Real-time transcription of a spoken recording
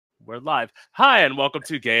We're live. Hi, and welcome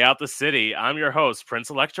to Gay Out the City. I'm your host, Prince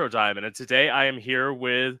Electro Diamond, and today I am here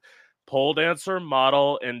with pole dancer,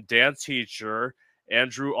 model, and dance teacher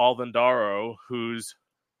Andrew Alvadaro, who's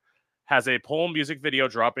has a pole music video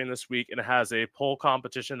dropping this week and has a pole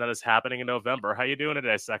competition that is happening in November. How you doing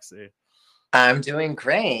today, sexy? I'm doing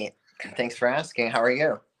great. Thanks for asking. How are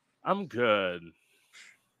you? I'm good.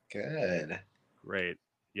 Good. Great.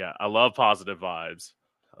 Yeah, I love positive vibes.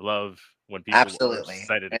 I love when people are Absolutely.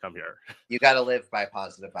 excited to come here. You got to live by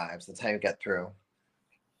positive vibes. That's how you get through.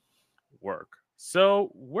 Work.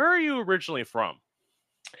 So, where are you originally from?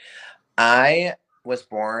 I was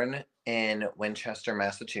born in Winchester,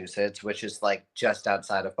 Massachusetts, which is like just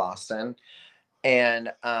outside of Boston, and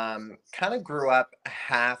kind of grew up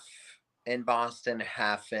half in Boston,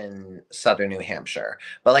 half in southern New Hampshire.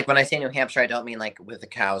 But like when I say New Hampshire, I don't mean like with the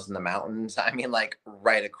cows in the mountains. I mean like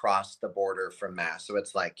right across the border from Mass. So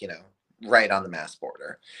it's like, right on the Mass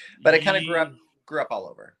border. But I kind of grew up all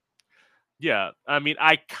over. Yeah, I mean,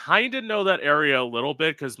 I kind of know that area a little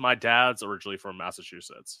bit because my dad's originally from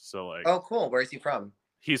Massachusetts. So, like, Oh, cool. Where's he from?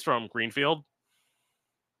 he's from Greenfield.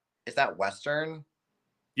 Is that Western?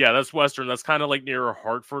 Yeah, that's Western. That's kind of like near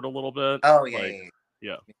Hartford a little bit. Oh, yeah, Like,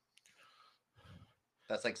 yeah, yeah, yeah.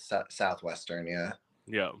 That's like Southwestern, yeah.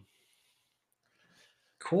 yeah.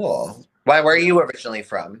 Cool. Where are you originally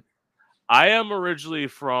from? I am originally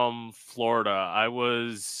from Florida. I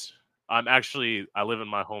live in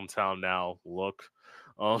my hometown now. Look,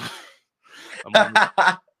 um,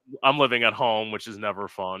 I'm living at home, which is never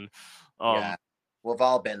fun. Yeah, we've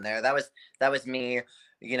all been there. That was me.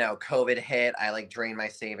 COVID hit. I like drained my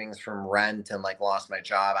savings from rent and like lost my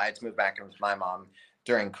job. I had to move back in with my mom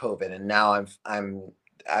during COVID, and now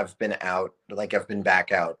I've been out. Like I've been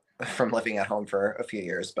back out from living at home for a few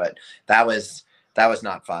years, but that was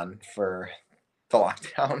not fun for the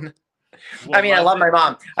lockdown. Well, I mean, I love my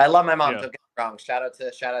mom. I love my mom. Yeah. Don't get me wrong. Shout out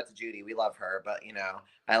to Judy. We love her, but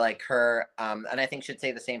I like her. And I think she'd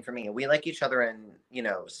say the same for me. We like each other in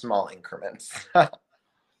small increments. Yeah.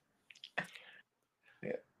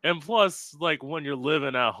 And plus, like when you're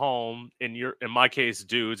living at home, in my case,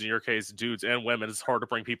 dudes, in your case, dudes and women, it's hard to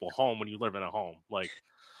bring people home when you live in a home. Like,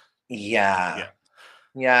 Yeah.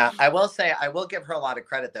 Yeah. I will say, I will give her a lot of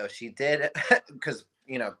credit though. She did, because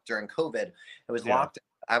during COVID, it was locked.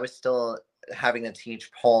 I was still having to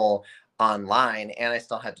teach pole online, and I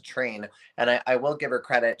still had to train. And I will give her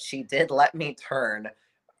credit. She did let me turn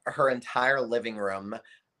her entire living room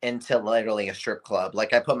into literally a strip club.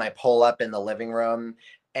 Like I put my pole up in the living room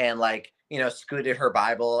and like, scooted her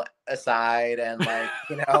Bible aside and like,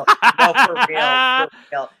 no, for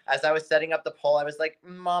real. As I was setting up the pole, I was like,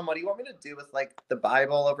 Mom, what do you want me to do with like the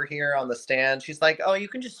Bible over here on the stand? She's like, oh, you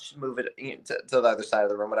can just move it to the other side of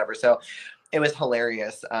the room, whatever. So it was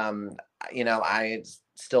hilarious. I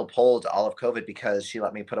still pulled all of COVID because she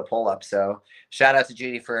let me put a pole up. So shout out to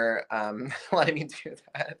Judy for letting me do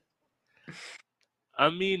that. I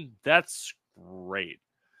mean, that's great.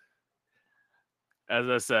 As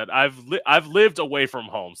I said, I've lived away from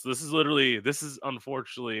home, so this is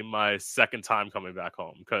unfortunately my second time coming back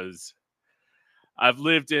home because I've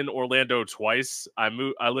lived in Orlando twice. I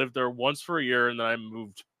lived there once for a year, and then I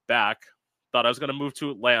moved back. Thought I was going to move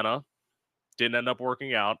to Atlanta. Didn't end up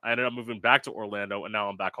working out. I ended up moving back to Orlando, and now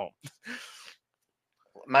I'm back home.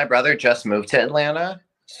 My brother just moved to Atlanta,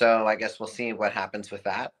 so I guess we'll see what happens with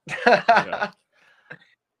that. Yeah.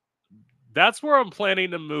 That's where I'm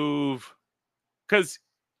planning to move, because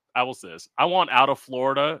I will say this. I want out of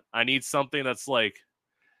Florida. I need something that's like,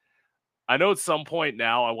 I know at some point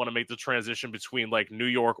now I want to make the transition between like New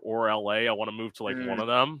York or LA. I want to move to like one of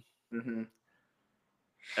them. Mm-hmm.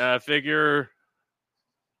 And I figure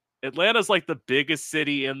Atlanta's like the biggest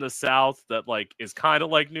city in the South that like is kind of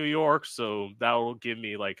like New York, so that will give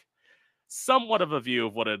me like somewhat of a view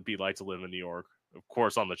of what it'd be like to live in New York, of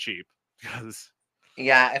course on the cheap.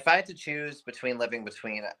 Yeah, if I had to choose between living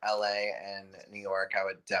between LA and New York, I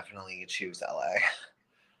would definitely choose LA.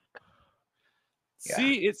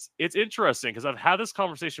 See, it's interesting because I've had this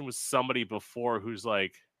conversation with somebody before who's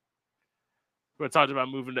like, who I talked about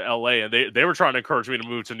moving to LA, and they were trying to encourage me to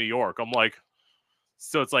move to New York. I'm like,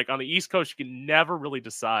 so it's like on the East Coast, you can never really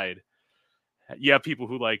decide. You have people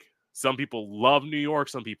who like, some people love New York,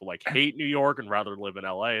 some people like hate New York and rather live in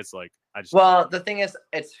LA. It's like, Well, the thing is,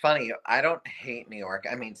 it's funny. I don't hate New York.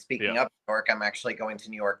 I mean, speaking of New York, I'm actually going to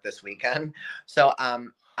New York this weekend. So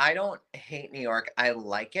I don't hate New York. I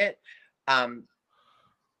like it.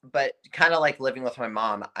 But kind of like living with my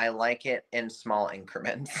mom, I like it in small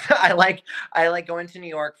increments. I like going to New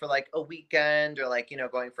York for like a weekend or like,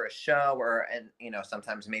 going for a show or, and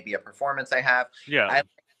sometimes maybe a performance I have. Yeah.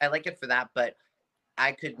 I like it for that, but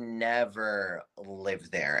I could never live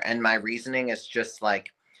there. And my reasoning is just like,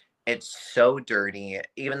 it's so dirty.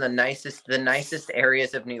 Even the nicest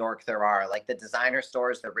areas of New York there are, like the designer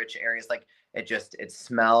stores, the rich areas, like it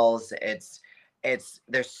smells.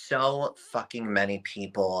 There's so fucking many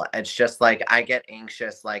people. It's just like I get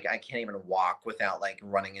anxious, like I can't even walk without like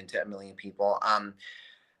running into a million people.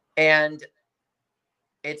 And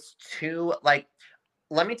it's too like,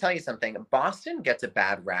 let me tell you something. Boston gets a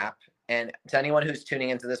bad rap. And to anyone who's tuning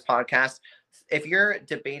into this podcast, if you're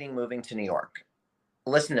debating moving to New York,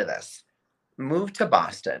 listen to this. Move to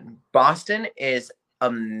Boston. Boston is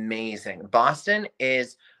amazing. Boston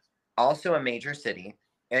is also a major city.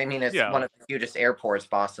 I mean, it's one of the hugest airports,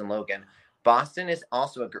 Boston Logan. Boston is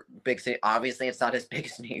also a big city. Obviously, it's not as big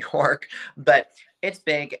as New York, but it's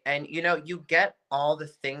big. And, you know, you get all the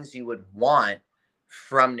things you would want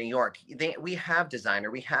from New York. We have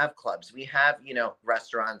designer, we have clubs, we have, you know,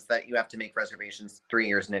 restaurants that you have to make reservations 3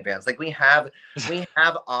 years in advance. Like we have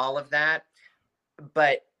all of that,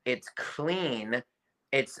 but it's clean.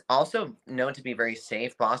 It's also known to be very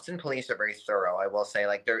safe. Boston police are very thorough, I will say.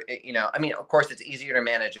 Like they're, you know, I mean, of course it's easier to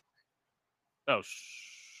manage. Oh,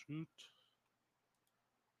 shoot.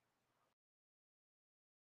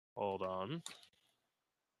 Hold on.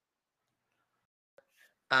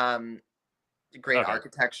 Great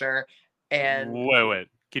architecture. And wait.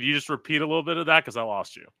 Can you just repeat a little bit of that? Because I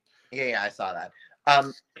lost you. Yeah, I saw that.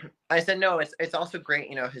 I said no. It's also great,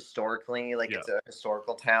 you know, historically. Like it's a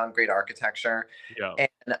historical town, great architecture. Yeah.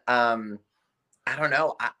 And I don't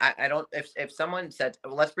know. I don't. If someone said,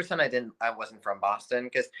 well, let's pretend I wasn't from Boston,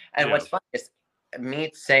 what's funny is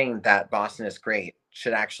me saying that Boston is great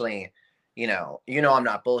should actually, you know, I'm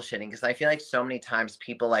not bullshitting, because I feel like so many times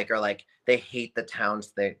people are like they hate the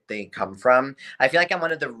towns they come from. I feel like I'm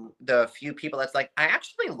one of the few people that's like, I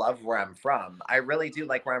actually love where I'm from. I really do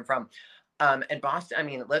like where I'm from. And Boston, I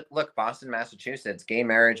mean, look, Boston, Massachusetts, gay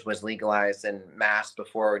marriage was legalized in Mass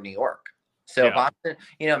before New York. So Boston,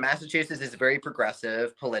 you know, Massachusetts is very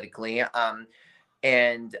progressive politically.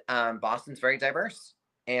 And Boston's very diverse.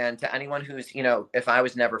 And to anyone who's, you know, if I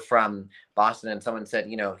was never from Boston and someone said,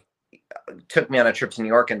 you know, took me on a trip to New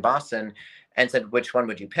York and Boston and said, which one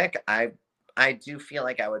would you pick? I do feel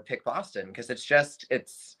like I would pick Boston, because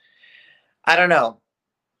I don't know.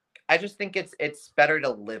 I just think it's better to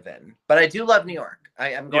live in. But I do love New York.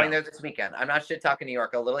 I'm going there this weekend. I'm not shit talking New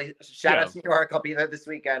York. Shout out to New York. I'll be there this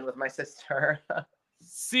weekend with my sister.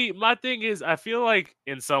 See, my thing is, I feel like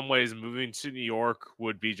in some ways moving to New York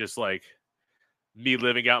would be just like me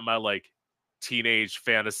living out my like teenage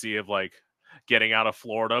fantasy of like getting out of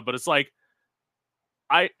Florida. But it's like,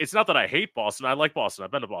 it's not that I hate Boston. I like Boston.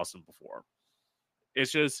 I've been to Boston before.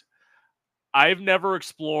 It's just, I've never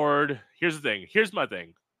explored. Here's the thing. Here's my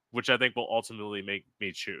thing, which I think will ultimately make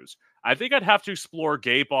me choose. I think I'd have to explore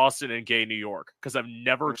gay Boston and gay New York, because I've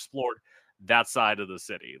never explored that side of the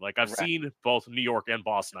city. Like I've seen both New York and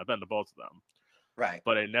Boston. I've been to both of them. Right.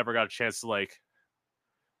 But I never got a chance to like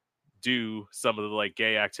do some of the like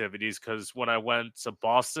gay activities, because when I went to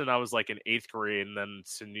Boston, I was like in 8th grade, and then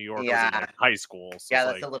to New York, I was in like high school. So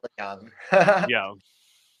that's like, a little young. Yeah.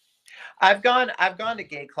 I've gone to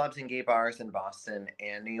gay clubs and gay bars in Boston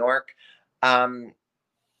and New York. I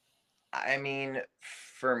mean,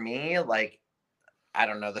 for me, like, I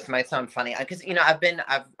don't know, this might sound funny, because you know, I've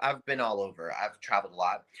been all over. I've traveled a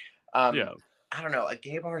lot. I don't know, a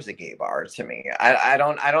gay bar is a gay bar to me. I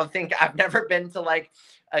don't think, I've never been to like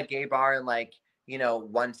a gay bar in like, you know,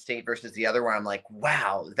 one state versus the other where I'm like,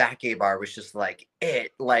 wow, that gay bar was just like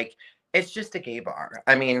it's just a gay bar.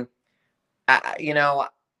 I mean, you know,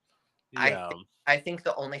 I think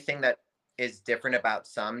the only thing that is different about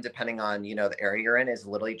some, depending on, you know, the area you're in, is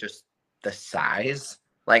literally just the size.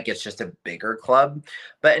 Like it's just a bigger club.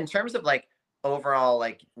 But in terms of like overall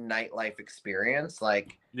like nightlife experience,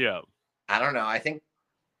 like I don't know. I think,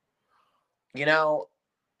 you know,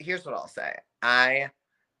 here's what I'll say.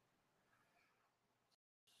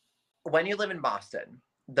 When you live in Boston,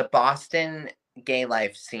 the Boston gay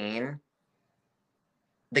life scene,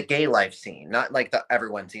 not like the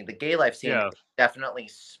everyone scene, the gay life scene is definitely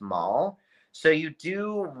small. So you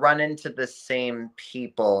do run into the same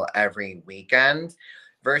people every weekend,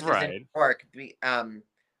 versus in New York.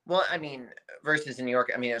 Well, I mean, versus in New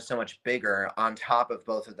York, I mean, it's so much bigger on top of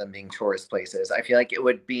both of them being tourist places. I feel like it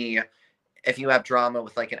would be, if you have drama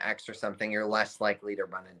with like an ex or something, you're less likely to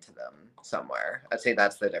run into them somewhere. I'd say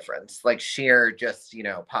that's the difference. Like sheer just, you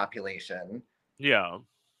know, population. Yeah.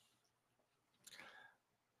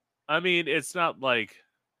 I mean, it's not like,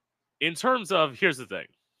 in terms of, here's the thing.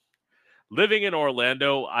 Living in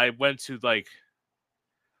Orlando, I went to like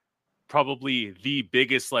probably the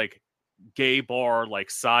biggest like gay bar like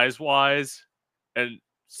size wise and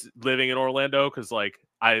living in Orlando, because like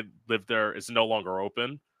I lived there. It's no longer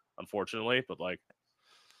open, unfortunately, but like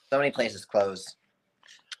so many places closed.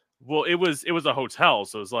 Well, it was a hotel,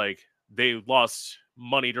 so it was like they lost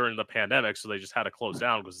money during the pandemic, so they just had to close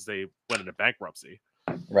down because they went into bankruptcy.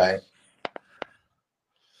 Right.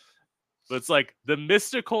 But it's like the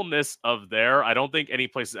mysticalness of there. I don't think any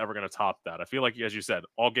place is ever going to top that. I feel like, as you said,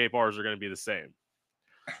 all gay bars are going to be the same.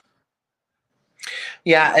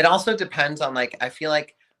 Yeah, it also depends on like, I feel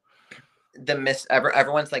like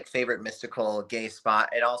everyone's like favorite mystical gay spot.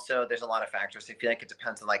 It also, there's a lot of factors. I feel like it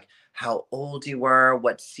depends on like how old you were,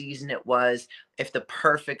 what season it was, if the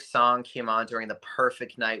perfect song came on during the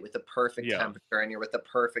perfect night with the perfect temperature, and you're with the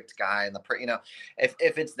perfect guy, and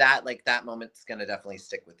if it's that, like, that moment's gonna definitely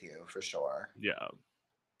stick with you for sure. Yeah.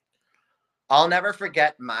 I'll never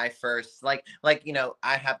forget my first, like,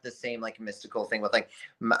 I have the same like mystical thing with like,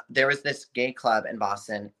 there was this gay club in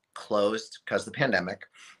Boston, closed because of the pandemic.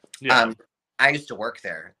 Yeah. I used to work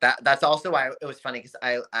there. That's also why it was funny, because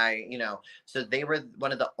I so they were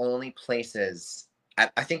one of the only places.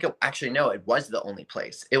 I think it was the only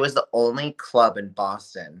place. It was the only club in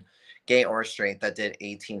Boston, gay or straight, that did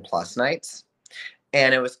 18+ nights,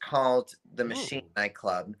 and it was called the Machine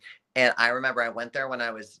Nightclub. And I remember I went there when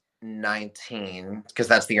I was 19, because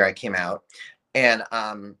that's the year I came out, and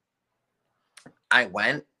I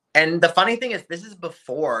went. And the funny thing is, this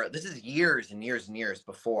is years and years and years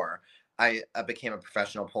before I became a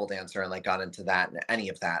professional pole dancer and like got into that and any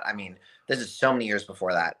of that. I mean, this is so many years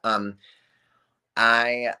before that.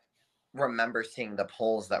 I remember seeing the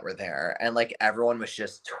poles that were there, and like everyone was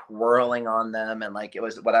just twirling on them, and like it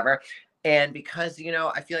was whatever. And because,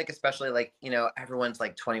 I feel like, especially like, everyone's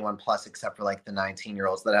like 21 plus, except for like the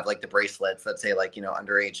 19-year-olds that have like the bracelets that say like,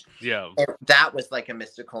 underage. Yeah. And that was like a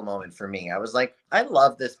mystical moment for me. I was like, I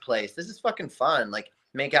love this place. This is fucking fun. Like,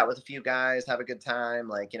 make out with a few guys, have a good time.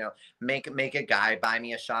 Like, make a guy buy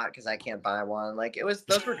me a shot because I can't buy one. Like,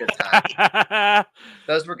 those were good times.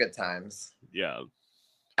 Those were good times. Yeah.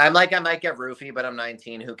 I'm like, I might get roofie, but I'm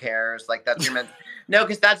 19. Who cares? Like, that's your no,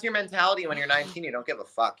 because that's your mentality when you're 19. You don't give a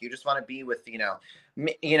fuck. You just want to be with,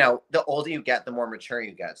 the older you get, the more mature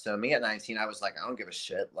you get. So me at 19, I was like, I don't give a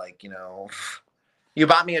shit. Like, you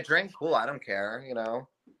bought me a drink, cool. I don't care.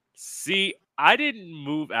 See, I didn't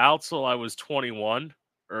move out till I was 21,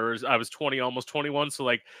 or I was 20, almost 21. So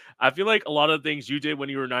like, I feel like a lot of the things you did when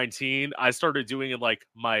you were 19, I started doing in like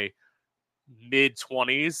my mid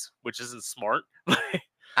 20s, which isn't smart.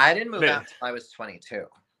 I didn't move out until I was 22.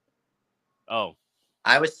 Oh.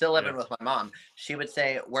 I was still living with my mom. She would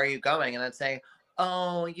say, "Where are you going?" And I'd say,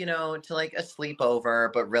 "Oh, to like a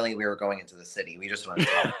sleepover," but really we were going into the city. We just wanted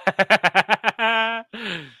to talk.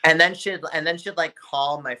 and then she'd like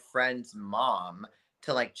call my friend's mom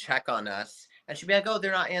to like check on us. And she'd be like, "Oh,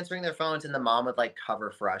 they're not answering their phones." And the mom would like cover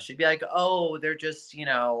for us. She'd be like, "Oh, they're just,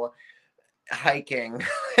 hiking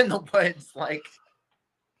in the woods." Like,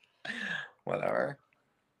 whatever.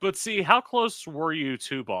 But see, how close were you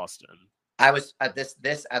to Boston? I was at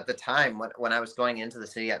this at the time when I was going into the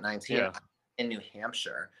city at 19 in New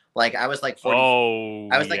Hampshire. Like, I was like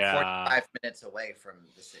 45 minutes away from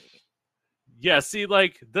the city. Yeah, see,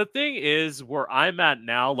 like, the thing is, where I'm at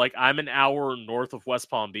now, like, I'm an hour north of West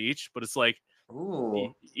Palm Beach, but it's like,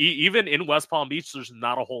 even in West Palm Beach, there's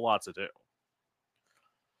not a whole lot to do.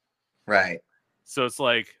 Right. So it's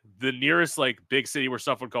like the nearest like big city where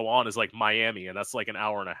stuff would go on is like Miami, and that's like an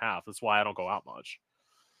hour and a half. That's why I don't go out much.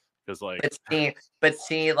 Because like, but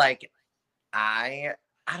see, like, I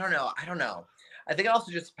don't know. I think it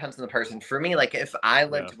also just depends on the person. For me, like, if I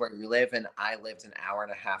lived where you live and I lived an hour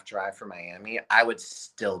and a half drive from Miami, I would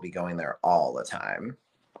still be going there all the time.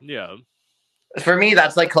 Yeah. For me,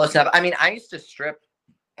 that's like close enough. I mean, I used to strip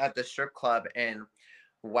at the strip club in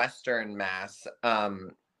Western Mass.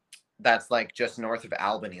 That's like just north of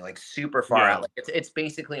Albany, like super far out. Like, it's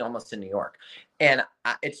basically almost in New York, and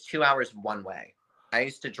it's 2 hours one way. I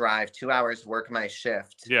used to drive 2 hours, work my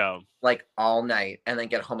shift, like all night, and then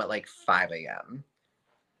get home at like 5 a.m.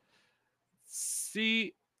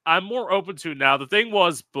 See, I'm more open to it now. The thing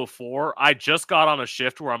was, before I just got on a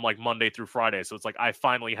shift where I'm like Monday through Friday, so it's like I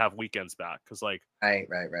finally have weekends back, because like right.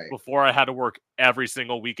 Before I had to work every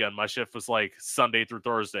single weekend. My shift was like Sunday through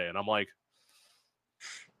Thursday, and I'm like.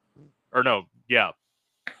 Or no,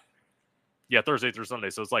 Thursday through Sunday.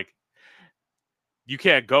 So it's like you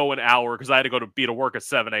can't go an hour, because I had to be to work at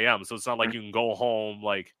 7 a.m. So it's not like you can go home,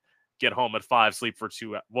 like get home at 5, sleep for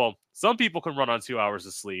 2 hours. Well, some people can run on 2 hours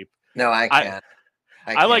of sleep. No, I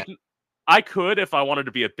can't. I could if I wanted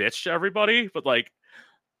to be a bitch to everybody, but like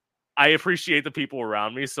I appreciate the people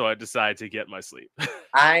around me, so I decided to get my sleep.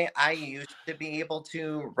 I used to be able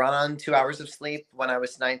to run on 2 hours of sleep when I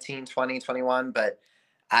was 19, 20, 21, but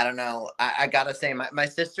I don't know. I gotta say, my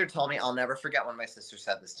sister told me, I'll never forget when my sister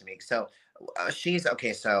said this to me. So she's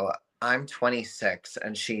okay. So I'm 26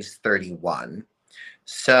 and she's 31.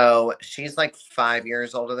 So she's like 5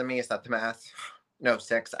 years older than me. Is that the math? No,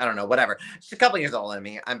 6. I don't know. Whatever. She's a couple years older than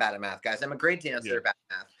me. I'm bad at math, guys. I'm a great dancer, bad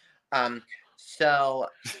at math. So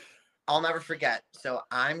I'll never forget. So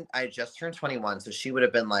I just turned 21. So she would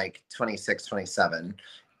have been like 26, 27.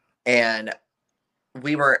 And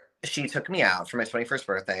she took me out for my 21st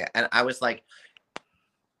birthday. And I was like,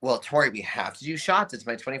 well, Tori, we have to do shots. It's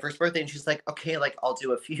my 21st birthday. And she's like, okay, like I'll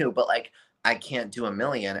do a few, but like I can't do a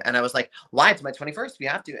million. And I was like, why? It's my 21st. We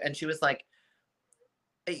have to. And she was like,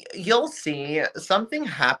 you'll see, something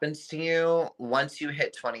happens to you once you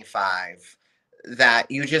hit 25 that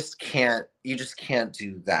you just can't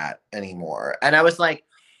do that anymore. And I was like,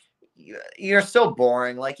 you're so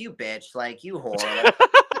boring, like you bitch, like you whore.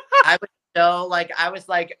 Like, I was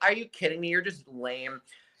like, are you kidding me? You're just lame.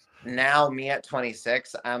 Now me at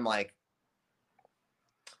 26, I'm like,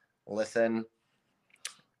 listen,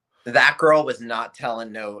 that girl was not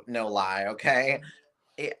telling no lie, okay?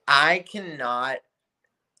 I cannot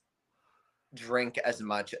drink as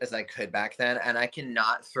much as I could back then, and I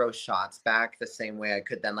cannot throw shots back the same way I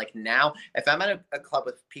could then. Like now, if I'm at a club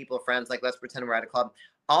with people, friends, like let's pretend we're at a club,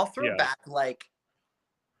 I'll throw back like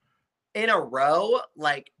in a row,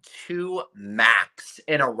 like 2 max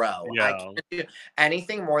in a row. Yeah. I can't do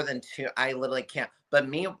anything more than 2. I literally can't. But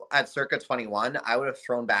me at circa 21, I would have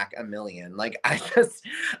thrown back a million. Like I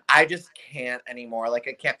just can't anymore. Like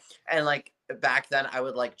I can't. And like back then, I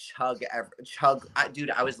would like chug.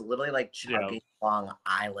 Dude, I was literally like chugging Long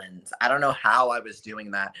Island's. I don't know how I was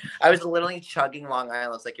doing that. I was literally chugging Long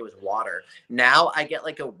Island's like it was water. Now I get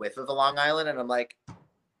like a whiff of a Long Island, and I'm like,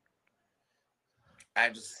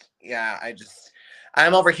 I'm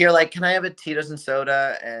over here like, can I have a Tito's and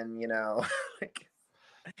soda? And like,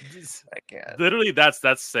 I can't. Literally, that's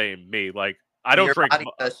same me. Like, I don't drink. Body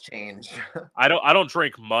does change. I don't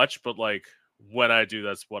drink much, but like when I do,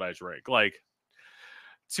 that's what I drink. Like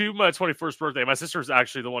to my 21st birthday, my sister's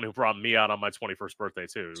actually the one who brought me out on my 21st birthday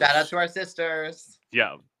too. Shout out to our sisters.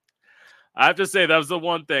 Yeah. I have to say that was the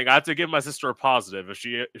one thing I have to give my sister a positive. If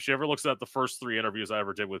she ever looks at the first 3 interviews I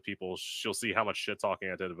ever did with people, she'll see how much shit talking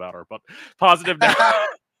I did about her. But positive now.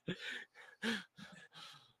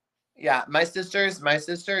 Yeah, my sister's a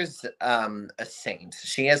saint.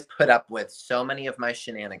 She has put up with so many of my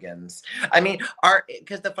shenanigans. I mean,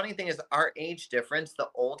 because the funny thing is our age difference, the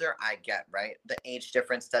older I get, right? The age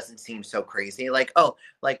difference doesn't seem so crazy. Like, oh,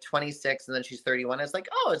 like 26 and then she's 31. It's like,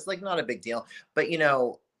 oh, it's like not a big deal. But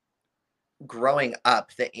growing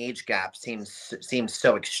up, the age gap seems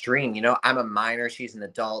so extreme. I'm a minor, she's an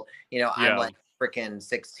adult. I'm like freaking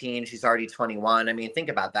 16, she's already 21. I mean, think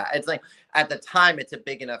about that. It's like at the time it's a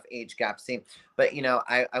big enough age gap scene. But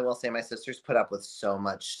I will say my sister's put up with so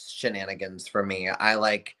much shenanigans for me. I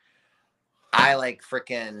like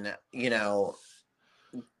freaking,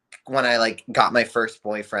 when I like got my first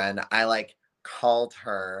boyfriend, I like called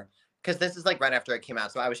her, because this is like right after I came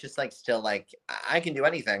out. So I was just like, still like, I can do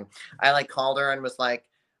anything. I like called her and was like,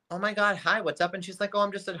 oh my God, hi, what's up? And she's like, oh,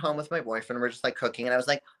 I'm just at home with my boyfriend. We're just like cooking. And I was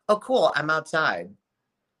like, oh, cool, I'm outside.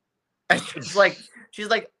 And she's like,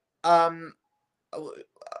 what?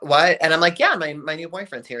 And I'm like, yeah, my new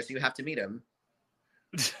boyfriend's here, so you have to meet him.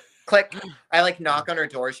 Click. I like knock on her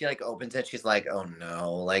door. She like opens it. She's like, oh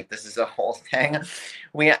no, like this is a whole thing.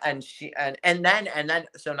 And then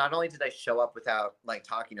so not only did I show up without like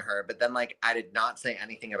talking to her, but then like I did not say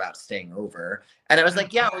anything about staying over. And I was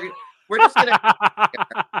like, yeah, we're just gonna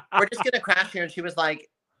crash here. And she was like,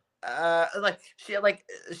 she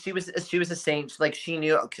was a saint. Like she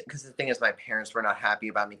knew, because the thing is my parents were not happy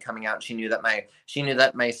about me coming out. She knew that my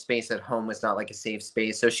space at home was not like a safe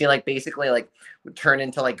space. So she like basically like turned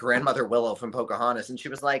into like grandmother Willow from Pocahontas. And she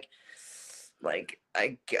was like,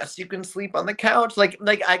 I guess you can sleep on the couch. Like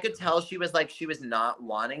I could tell she was not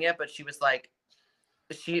wanting it, but she was like,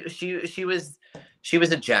 she was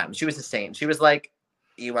a gem. She was a saint. She was like,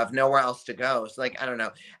 you have nowhere else to go. So like, I don't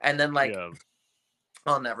know. And then like,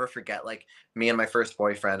 I'll never forget, like, me and my first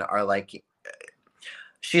boyfriend are like,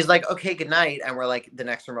 she's like, okay, good night. And we're like the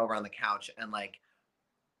next room over on the couch. And like,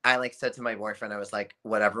 I like said to my boyfriend, I was like,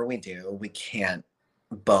 whatever we do, we can't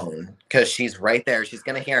bone, because she's right there. She's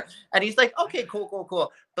going to hear. And he's like, okay,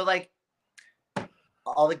 cool. But like,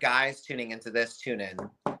 all the guys tuning into this, tune in.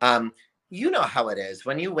 You know how it is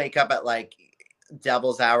when you wake up at like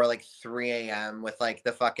devil's hour, like 3 a.m. with like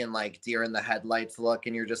the fucking like deer in the headlights look.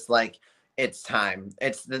 And you're just like, it's time.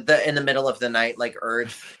 It's the in the middle of the night, like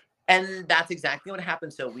urge. And that's exactly what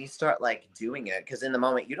happened. So we start like doing it because in the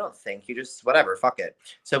moment you don't think, you just whatever, fuck it.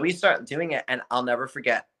 So we start doing it, and I'll never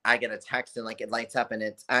forget. I get a text and like it lights up, and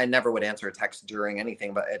it's I never would answer a text during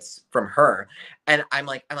anything, but it's from her, and I'm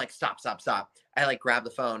like stop, stop, stop. I like grab the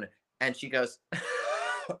phone, and she goes,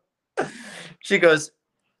 she goes,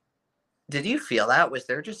 did you feel that? Was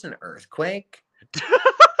there just an earthquake?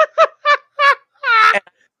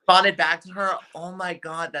 Responded back to her, oh my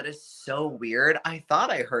God, that is so weird. I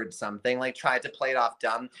thought I heard something, like tried to play it off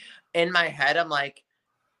dumb. In my head, I'm like,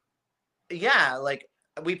 yeah, like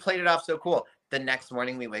we played it off so cool. The next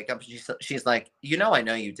morning we wake up, she's like, you know, I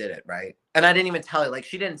know you did it, right? And I didn't even tell her, like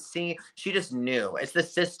she didn't see, she just knew. It's the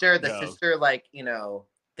sister, like, you know,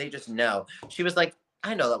 they just know. She was like,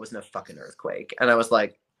 I know that wasn't a fucking earthquake. And I was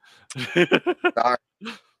like, sorry.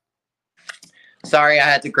 Sorry, I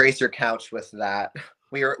had to grace your couch with that.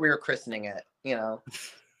 We were christening it, you know.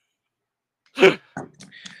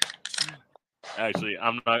 Actually,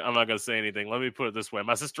 I'm not gonna say anything. Let me put it this way: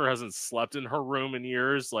 my sister hasn't slept in her room in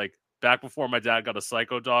years. Like back before my dad got a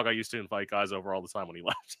psycho dog, I used to invite guys over all the time when he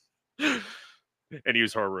left, and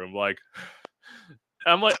use her room. Like,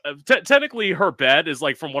 I'm like, technically, her bed is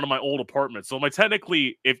like from one of my old apartments. So,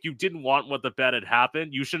 technically, if you didn't want what the bed had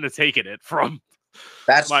happened, you shouldn't have taken it from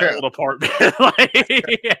my old apartment.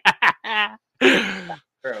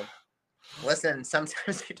 True. Listen,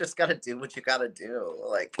 sometimes you just gotta do what you gotta do.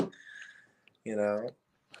 Like, you know.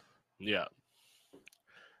 Yeah.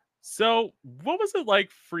 So, what was it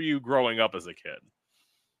like for you growing up as a kid?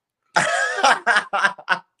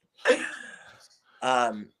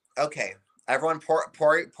 Okay. Everyone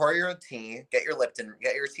pour your tea, get your Lipton,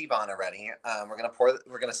 get your Teavana ready.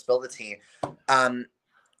 We're gonna spill the tea.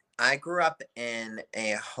 I grew up in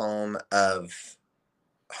a home of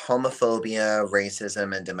homophobia,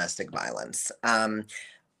 racism, and domestic violence. I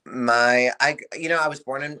was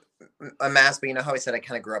born in Mass, but you know how I said I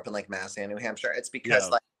kind of grew up in like Mass and New Hampshire. It's because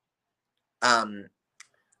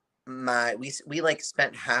we like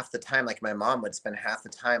spent half the time, like my mom would spend half the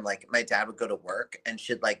time, like my dad would go to work and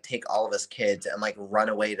she'd like take all of us kids and like run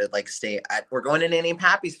away to like we're going to Nanny and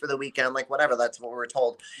Pappy's for the weekend, like whatever, that's what we were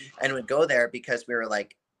told, and would go there because we were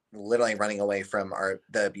like literally running away from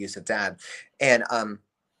the abusive dad. And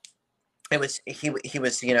he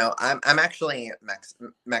was, you know, I'm actually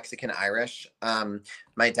Mexican Irish.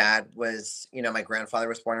 My dad was, you know, my grandfather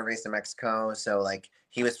was born and raised in Mexico, so like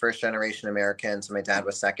he was first generation American, so my dad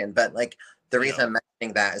was second. But like the reason I'm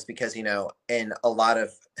mentioning that is because, you know, in a lot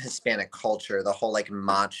of Hispanic culture, the whole like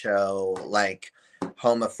macho, like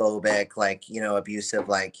homophobic, like, you know, abusive,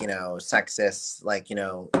 like, you know, sexist, like, you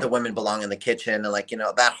know, the women belong in the kitchen, and like, you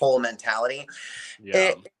know, that whole mentality.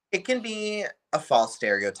 It can be a false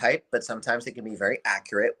stereotype, but sometimes it can be very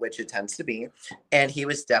accurate, which it tends to be. And he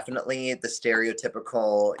was definitely the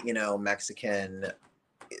stereotypical, you know, Mexican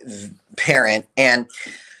parent. And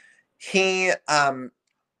he, you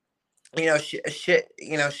know,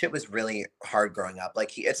 shit was really hard growing up.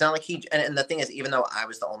 Like it's not like and the thing is, even though I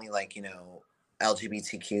was the only like, you know,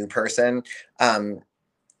 LGBTQ person,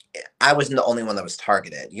 I wasn't the only one that was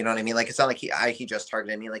targeted. You know what I mean? Like, it's not like he just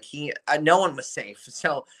targeted me. Like no one was safe.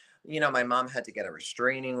 So, you know, my mom had to get a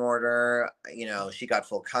restraining order. You know, she got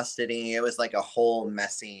full custody. It was like a whole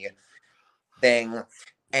messy thing.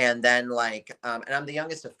 And then like, and I'm the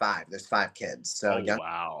youngest of 5. There's 5 kids. So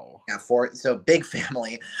wow. Yeah, 4. So big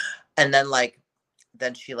family. And then like,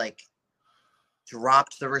 then she like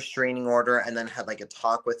dropped the restraining order and then had like a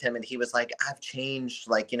talk with him, and he was like, I've changed,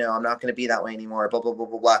 like, you know, I'm not going to be that way anymore, blah blah blah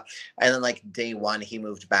blah blah. And then like day 1 he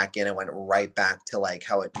moved back in and went right back to like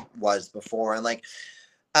how it was before. And like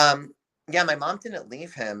yeah, my mom didn't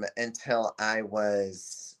leave him until I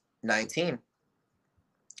was 19.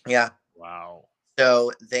 Yeah. Wow.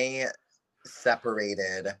 So they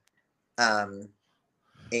separated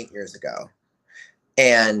 8 years ago.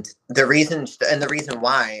 And the reason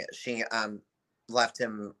why she left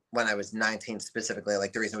him when I was 19 specifically,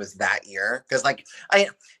 like the reason was that year, because like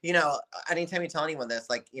you know, anytime you tell anyone this,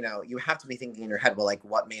 like, you know, you have to be thinking in your head, well, like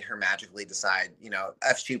what made her magically decide, you know,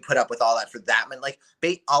 if she put up with all that for that man. Like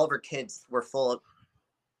all of her kids were full of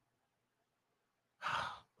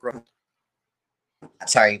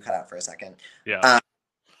sorry, you cut out for a second. Yeah.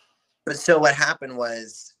 But so what happened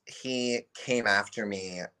was he came after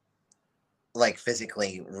me like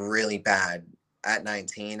physically really bad at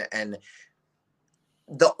 19. And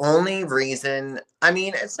the only reason, I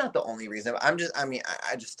mean, it's not the only reason, I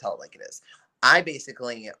just tell it like it is. I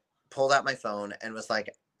basically pulled out my phone and was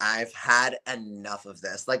like, I've had enough of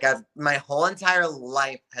this. Like my whole entire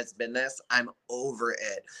life has been this. I'm over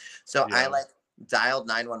it. So I like dialed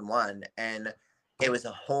 911, and it was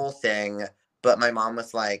a whole thing. But my mom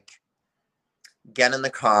was like, get in the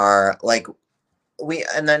car. Like,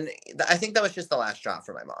 and then I think that was just the last straw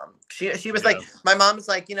for my mom. She was like, my mom's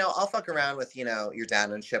like, I'll fuck around with, your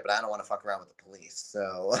dad and shit, but I don't want to fuck around with the police.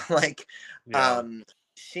 So like,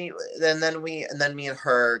 then me and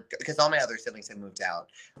her, because all my other siblings had moved out,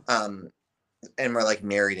 and we're like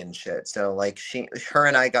married and shit. So like her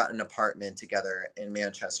and I got an apartment together in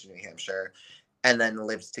Manchester, New Hampshire, and then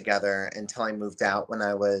lived together until I moved out when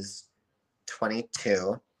I was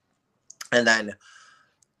 22. And then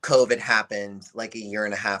COVID happened like a year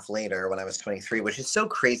and a half later when I was 23, which is so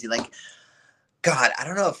crazy. Like, God, I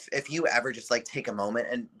don't know if you ever just like take a moment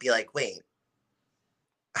and be like, wait,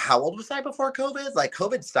 how old was I before COVID? Like,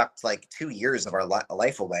 COVID sucked like 2 years of our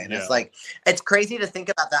life away. And it's like, it's crazy to think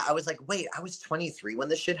about that. I was like, wait, I was 23 when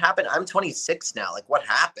this shit happened. I'm 26 now. Like, what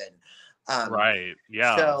happened? Right.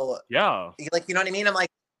 Yeah. So, yeah. Like, you know what I mean? I'm like,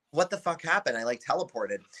 what the fuck happened? I like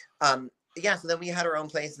teleported. So then we had our own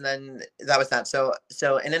place, and then that was that. So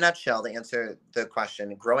in a nutshell, to answer the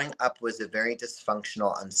question, growing up was a very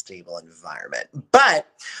dysfunctional, unstable environment. But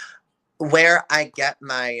where I get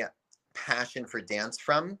my passion for dance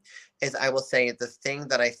from is, I will say, the thing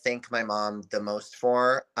that I thank my mom the most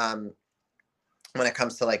for, when it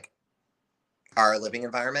comes to like our living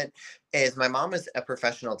environment, is my mom was a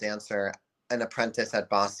professional dancer, an apprentice at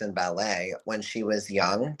Boston Ballet when she was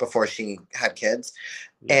young, before she had kids.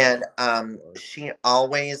 And she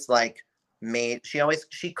always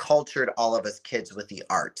she cultured all of us kids with the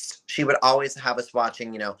arts. She would always have us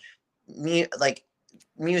watching, like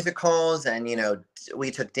musicals, and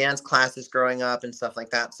we took dance classes growing up and stuff like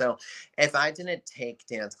that. So if I didn't take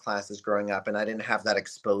dance classes growing up and I didn't have that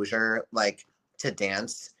exposure like to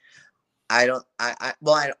dance, I'm not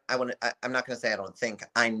going to say I don't think,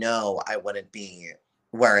 I know I wouldn't be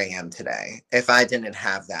where I am today if I didn't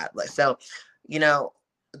have that. Like, so,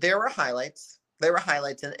 there were highlights. There were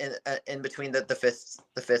highlights in between the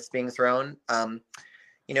fists being thrown.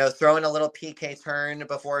 Throwing a little PK turn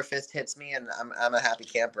before a fist hits me, and I'm a happy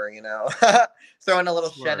camper. Throwing a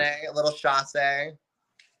little chaîné, a little chassé.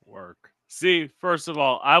 Work. See, first of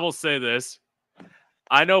all, I will say this.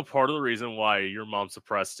 I know part of the reason why your mom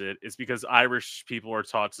suppressed it is because Irish people are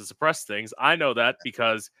taught to suppress things. I know that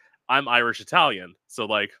because I'm Irish Italian. So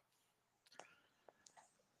like,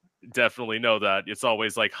 definitely know that it's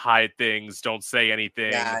always like, hide things, don't say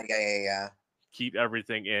anything. Yeah. Keep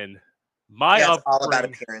everything in. It's all about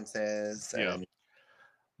appearances.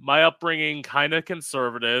 My upbringing, kind of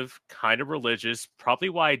conservative, kind of religious. Probably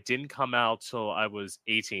why I didn't come out till I was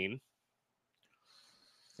 18.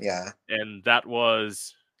 Yeah. And that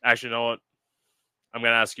was, actually, you know what? I'm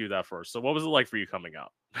going to ask you that first. So what was it like for you coming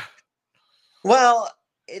out? Well,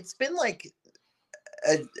 it's been like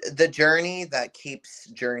the journey that keeps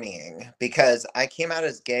journeying, because I came out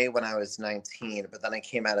as gay when I was 19, but then I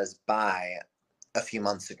came out as bi a few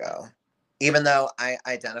months ago. Even though I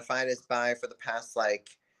identified as bi for the past like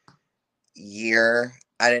year,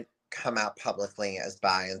 I didn't come out publicly as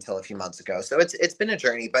bi until a few months ago. So it's been a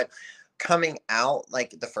journey, but coming out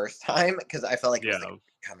like the first time, because I felt like it was like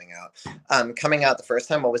coming out the first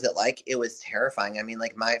time, what was it like? It was terrifying. I mean,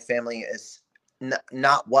 like, my family is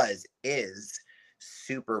is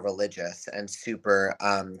super religious and super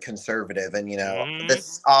conservative, and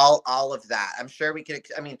this all of that. I'm sure we could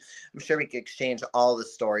exchange all the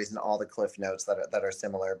stories and all the cliff notes that are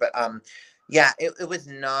similar, but it was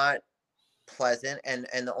not pleasant, and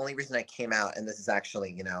the only reason I came out, and this is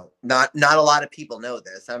actually not a lot of people know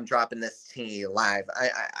this, I'm dropping this tea live,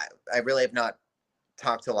 I really have not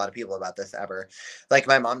talked to a lot of people about this ever. Like,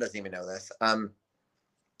 my mom doesn't even know this.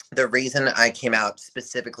 The reason I came out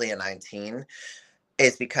specifically at 19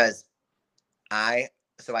 is because I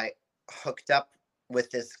hooked up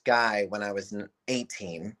with this guy when I was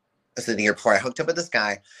 18. So the year before, I hooked up with this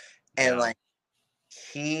guy, and like,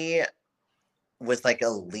 he was like a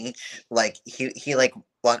leech. Like, he like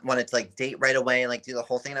wanted to like date right away and like do the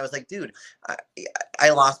whole thing. And I was like, dude, I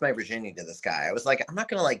lost my virginity to this guy. I was like, I'm not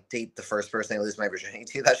gonna like date the first person I lose my virginity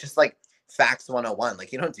to. That's just like facts 101.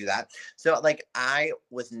 Like, you don't do that. So like, I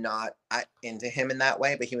was not into him in that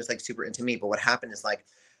way, but he was like super into me. But what happened is, like,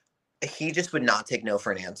 he just would not take no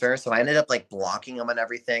for an answer. So I ended up like blocking him on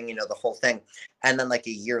everything, the whole thing. And then like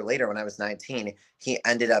a year later, when I was 19, he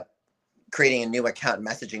ended up creating a new account and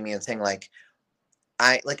messaging me and saying like,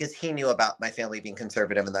 because he knew about my family being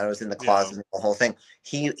conservative and that I was in the closet and the whole thing.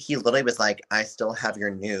 He literally was like, I still have your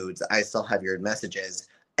nudes. I still have your messages.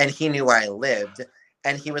 And he knew where I lived.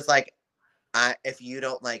 And he was like, if you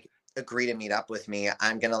don't like agree to meet up with me,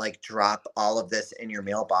 I'm gonna like drop all of this in your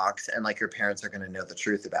mailbox, and like your parents are gonna know the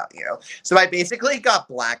truth about you. So I basically got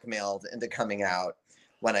blackmailed into coming out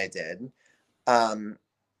when I did.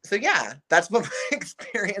 So yeah, that's what my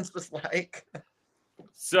experience was like.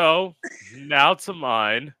 So now to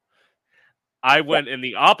mine. I went in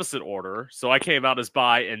the opposite order, so I came out as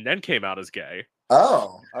bi and then came out as gay.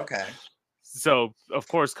 Oh, okay. So, of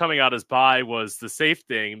course, coming out as bi was the safe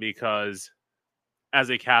thing because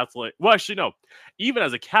as a Catholic, well, actually, no, even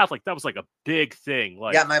as a Catholic, that was like a big thing.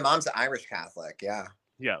 Like, yeah, my mom's Irish Catholic. Yeah.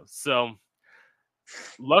 Yeah. So,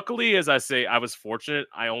 luckily, as I say, I was fortunate.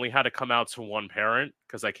 I only had to come out to one parent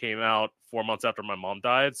because I came out 4 months after my mom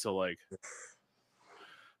died. So, like,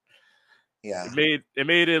 yeah, it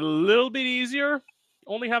made it a little bit easier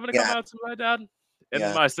only having to come yeah, out to my dad and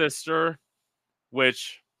yeah. my sister,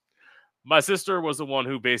 which my sister was the one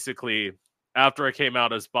who basically, after I came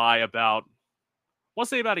out as bi, about, I want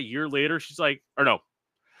to say about a year later, she's like, or no,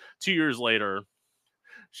 2 years later,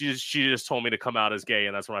 she just told me to come out as gay,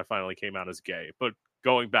 and that's when I finally came out as gay. But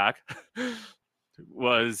going back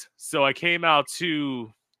was, so I came out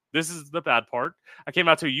to, this is the bad part, I came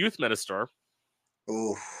out to a youth minister.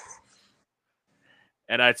 Ooh.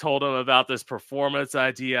 And I told him about this performance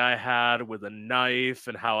idea I had with a knife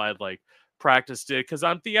and how I'd like practiced it because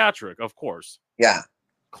I'm theatric, of course. Yeah.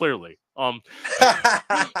 Clearly.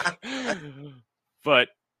 But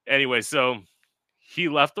anyway, so he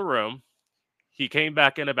left the room. He came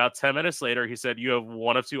back in about 10 minutes later. He said, "You have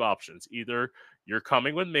one of two options. Either you're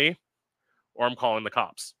coming with me or I'm calling the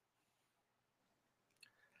cops."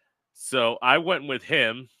 So I went with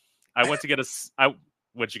him. I went to get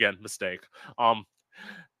which again, mistake.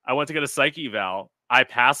 I went to get a psych eval. I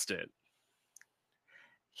passed it.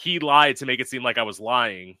 He lied to make it seem like I was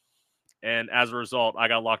lying. And as a result, I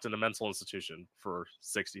got locked in a mental institution for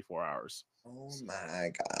 64 hours. Oh my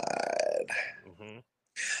God. Mm-hmm.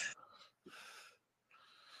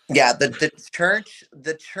 Yeah, the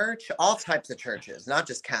church, all types of churches, not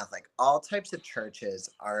just Catholic, all types of churches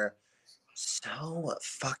are so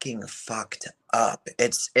fucking fucked up.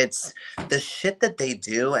 It's the shit that they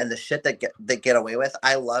do and the shit that get away with.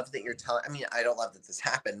 I love that you're telling. I mean, I don't love that this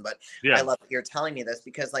happened, but Yeah. I love that you're telling me this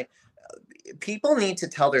because like people need to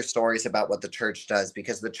tell their stories about what the church does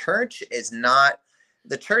because the church does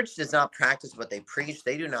not practice what they preach.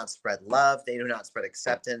 They do not spread love. They do not spread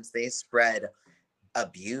acceptance. They spread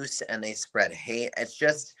abuse and they spread hate. It's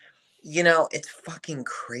just, it's fucking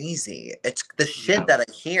crazy. It's the shit that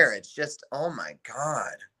I hear. It's just, oh my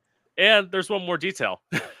God. And there's one more detail.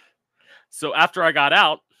 So after I got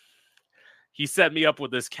out, he set me up with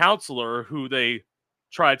this counselor who they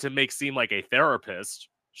tried to make seem like a therapist.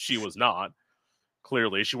 She was not.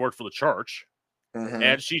 Clearly, she worked for the church. Mm-hmm.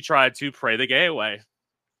 And she tried to pray the gay away.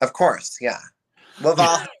 Of course, yeah. Well,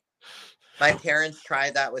 my parents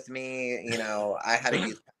tried that with me. I had a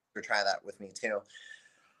youth pastor try that with me too.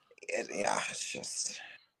 It's just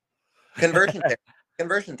conversion therapy.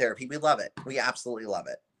 Conversion therapy. We love it. We absolutely love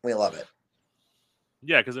it. We love it.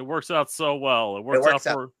 Yeah, because it works out so well. It works out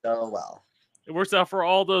so well. It works out for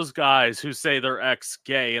all those guys who say they're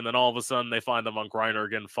ex-gay, and then all of a sudden they find them on Grindr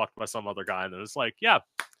getting fucked by some other guy, and then it's like, yeah,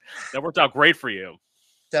 that worked out great for you.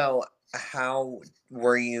 So how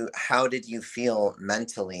did you feel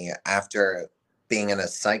mentally after being in a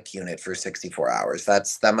psych unit for 64 hours?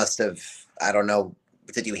 That must have, I don't know,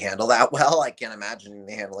 did you handle that well? I can't imagine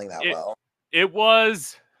handling that well. It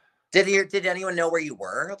was. Did anyone know where you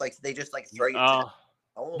were? Like, did they just like throw you to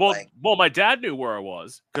well, my dad knew where I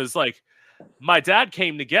was because like my dad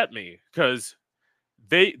came to get me because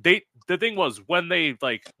the thing was when they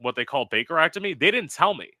like what they call Baker acted me, they didn't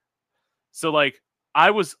tell me. So like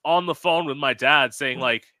I was on the phone with my dad saying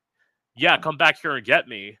like, yeah, come back here and get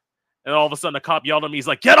me. And all of a sudden a cop yelled at me. He's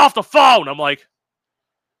like, get off the phone. I'm like,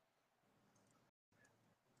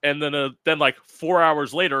 and then like 4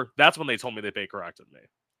 hours later, that's when they told me they Baker acted me.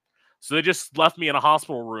 So they just left me in a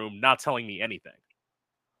hospital room, not telling me anything.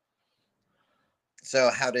 So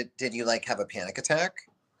how did you like have a panic attack?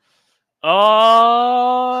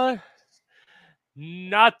 Not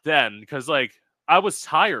then, because like I was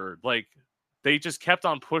tired. Like they just kept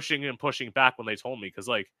on pushing and pushing back when they told me. Because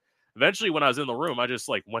like eventually, when I was in the room, I just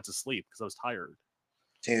like went to sleep because I was tired.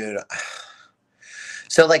 Dude.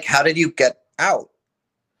 So like, how did you get out?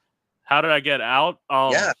 How did I get out?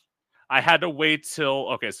 Yeah. I had to wait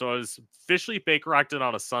till so I was officially Baker acted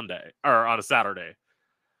on a Sunday or on a Saturday.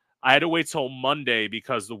 I had to wait till Monday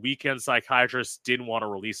because the weekend psychiatrist didn't want to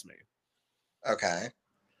release me. Okay.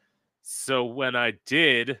 So when I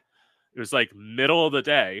did, it was like middle of the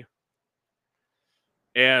day.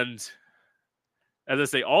 And as I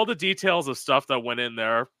say, all the details of stuff that went in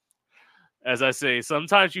there, as I say,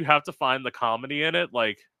 sometimes you have to find the comedy in it.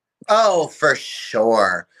 Like, oh, for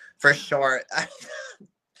sure. For sure.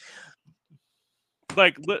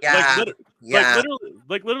 Yeah. Yeah.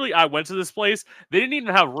 Literally, I went to this place. They didn't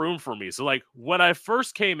even have room for me. So like when I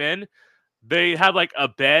first came in, they had like a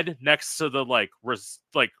bed next to the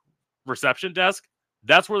reception desk.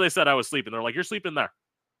 That's where they said I was sleeping. They're like, "You're sleeping there."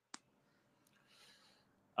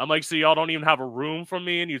 I'm like, "So y'all don't even have a room for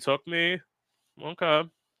me, and you took me?" Okay.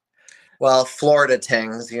 Well, Florida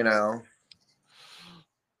tings, you know.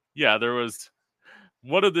 Yeah, there was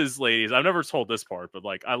one of these ladies. I've never told this part, but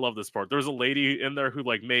like I love this part. There was a lady in there who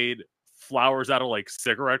like made flowers out of like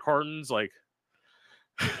cigarette cartons, like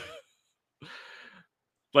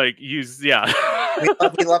use yeah.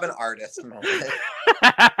 We love an artist moment.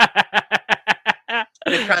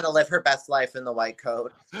 She's trying to live her best life in the white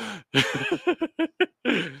coat.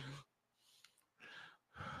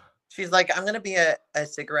 She's like, I'm gonna be a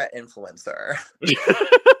cigarette influencer.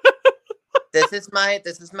 This is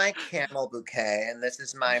my camel bouquet, and this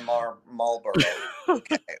is my Marlboro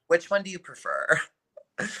bouquet. Which one do you prefer?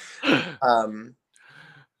 Damn.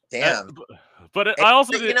 I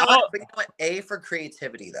also but did. you know what? But you know what? A for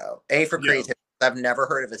creativity, though. A for creativity. I've never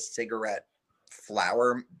heard of a cigarette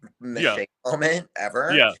flower mistake moment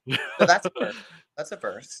ever. Yeah. So that's a first. That's a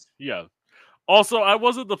first. Yeah. Also, I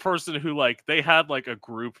wasn't the person who like they had like a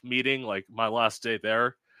group meeting like my last day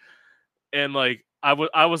there, and like I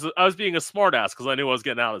was being a smartass because I knew I was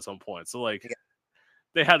getting out at some point. So like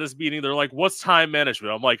they had this meeting. They're like, "What's time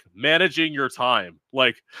management?" I'm like, "Managing your time."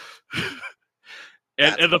 Like,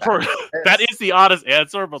 and that is the honest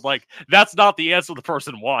answer, but like that's not the answer the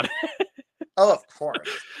person wanted. Oh, of course.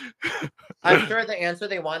 I'm sure the answer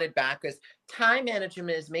they wanted back was time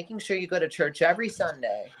management is making sure you go to church every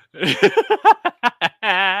Sunday.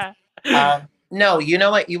 No, you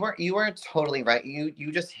know what? You were totally right.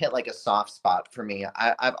 You just hit like a soft spot for me.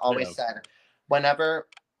 I've always said whenever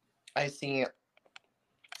I see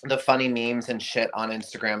the funny memes and shit on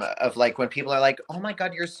Instagram of like when people are like, "Oh my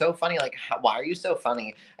god, you're so funny!" Like, why are you so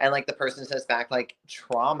funny? And like the person says back like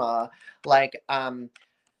trauma, like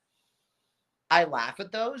I laugh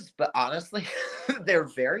at those, but honestly, they're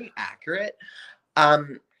very accurate.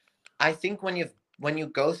 I think when you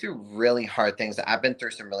go through really hard things, I've been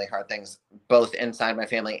through some really hard things, both inside my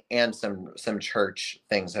family and some church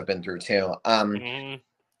things I've been through too.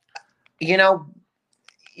 You know,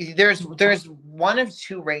 there's one of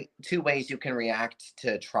two ways you can react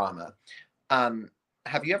to trauma.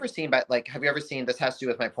 Have you ever seen this has to do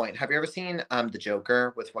with my point. Have you ever seen The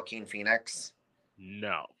Joker with Joaquin Phoenix?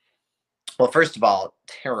 No. Well, first of all,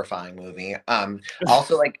 terrifying movie.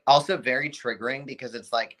 Also very triggering because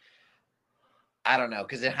it's like I don't know,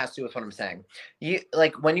 because it has to do with what I'm saying. You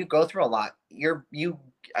like when you go through a lot,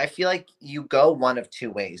 I feel like you go one of two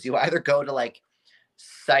ways. You either go to like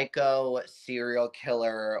psycho serial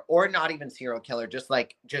killer or not even serial killer, just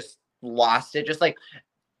lost it, just like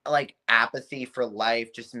apathy for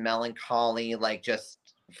life, just melancholy, like just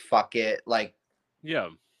fuck it, like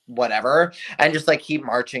whatever, and just like keep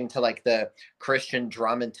marching to like the Christian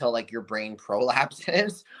drum until like your brain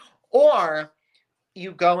prolapses, or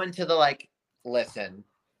you go into the like, listen,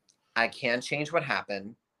 I can't change what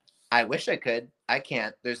happened. I wish I could. I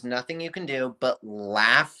can't. There's nothing you can do but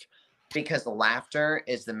laugh, because laughter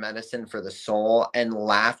is the medicine for the soul, and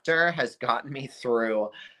laughter has gotten me through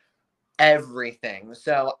everything.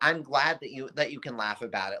 So I'm glad that you can laugh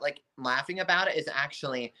about it. Like laughing about it is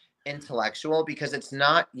actually intellectual because it's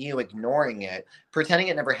not you ignoring it. Pretending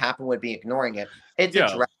it never happened would be ignoring it. It's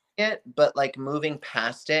addressing it, but like moving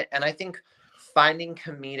past it. And I think finding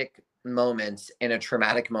comedic moments in a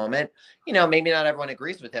traumatic moment, maybe not everyone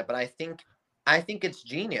agrees with it, but I think it's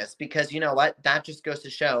genius because you know what? That just goes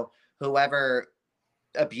to show whoever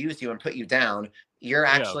abused you and put you down, you're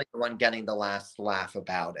actually the one getting the last laugh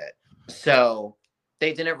about it. So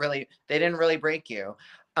they didn't really break you.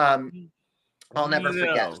 I'll never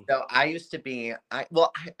forget. So I used to be,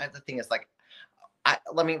 the thing is like,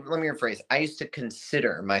 let me rephrase. I used to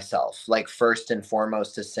consider myself like first and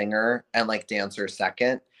foremost a singer and like dancer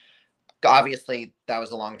second. Obviously that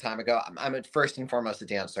was a long time ago. I'm a first and foremost a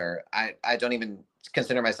dancer. I don't even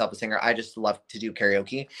consider myself a singer. I just love to do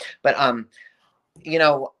karaoke. But I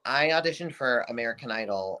auditioned for American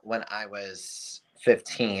Idol when I was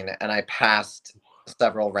 15 and I passed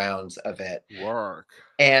several rounds of it.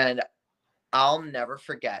 And I'll never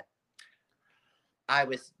forget. I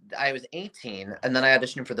was 18 and then I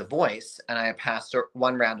auditioned for The Voice and I passed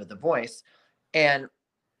one round of The Voice, and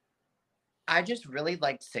I just really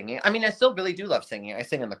liked singing. I mean, I still really do love singing. I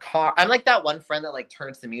sing in the car. I'm like that one friend that like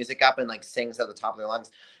turns the music up and like sings at the top of their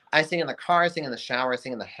lungs. I sing in the car, I sing in the shower, I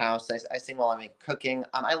sing in the house, I sing while I'm cooking.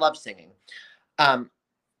 I love singing. Um,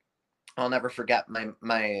 I'll never forget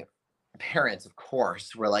my parents, of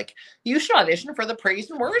course, were like, "You should audition for the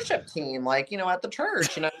praise and worship team, like, at the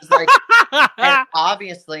church." And I was like, and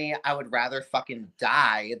obviously, I would rather fucking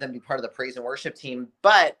die than be part of the praise and worship team.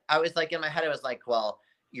 But I was like, in my head, I was like, well,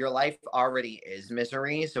 your life already is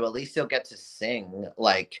misery, so at least you'll get to sing.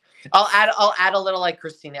 Like, I'll add a little like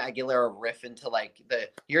Christina Aguilera riff into like the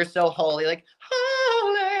 "You're So Holy," like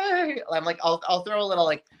holy. I'm like, I'll throw a little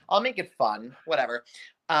like, I'll make it fun, whatever.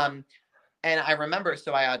 And I remember,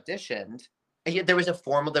 so I auditioned. There was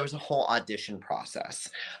a whole audition process.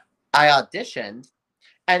 I auditioned,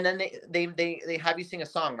 and then they have you sing a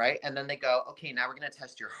song, right? And then they go, okay, now we're gonna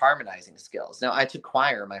test your harmonizing skills. Now I took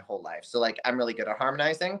choir my whole life, so like I'm really good at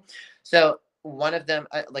harmonizing. So one of them,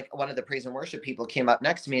 like one of the praise and worship people, came up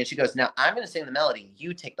next to me and she goes, "Now I'm gonna sing the melody,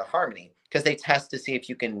 you take the harmony," because they test to see if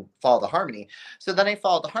you can follow the harmony. So then I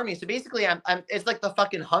followed the harmony. So basically, I'm it's like the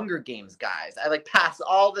fucking Hunger Games, guys. I like pass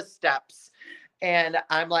all the steps, and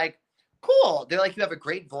I'm like, cool. They're like, you have a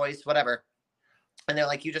great voice, whatever. And they're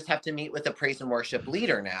like, you just have to meet with the praise and worship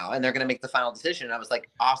leader now, and they're going to make the final decision. And I was like,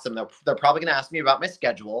 awesome. They're probably going to ask me about my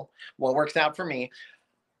schedule, what works out for me.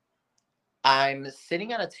 I'm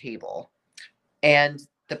sitting at a table, and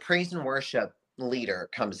the praise and worship leader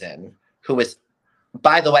comes in, who is,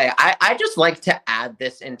 by the way, I just like to add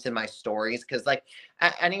this into my stories because, like,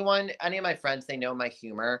 any of my friends, they know my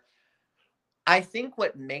humor. I think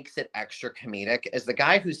what makes it extra comedic is the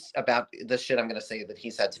guy who's about the shit I'm gonna say that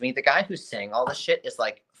he said to me. The guy who's saying all the shit is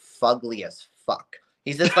like fugly as fuck.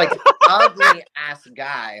 He's this like ugly ass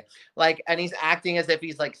guy. Like, and he's acting as if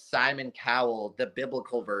he's like Simon Cowell, the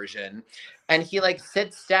biblical version. And he like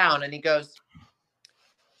sits down and he goes,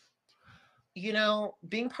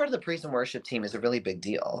 being part of the praise and worship team is a really big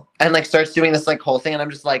deal. And like starts doing this like whole thing. And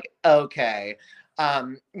I'm just like, okay.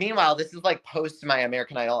 Meanwhile, this is like post my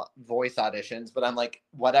American Idol voice auditions, but I'm like,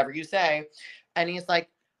 whatever you say. And he's like,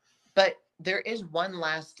 but there is one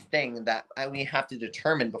last thing that we have to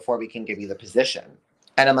determine before we can give you the position.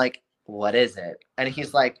 And I'm like, what is it? And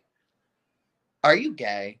he's like, are you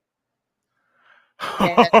gay?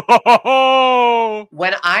 And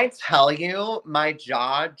when I tell you, my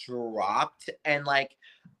jaw dropped, and like,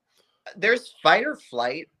 there's fight or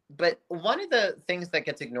flight. But one of the things that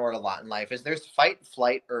gets ignored a lot in life is there's fight,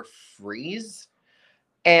 flight, or freeze.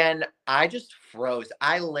 And I just froze.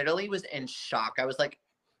 I literally was in shock. I was like,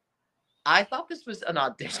 I thought this was an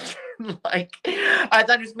audition. Like, I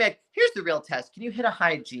thought it was like, here's the real test. Can you hit a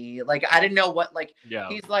high G? Like, I didn't know what, like, yeah.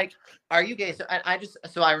 He's like, are you gay?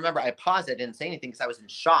 So I remember I paused it, didn't say anything because I was in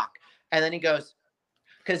shock. And then he goes,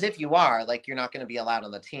 because if you are, like, you're not going to be allowed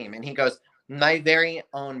on the team. And he goes, my very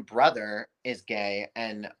own brother is gay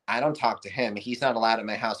and I don't talk to him. He's not allowed at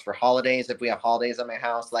my house for holidays. If we have holidays at my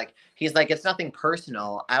house, like, he's like, it's nothing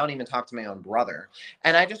personal. I don't even talk to my own brother.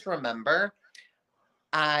 And I just remember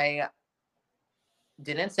I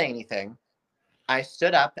didn't say anything. I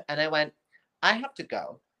stood up and I went, I have to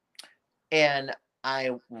go. And I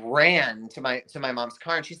ran to my mom's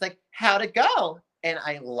car and she's like, how'd it go? And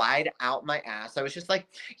I lied out my ass. I was just like,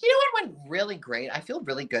 what went really great. I feel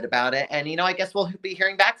really good about it. And, I guess we'll be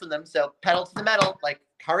hearing back from them. So pedal to the metal, like,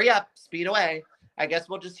 hurry up, speed away. I guess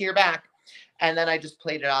we'll just hear back. And then I just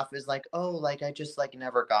played it off as like, oh, like, I just like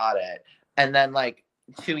never got it. And then like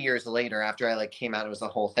 2 years later, after I like came out, it was the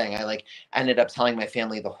whole thing. I like ended up telling my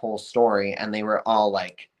family the whole story and they were all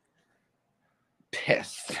like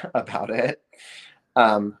pissed about it.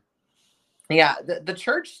 Yeah, the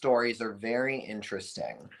church stories are very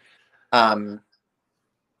interesting. Have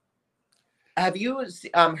you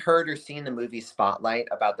heard or seen the movie Spotlight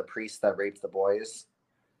about the priest that raped the boys?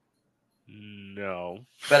 No.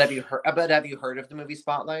 But have you heard of the movie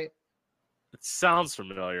Spotlight? It sounds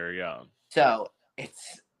familiar, yeah. So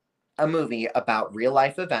it's a movie about real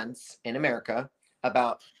life events in America,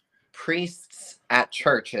 about priests at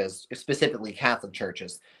churches, specifically Catholic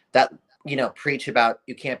churches, that preach about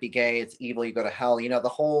you can't be gay, it's evil, you go to hell, the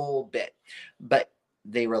whole bit. But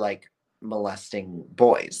they were like molesting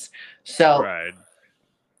boys. So right.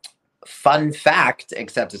 Fun fact,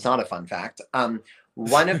 except it's not a fun fact.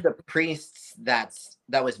 One of the priests that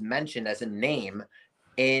was mentioned as a name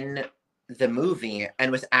in the movie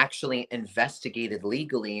and was actually investigated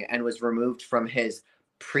legally and was removed from his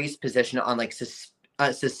priest position on like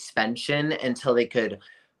suspension until they could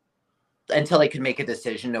make a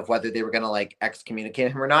decision of whether they were going to like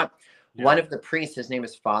excommunicate him or not. Yeah. One of the priests, his name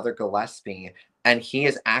is Father Gillespie, and he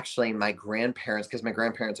is actually my grandparents, because my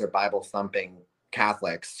grandparents are Bible thumping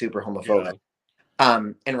Catholics, super homophobic,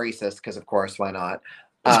 and racist, because of course, why not?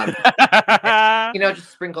 Um,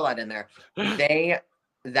 just sprinkle that in there.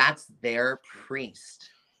 That's their priest.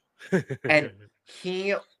 And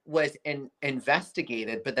he was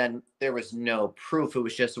investigated, but then there was no proof. It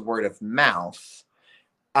was just word of mouth.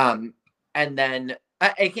 And then,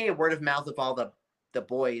 aka word of mouth of all the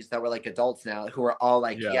boys that were like adults now, who were all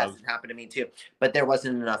like, yes, it happened to me too. But there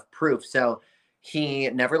wasn't enough proof. So he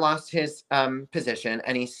never lost his position,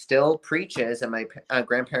 and he still preaches, and my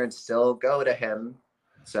grandparents still go to him.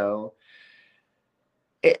 So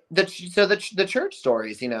the church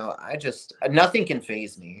stories, I just, nothing can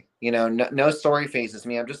faze me. No story phases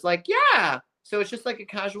me. I'm just like, yeah. So it's just like a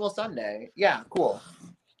casual Sunday. Yeah, cool.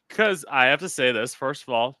 Because I have to say this, first of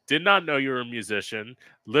all, did not know you were a musician.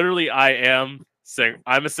 Literally, I'm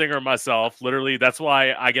a singer myself. Literally, that's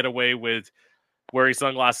why I get away with wearing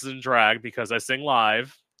sunglasses and drag, because I sing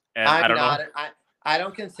live. And I don't know. I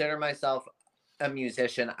don't consider myself a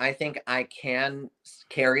musician. I think I can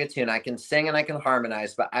carry a tune. I can sing and I can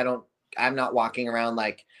harmonize, but I'm not walking around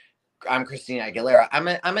like I'm Christina Aguilera.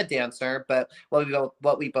 I'm a dancer, but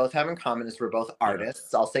what we both have in common is we're both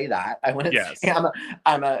artists. I'll say that. I wouldn't say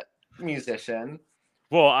I'm a musician.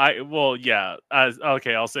 Well, yeah.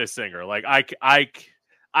 Okay, I'll say singer. Like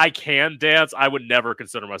I can dance. I would never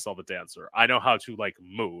consider myself a dancer. I know how to like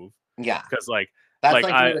move. Yeah, because that's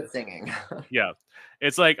like me with singing. Yeah,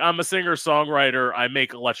 it's like I'm a singer songwriter. I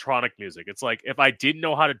make electronic music. It's like if I didn't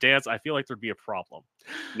know how to dance, I feel like there'd be a problem.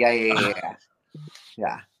 Yeah.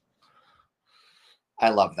 I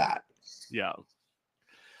love that. Yeah.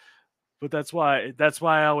 But that's why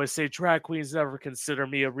I always say drag queens never consider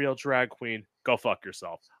me a real drag queen. Go fuck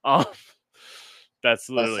yourself. That's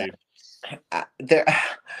literally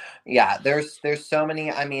there's so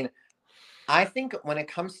many. I mean, I think when it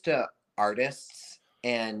comes to artists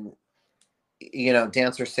and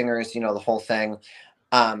dancers, singers, the whole thing,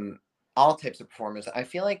 all types of performers, I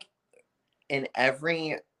feel like in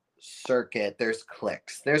every circuit there's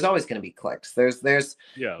cliques. There's always going to be cliques. There's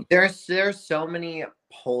so many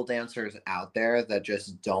pole dancers out there that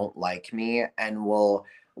just don't like me and will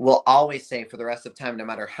always say for the rest of time, no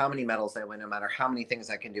matter how many medals I win, no matter how many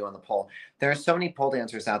things I can do on the pole, there are so many pole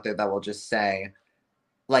dancers out there that will just say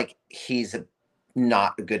like he's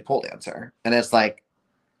not a good pole dancer. And it's like,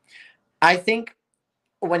 I think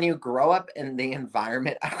when you grow up in the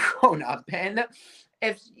environment I've grown up in,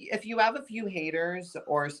 if you have a few haters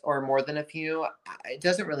or more than a few, it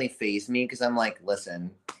doesn't really faze me, because I'm like, listen,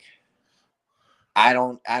 I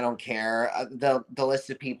don't care. The list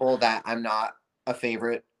of people that I'm not a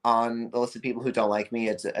favorite on, the list of people who don't like me,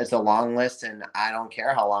 it's a long list, and I don't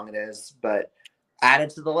care how long it is, but add it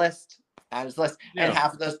to the list. Add it to the list. Yeah. And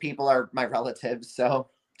half of those people are my relatives, so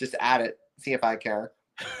just add it. See if I care.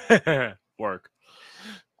 Work.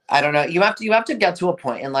 I don't know. You have to get to a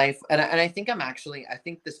point in life, and I think I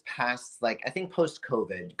think this past, like, I think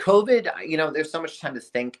post-COVID, there's so much time to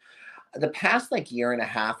think. The past like year and a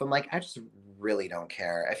half, I'm like, I just really don't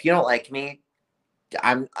care. If you don't like me,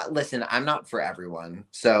 I'm not for everyone.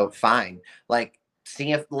 So fine. Like,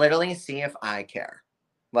 see if I care.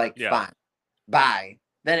 Like, fine. Bye.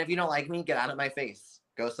 Then if you don't like me, get out of my face.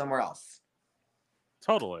 Go somewhere else.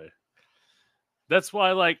 Totally. That's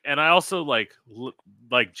why, and I also like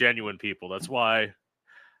genuine people. That's why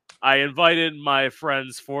I invited my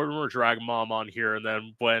friend's former drag mom on here, and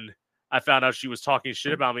then when I found out she was talking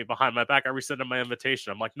shit about me behind my back, I rescinded my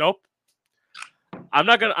invitation. I'm like, nope. I'm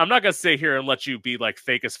not gonna sit here and let you be like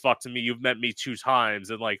fake as fuck to me. You've met me 2 times,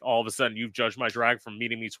 and like all of a sudden you've judged my drag from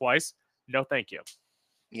meeting me twice. No, thank you.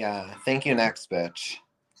 Yeah, thank you next, bitch.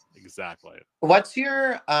 Exactly. What's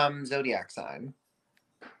your zodiac sign?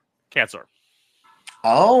 Cancer.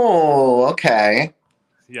 Oh, okay.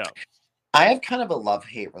 Yeah. I have kind of a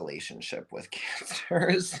love-hate relationship with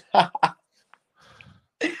Cancers.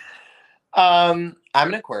 I'm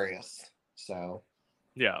an Aquarius, so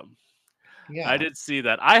yeah. I did see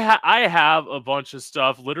that. I have a bunch of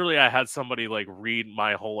stuff. Literally, I had somebody like read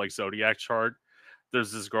my whole like zodiac chart.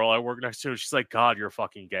 There's this girl I work next to, and she's like, "God, you're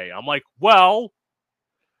fucking gay." I'm like, "Well,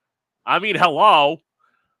 I mean, hello."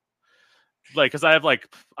 Like, because I have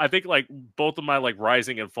like, I think like both of my like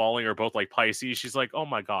rising and falling are both like Pisces. She's like, "Oh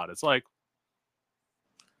my God," it's like,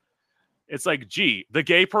 gee, the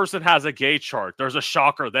gay person has a gay chart. There's a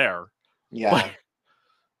shocker there. Yeah.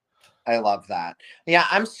 I love that. Yeah,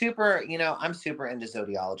 I'm super into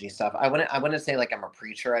zodiology stuff. I wouldn't say like I'm a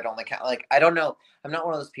preacher. I don't I don't know. I'm not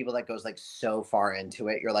one of those people that goes like so far into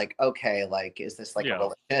it. You're like, okay, like, is this like a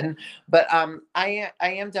religion? But I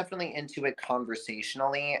am definitely into it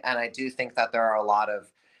conversationally, and I do think that there are a lot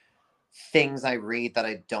of things I read that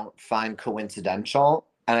I don't find coincidental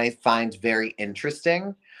and I find very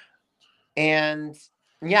interesting. And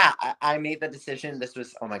Yeah, I made the decision. This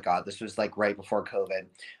was, oh my God, this was like right before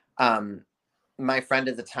COVID. My friend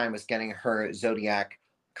at the time was getting her zodiac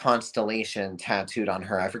constellation tattooed on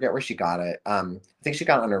her. I forget where she got it. I think she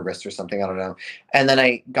got it on her wrist or something. I don't know. And then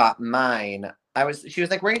I got mine. She was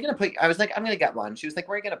like, where are you going to put, I was like, I'm going to get one. She was like,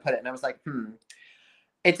 where are you going to put it? And I was like,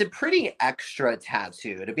 it's a pretty extra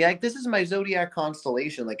tattoo to be like, this is my zodiac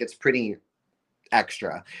constellation. Like, it's pretty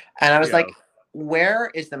extra. And I was like, where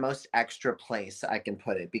is the most extra place I can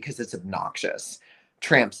put it? Because it's obnoxious.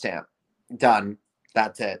 Tramp stamp. Done.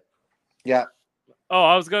 That's it. Yeah. Oh,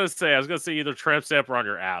 I was gonna say either tramp stamp or on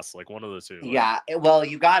your ass, like one of the two. Like. Yeah. Well,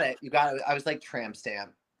 you got it. You got it. I was like tramp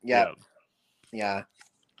stamp. Yep. Yeah.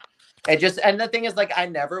 It just, and the thing is, like, I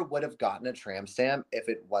never would have gotten a tramp stamp if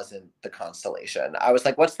it wasn't the constellation. I was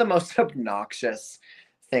like, what's the most obnoxious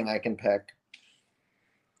thing I can pick?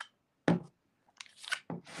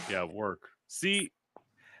 Yeah, work. See,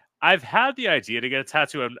 I've had the idea to get a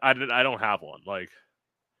tattoo. I don't have one. Like,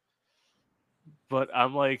 but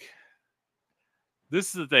I'm like, this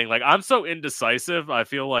is the thing. Like, I'm so indecisive. I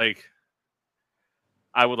feel like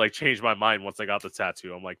I would like change my mind once I got the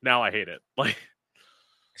tattoo. I'm like, now I hate it. Like,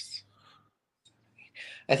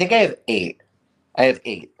 I think I have 8. I have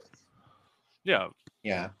 8. Yeah.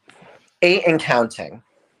 Yeah. 8 and counting,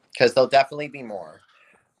 because there'll definitely be more.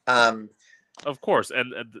 Of course,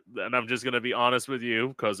 and I'm just gonna be honest with you,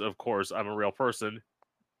 because of course I'm a real person.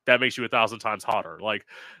 That makes you 1,000 times hotter. Like,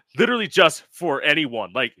 literally, just for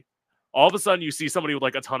anyone. Like, all of a sudden, you see somebody with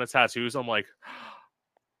like a ton of tattoos. I'm like,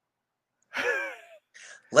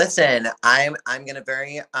 listen, I'm gonna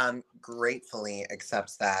very gratefully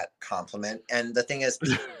accept that compliment. And the thing is,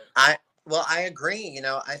 I agree. You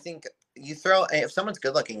know, I think you throw, if someone's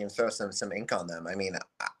good looking, and throw some ink on them. I mean,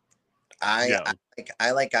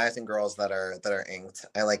 I like guys and girls that are inked.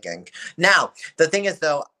 I like ink. Now, the thing is,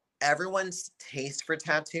 though, everyone's taste for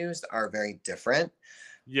tattoos are very different.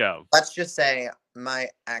 Yeah. Let's just say my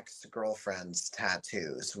ex-girlfriend's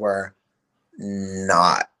tattoos were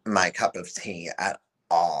not my cup of tea at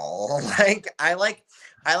all. Like, I like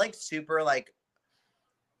super like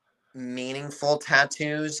meaningful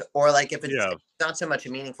tattoos, or like if it's not so much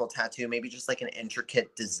a meaningful tattoo, maybe just like an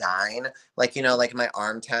intricate design, like, you know, like my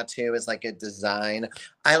arm tattoo is like a design.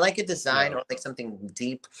 I like a design or like something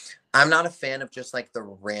deep. I'm not a fan of just like the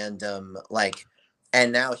random like,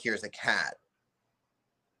 and now here's a cat.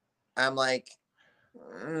 I'm like,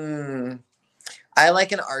 I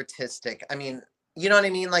like an artistic, I mean, you know what I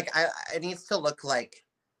mean, like it needs to look like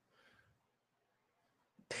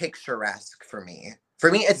picturesque for me. For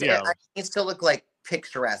me, it needs to look like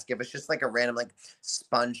picturesque. If it's just like a random like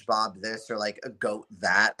SpongeBob this or like a goat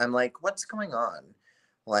that, I'm like, what's going on?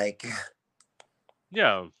 Like,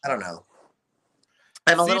 yeah, I don't know.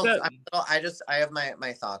 I have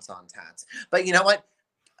my thoughts on tats, but you know what?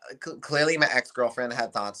 Clearly, my ex-girlfriend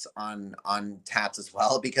had thoughts on tats as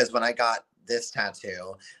well, because when I got this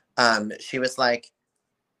tattoo, she was like,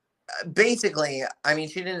 basically, I mean,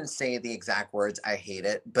 she didn't say the exact words, I hate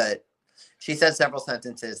it, but she said several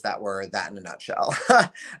sentences that were that in a nutshell.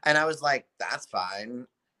 And I was like, that's fine.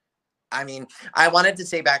 I mean, I wanted to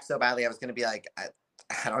say back so badly, I was going to be like,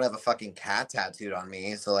 I don't have a fucking cat tattooed on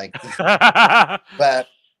me. So like, but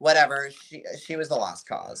whatever. She was a lost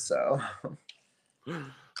cause. So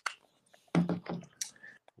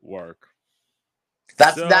work.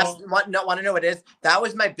 That's what, no, want to know what it is? That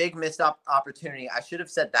was my big missed opportunity. I should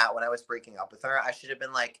have said that when I was breaking up with her. I should have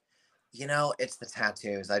been like, you know, it's the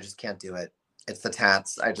tattoos. I just can't do it. It's the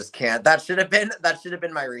tats. I just can't. That should have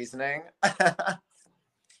been my reasoning.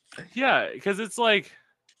 Yeah, because it's like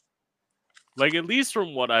at least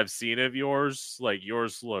from what I've seen of yours, like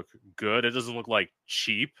yours look good. It doesn't look like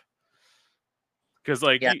cheap. Because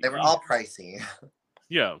like they were all pricey.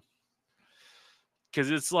 Yeah.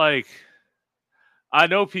 Because it's like, I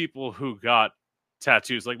know people who got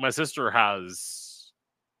tattoos. Like my sister has,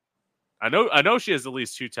 I know she has at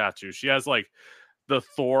least 2 tattoos. She has like the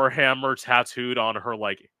Thor hammer tattooed on her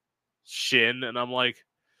like shin, and I'm like,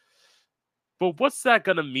 but what's that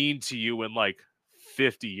gonna mean to you in like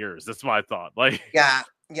 50 years? That's my thought. Like, yeah,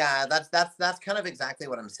 that's kind of exactly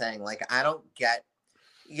what I'm saying. Like, I don't get,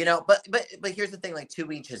 you know, but here's the thing, like,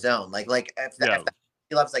 to each his own. Like if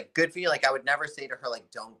she loves, like, good for you. Like, I would never say to her, like,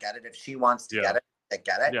 don't get it. If she wants to get it, like,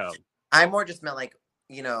 get it. Yeah. I more just meant, like,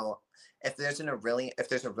 you know, if there's a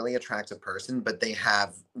really attractive person, but they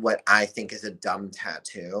have what I think is a dumb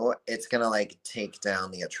tattoo, it's gonna like take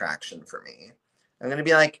down the attraction for me. I'm gonna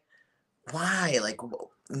be like, why? Like,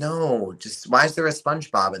 no, just why is there a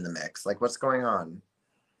SpongeBob in the mix? Like, what's going on?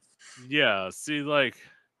 Yeah, see, like,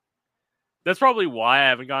 that's probably why I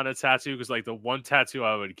haven't gotten a tattoo, because like the one tattoo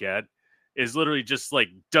I would get is literally just like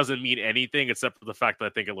doesn't mean anything except for the fact that I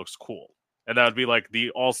think it looks cool. And that would be like the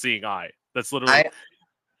all-seeing eye. That's literally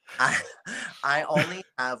I only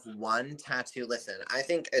have one tattoo. Listen, I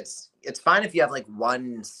think it's fine if you have like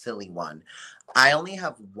one silly one. I only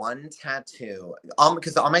have one tattoo.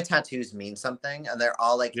 Because all my tattoos mean something, and they're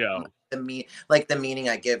all like the meaning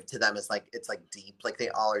I give to them is like it's like deep. Like they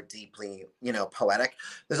all are deeply, poetic.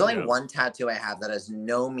 There's only one tattoo I have that has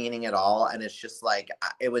no meaning at all, and it's just like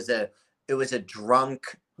it was a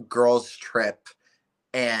drunk girls trip,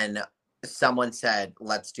 and someone said,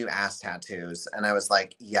 let's do ass tattoos. And I was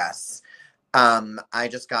like, yes. I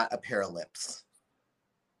just got a pair of lips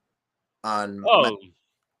on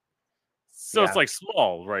so it's like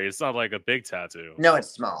small, right? It's not like a big tattoo. No,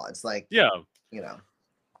 it's small. It's like, yeah.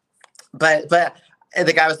 But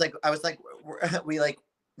the guy was like, we like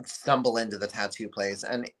stumble into the tattoo place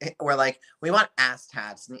and we're like, we want ass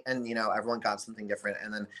tats. And everyone got something different.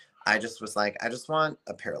 And then I just was like, I just want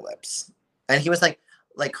a pair of lips. And he was like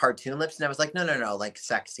cartoon lips, and I was like, no, like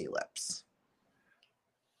sexy lips.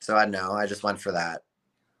 So I know, I just went for that.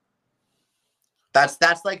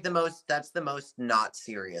 That's like the most not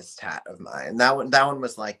serious tat of mine. That one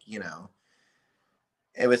was like, it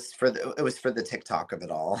was for the TikTok of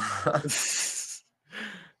it all.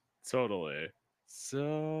 Totally.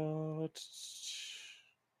 So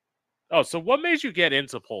what made you get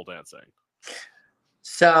into pole dancing?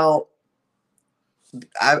 So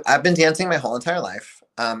I've been dancing my whole entire life.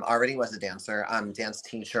 Already was a dancer. Dance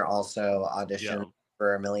teacher, also auditioned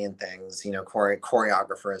for a million things,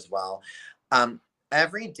 choreographer as well.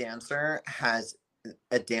 Every dancer has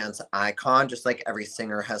a dance icon, just like every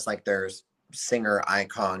singer has like their singer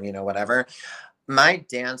icon, whatever. My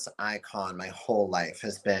dance icon my whole life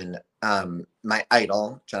has been my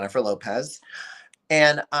idol, Jennifer Lopez.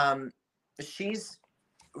 And she's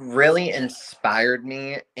really inspired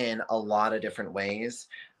me in a lot of different ways.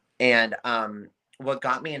 And what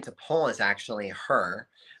got me into pole is actually her.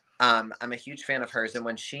 I'm a huge fan of hers. And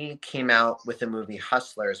when she came out with the movie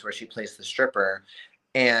Hustlers, where she plays the stripper,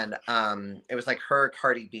 and it was like her,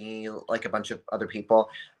 Cardi B, like a bunch of other people.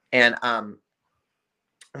 And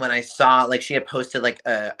when I saw, like, she had posted like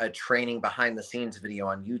a training behind the scenes video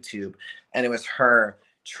on YouTube, and it was her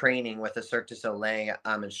training with a Cirque du Soleil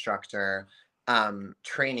instructor,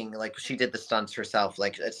 training, like she did the stunts herself.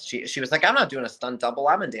 Like she was like, I'm not doing a stunt double,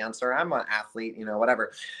 I'm a dancer, I'm an athlete,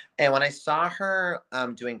 whatever. And when I saw her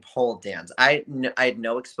doing pole dance, I had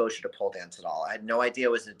no exposure to pole dance at all. I had no idea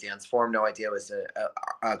it was a dance form, no idea it was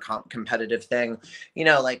a competitive thing.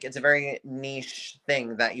 Like it's a very niche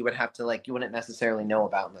thing that you would have to, like, you wouldn't necessarily know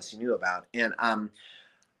about unless you knew about. And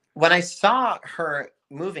when I saw her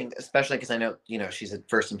moving, especially because I know, she's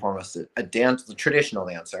first and foremost a traditional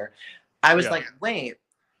dancer, I was like, wait,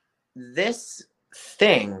 this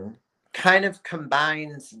thing kind of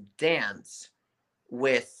combines dance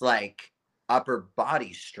with like upper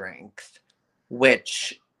body strength,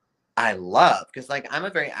 which I love, because like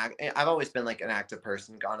I've always been like an active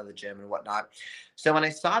person, gone to the gym and whatnot. So when I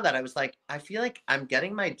saw that, I was like, I feel like I'm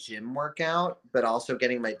getting my gym workout, but also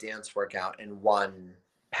getting my dance workout in one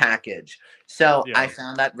package. So I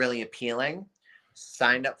found that really appealing.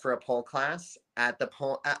 Signed up for a pole class at the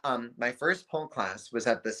pole. My first pole class was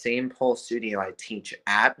at the same pole studio I teach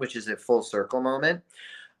at, which is a Full Circle Moment.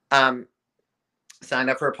 Signed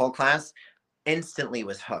up for a pole class, instantly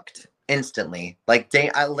was hooked. Instantly, like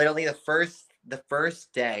I literally the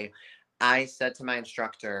first day, I said to my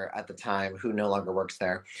instructor at the time, who no longer works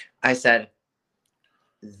there, I said,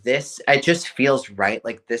 it just feels right.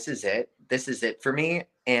 Like this is it for me.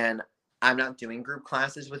 And I'm not doing group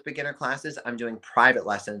classes with beginner classes. I'm doing private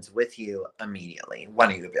lessons with you immediately.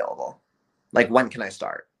 When are you available? Like, when can I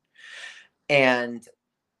start? And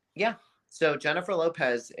yeah, so Jennifer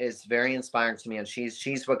Lopez is very inspiring to me, and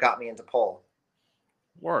she's what got me into pole.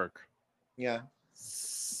 Work. Yeah.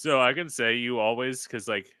 So I can say you always, because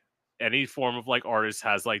like any form of like artist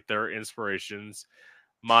has like their inspirations.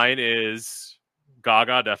 Mine is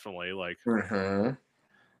Gaga, definitely, like,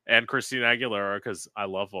 and Christina Aguilera, because I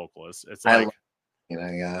love vocalists. It's like,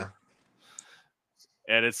 yeah.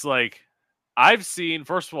 And it's like,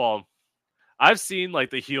 first of all, I've seen like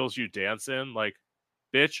the heels you dance in, like,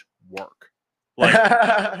 bitch, work.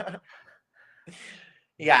 Like,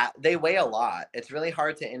 yeah, they weigh a lot. It's really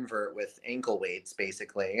hard to invert with ankle weights,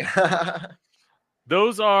 basically.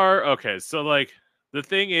 Those are okay. So like the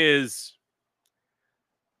thing is,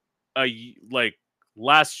 like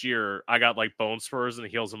last year I got like bone spurs in the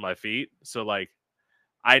heels of my feet. So like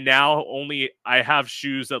I have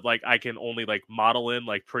shoes that like I can only like model in,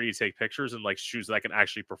 like pretty take pictures, and like shoes that I can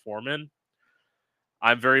actually perform in.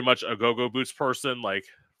 I'm very much a go-go boots person, like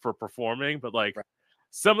for performing, but like Right.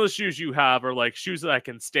 some of the shoes you have are like shoes that I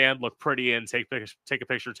can stand, look pretty in, take a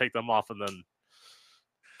picture, take them off, and then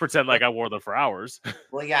pretend like I wore them for hours.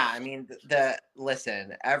 Well, yeah, I mean,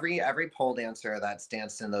 listen, every pole dancer that's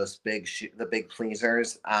danced in those the big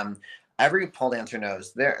pleasers, every pole dancer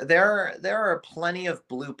knows there are plenty of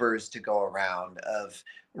bloopers to go around of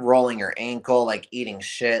rolling your ankle, like eating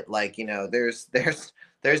shit, like there's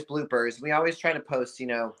bloopers. We always try to post,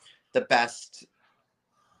 the best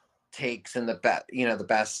takes and the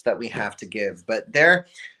best that we have to give, but there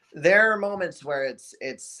are moments where it's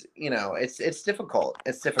difficult.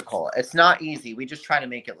 It's not easy. We just try to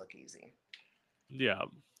make it look easy. Yeah.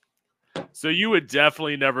 So you would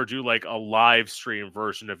definitely never do like a live stream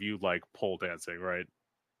version of you like pole dancing, right?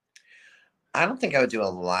 I don't think I would do a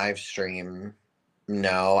live stream.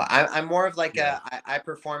 No, I'm more of like I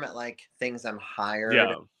perform at like things I'm hired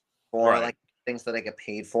for, right. like things that I get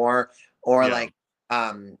paid for, or Yeah. like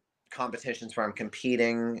competitions where I'm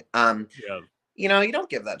competing. Yeah. You don't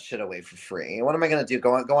give that shit away for free. What am I gonna do?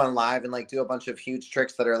 Go on live and like do a bunch of huge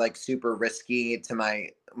tricks that are like super risky to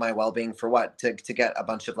my well-being for what? To get a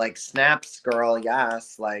bunch of like snaps, girl.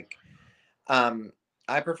 Yes, like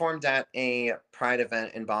I performed at a Pride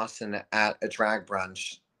event in Boston at a drag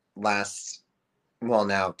brunch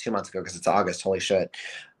now 2 months ago because it's August. Holy shit.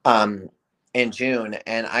 In June,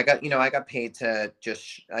 and I got paid to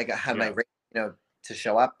just had my rate, to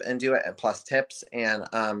show up and do it, and plus tips, and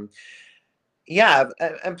yeah,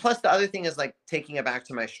 and plus the other thing is like taking it back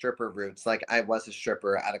to my stripper roots. Like I was a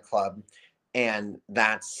stripper at a club, and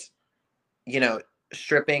that's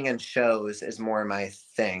stripping and shows is more my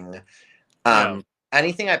thing. Yeah.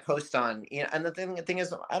 Anything I post on, and the thing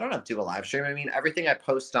is, I don't have to do a live stream. I mean, everything I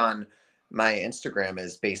post on my Instagram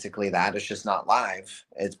is basically that. It's just not live.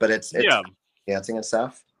 It's dancing and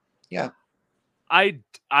stuff. Yeah. I've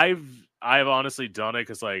honestly done it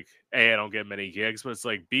because like A, I don't get many gigs, but it's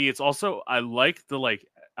like B, it's also I like the like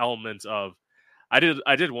element of I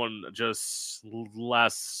did one just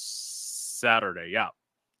last Saturday. Yeah.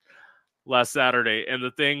 Last Saturday. And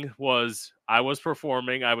the thing was I was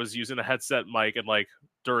performing, I was using a headset mic, and like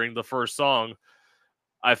during the first song,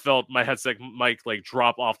 I felt my headset mic like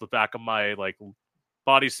drop off the back of my like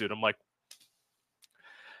bodysuit. I'm like,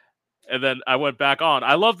 and then I went back on.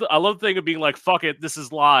 I love the thing of being like, fuck it, this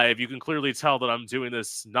is live. You can clearly tell that I'm doing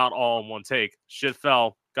this not all in one take. Shit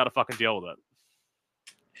fell. Gotta fucking deal with it.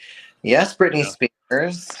 Yes, Britney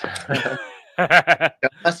Spears.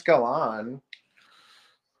 Let's go on.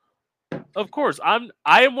 Of course, I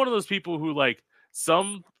am one of those people who like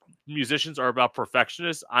some musicians are about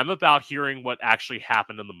perfectionists. I'm about hearing what actually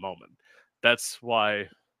happened in the moment. That's why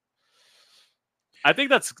I think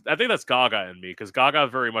that's Gaga in me, because Gaga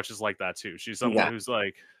very much is like that too. She's someone who's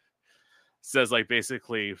like says like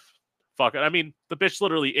basically fuck it. I mean, the bitch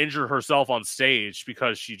literally injured herself on stage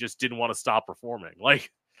because she just didn't want to stop performing.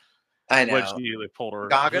 Like I know when she like pulled her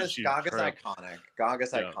Gaga's iconic.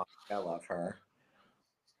 Gaga's iconic. I love her.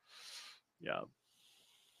 Yeah.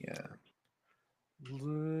 Yeah.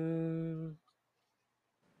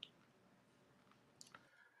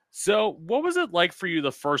 So, what was it like for you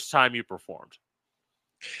the first time you performed?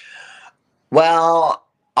 Well,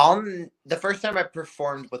 the first time I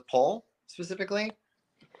performed with Pole specifically.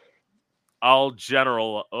 I'll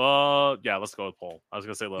general. Yeah, let's go with Pole. I was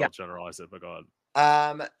gonna say little generalize it, but go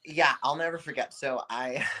ahead. Yeah, I'll never forget. So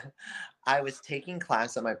I was taking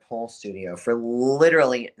class at my pole studio for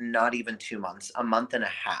literally not even 2 months, a month and a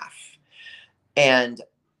half. And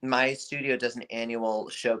my studio does an annual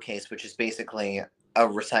showcase, which is basically a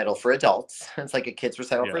recital for adults. It's like a kids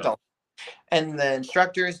recital for adults. And the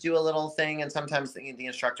instructors do a little thing, and sometimes the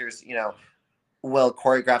instructors, will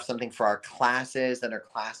choreograph something for our classes, and our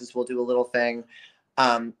classes will do a little thing.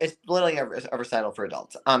 It's literally a recital for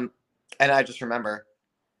adults. And I just remember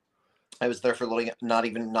I was there for literally not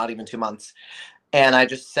even 2 months, and I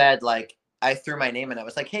just said, like, I threw my name in. I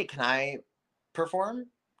was like, "Hey, can I perform?"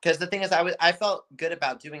 Because the thing is, I felt good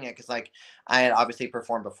about doing it because like I had obviously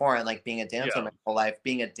performed before, and like being a dancer my whole life,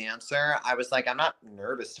 being a dancer, I was like, I'm not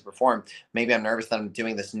nervous to perform. Maybe I'm nervous that I'm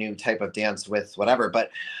doing this new type of dance with whatever, but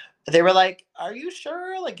they were like, "Are you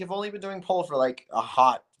sure? Like, you've only been doing pole for like a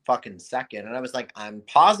hot fucking second." And I was like, "I'm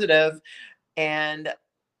positive." And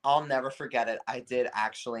I'll never forget it. I did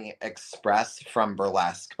actually Express from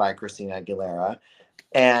Burlesque by Christina Aguilera.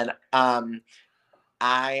 And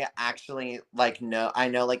I actually I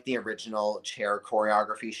know like the original chair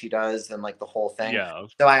choreography she does and like the whole thing. Yeah.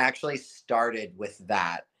 So I actually started with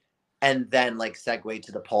that and then like segued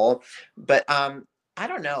to the pole. But I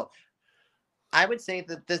don't know. I would say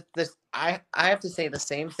that I have to say the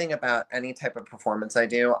same thing about any type of performance I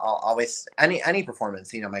do. I'll always any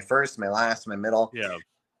performance, you know, my first, my last, my middle. Yeah.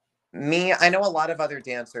 Me, I know a lot of other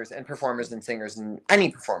dancers and performers and singers and any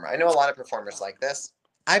performer. I know a lot of performers like this.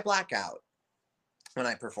 I black out when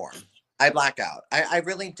I perform. I black out. I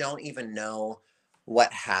really don't even know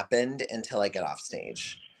what happened until I get off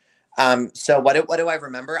stage. So what do I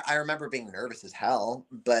remember? I remember being nervous as hell,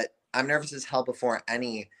 but I'm nervous as hell before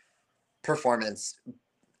any performance,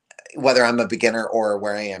 whether I'm a beginner or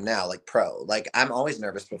where I am now, like pro. Like I'm always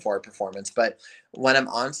nervous before a performance, but when I'm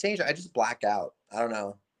on stage, I just black out. I don't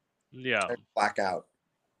know. Yeah. I black out.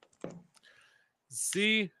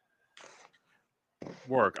 See,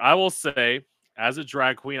 work. I will say, as a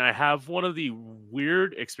drag queen, I have one of the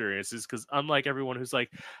weird experiences because unlike everyone who's like,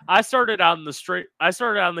 I started out in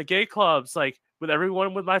the gay clubs, like with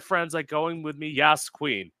everyone with my friends, like going with me, yes,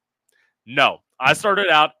 queen. No, I started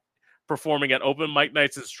out performing at open mic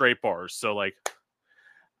nights and straight bars. So like,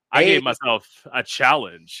 I Hey, gave myself a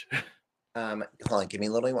challenge. hold on, give me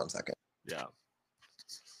literally 1 second. Yeah.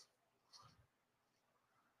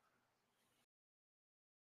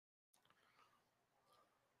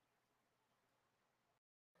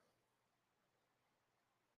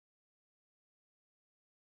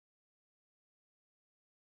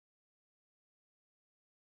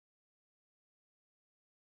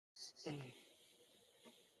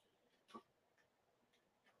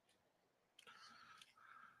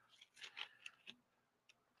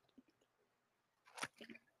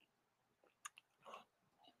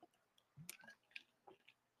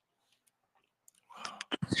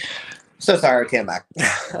 So sorry, I came back.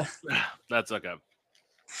 That's okay.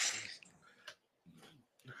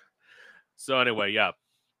 So anyway, yeah.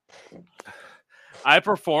 I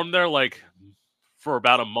performed there like for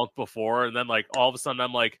about a month before, and then like all of a sudden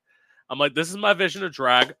I'm like, this is my vision of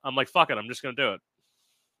drag. I'm like, fuck it, I'm just gonna do it.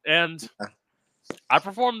 And I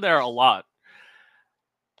performed there a lot.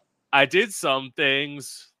 I did some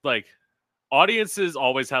things like audiences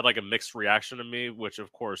always had like a mixed reaction to me, which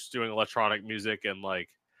of course doing electronic music and like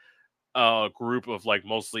a group of like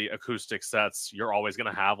mostly acoustic sets, you're always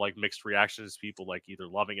gonna have like mixed reactions, people like either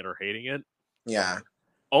loving it or hating it. Yeah.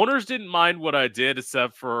 Owners didn't mind what I did,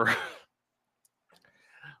 except for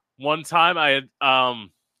one time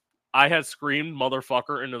I had screamed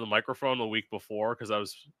motherfucker into the microphone the week before because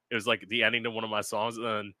it was like the ending to one of my songs, and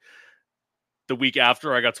then the week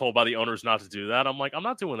after I got told by the owners not to do that. I'm like, I'm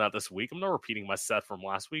not doing that this week. I'm not repeating my set from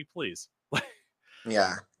last week, please.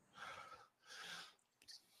 Yeah.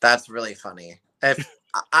 That's really funny. If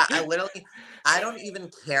I literally, I don't even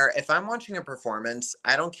care if I'm watching a performance.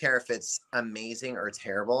 I don't care if it's amazing or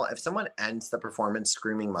terrible. If someone ends the performance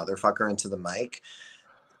screaming motherfucker into the mic,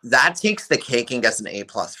 that takes the cake and gets an A+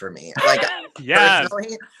 for me. Like Yes.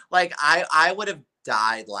 personally, like I would have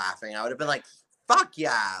died laughing. I would have been like, fuck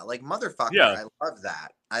yeah, like motherfucker. Yeah. I love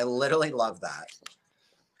that. I literally love that.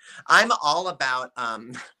 I'm all about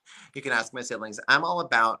you can ask my siblings. I'm all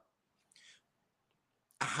about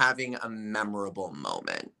having a memorable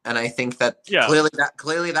moment, and I think that Yeah.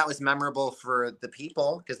 clearly that was memorable for the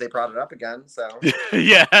people because they brought it up again. So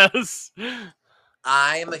Yes.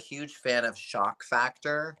 I am a huge fan of shock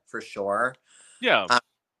factor for sure. Yeah.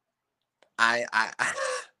 I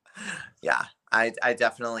yeah, I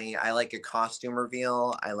definitely I like a costume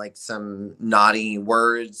reveal. I like some naughty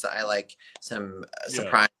words. I like some Yeah.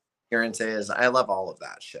 surprise appearances. I love all of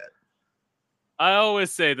that shit. I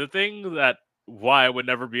always say the thing that why I would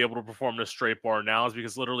never be able to perform in a straight bar now is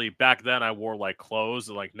because literally back then I wore like clothes,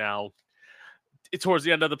 and like now towards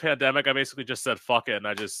the end of the pandemic I basically just said fuck it, and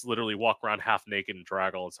I just literally walk around half naked and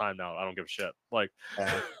drag all the time now. I don't give a shit. Like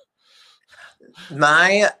I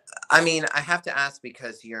mean, I have to ask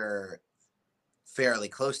because you're fairly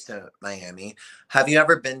close to Miami. Have you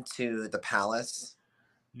ever been to the Palace?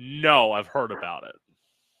 no, I've heard about it.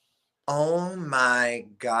 Oh my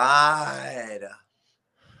God.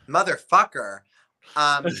 Motherfucker.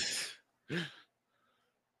 Um,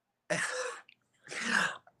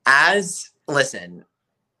 listen,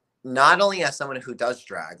 not only as someone who does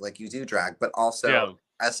drag, like you do drag, but Yeah. also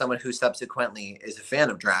as someone who subsequently is a fan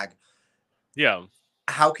of drag, Yeah.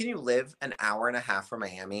 how can you live an hour and a half from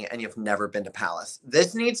Miami and you've never been to Palace?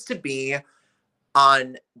 This needs to be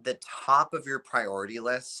on the top of your priority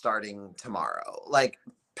list starting tomorrow. Like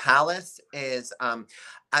Palace is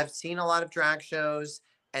I've seen a lot of drag shows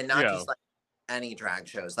and not Yeah. just like any drag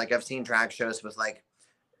shows. Like I've seen drag shows with like,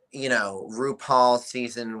 you know, RuPaul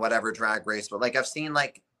season whatever drag race, but like I've seen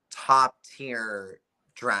like top tier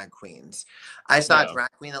drag queens. I saw a Yeah.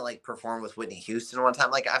 drag queen that like performed with Whitney Houston one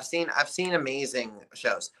time. Like I've seen amazing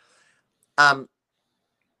shows. Um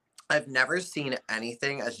I've never seen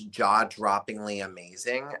anything as jaw-droppingly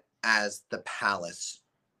amazing as the Palace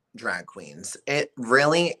drag queens. It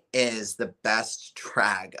really is the best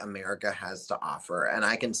drag America has to offer, and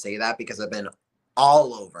I can say that because I've been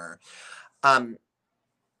all over.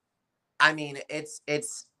 I mean, it's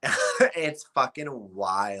it's fucking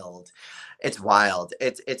wild. It's wild.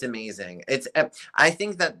 It's amazing. It's I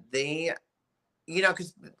think that they, you know,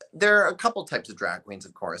 because there are a couple types of drag queens,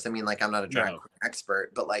 of course. I mean, like, I'm not a drag queen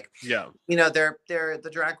expert, but like, yeah, you know, they're the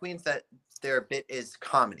drag queens that their bit is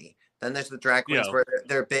comedy. Then there's the drag queens where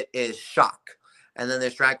their bit is shock, and then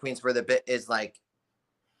there's drag queens where the bit is like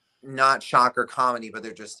not shock or comedy, but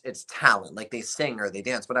they're just, it's talent. Like, they sing or they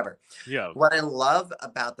dance, whatever. yeah, What I love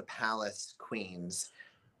about the Palace queens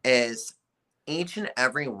is each and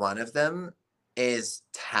every one of them is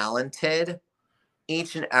talented.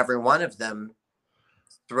 Each and every one of them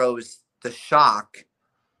throws the shock,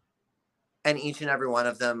 and each and every one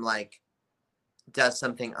of them like does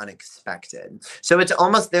something unexpected. So it's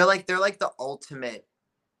almost, they're like the ultimate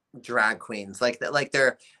drag queens. Like that, like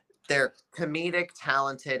they're comedic,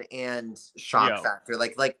 talented, and shock factor.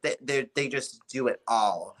 Like they just do it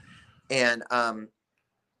all. And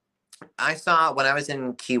I saw, when I was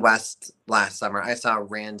in Key West last summer, I saw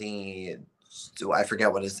Randy. I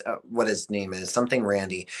forget what his name is. Something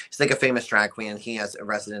Randy. He's like a famous drag queen. He has a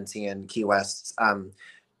residency in Key West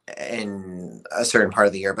in a certain part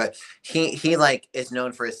of the year. But he like is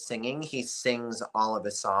known for his singing. He sings all of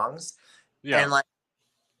his songs. Yeah. And like,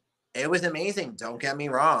 it was amazing. Don't get me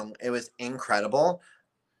wrong. It was incredible.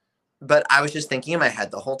 But I was just thinking in my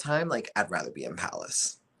head the whole time, like, I'd rather be in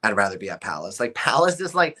Palace. I'd rather be at Palace. Like, Palace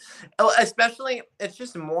is like, especially, it's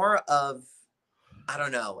just more of, I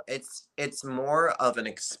don't know. It's more of an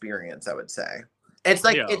experience, I would say. It's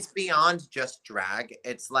like, it's beyond just drag.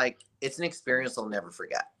 It's like, it's an experience I'll never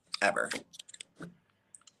forget, ever.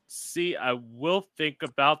 See, I will think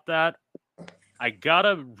about that. I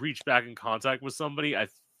gotta reach back in contact with somebody. I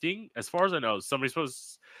think, as far as I know, somebody's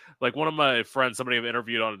supposed, like, one of my friends, somebody I've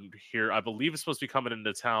interviewed on here, I believe is supposed to be coming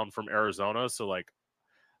into town from Arizona. So, like,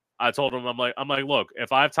 I told him, I'm like, look,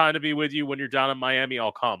 if I have time to be with you when you're down in Miami,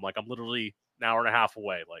 I'll come. Like, I'm literally an hour and a half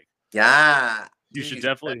away. Like, yeah, you should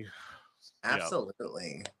definitely,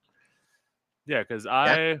 absolutely, yeah, because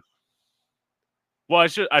well, I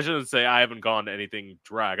shouldn't say I haven't gone to anything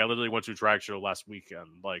drag. I literally went to a drag show last weekend,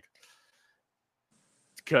 like,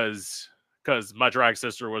 because my drag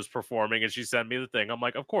sister was performing and she sent me the thing. I'm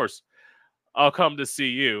like, of course, I'll come to see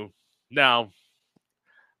you. Now,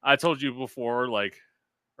 I told you before, like,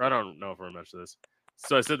 I don't know if I mentioned this.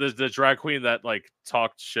 So I said there's the drag queen that like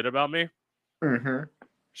talked shit about me. Mm-hmm.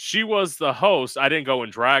 She was the host. I didn't go in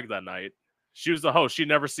drag that night. She was the host. She'd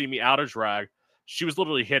never seen me out of drag. She was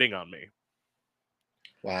literally hitting on me.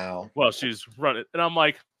 Wow. Well, she's running. And I'm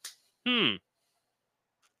like, So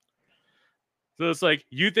it's like,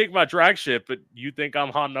 you think my drag shit, but you think I'm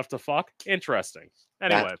hot enough to fuck? Interesting.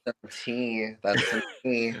 Anyway. That's some tea. That's some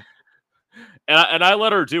tea. And I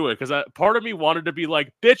let her do it because part of me wanted to be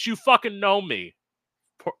like, bitch, you fucking know me.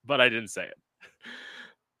 But I didn't say it.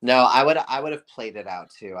 No, I would have played it out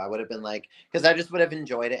too. I would have been like, because I just would have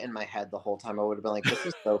enjoyed it in my head the whole time. I would have been like, this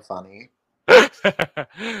is so funny.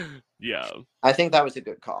 Yeah. I think that was a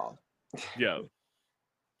good call. Yeah.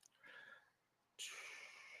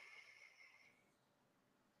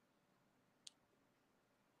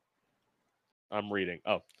 I'm reading.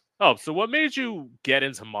 Oh, so what made you get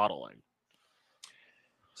into modeling?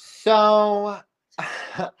 So,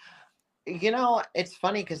 you know, it's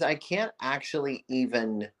funny because I can't actually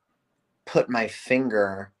even put my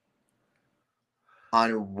finger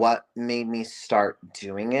on what made me start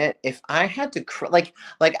doing it. If I had to, like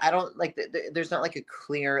I don't like. There's not like a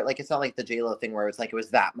clear, like, it's not like the JLo thing where it's like it was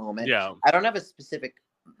that moment. Yeah. I don't have a specific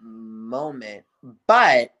moment,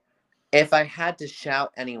 but if I had to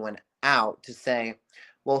shout anyone out to say,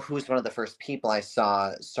 well, who's one of the first people I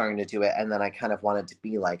saw starting to do it, and then I kind of wanted to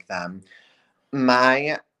be like them.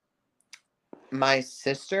 My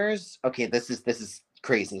sisters. Okay, this is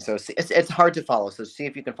crazy. So it's hard to follow. So see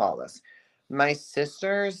if you can follow this. My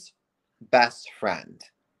sister's best friend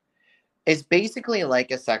is basically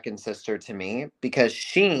like a second sister to me because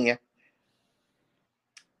she,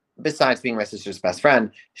 besides being my sister's best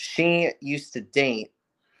friend, she used to date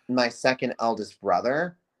my second eldest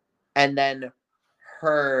brother. And then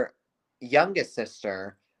her youngest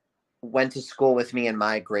sister went to school with me in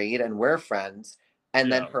my grade and we're friends. And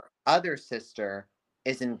then her other sister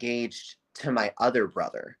is engaged to my other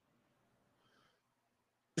brother.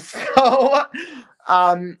 So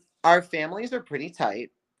our families are pretty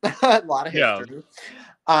tight. A lot of history.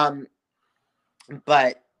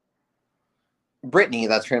 But Brittany,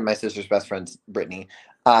 that's her, my sister's best friend, Brittany.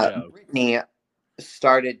 Yeah. Brittany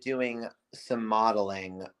started doing some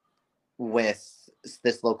modeling with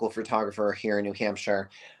this local photographer here in New Hampshire,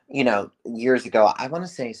 years ago. I want to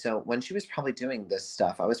say, so when she was probably doing this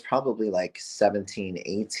stuff, I was probably like 17,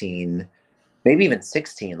 18, maybe even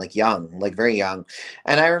 16, like young, like very young.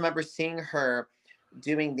 And I remember seeing her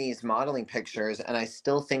doing these modeling pictures, and I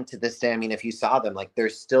still think to this day, I mean, if you saw them, like they're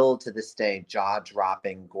still to this day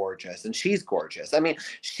jaw-dropping gorgeous, and she's gorgeous. I mean,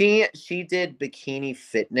 she did bikini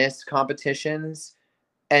fitness competitions,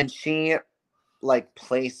 and she like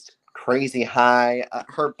placed crazy high.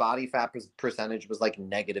 Her body fat percentage was like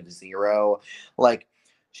 -0. Like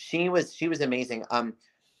she was amazing. And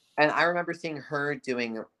I remember seeing her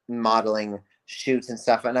doing modeling shoots and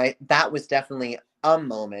stuff, and that was definitely a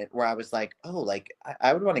moment where I was like, oh, like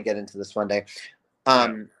I would want to get into this one day.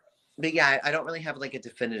 Yeah. But yeah, I don't really have like a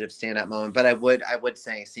definitive stand-up moment, but I would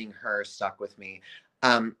say seeing her stuck with me.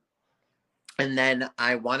 Um, and then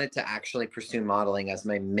I wanted to actually pursue modeling as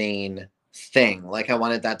my main thing. Like I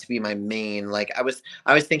wanted that to be my main, like I was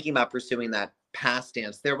thinking about pursuing that past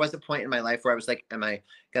dance. There was a point in my life where I was like, am I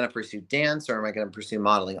going to pursue dance or am I going to pursue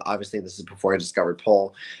modeling? Obviously this is before I discovered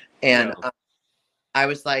pole. And Yeah. I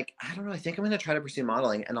was like, I don't know, I think I'm going to try to pursue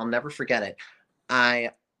modeling, and I'll never forget it.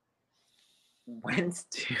 I went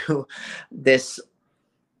to this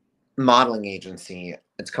modeling agency.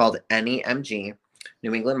 It's called NEMG,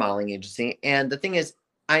 New England Modeling Agency. And the thing is,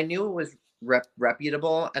 I knew it was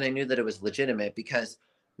reputable, and I knew that it was legitimate because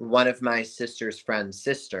one of my sister's friend's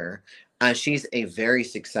sister, she's a very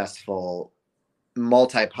successful,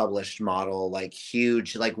 multi-published model, like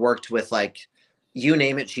huge, like worked with like you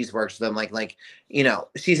name it, she's worked with them.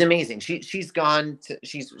 She's amazing. She's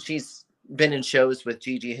been in shows with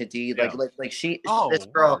Gigi Hadid. Yeah. This Oh,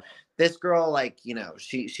 girl, word. like,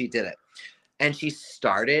 she did it. And she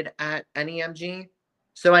started at NEMG.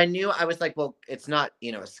 So I knew, I was like, well, it's not, a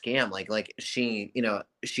scam. Like she's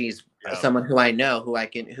Yeah. someone who I know, who I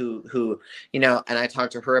can, and I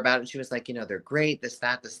talked to her about it, and she was like, they're great, this,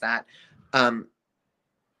 that, this, that.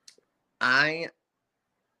 I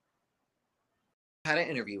had an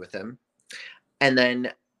interview with him, and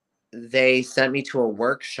then they sent me to a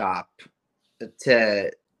workshop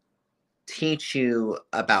to teach you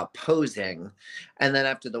about posing. And then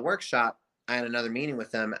after the workshop, I had another meeting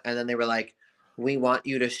with them, and then they were like, we want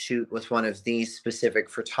you to shoot with one of these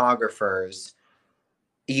specific photographers.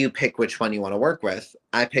 You pick which one you want to work with.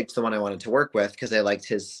 I picked the one I wanted to work with because I liked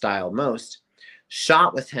his style most.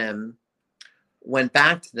 Shot with him, went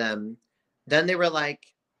back to them. Then they were like,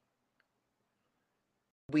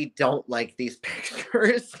 we don't like these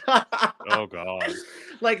pictures. Oh God.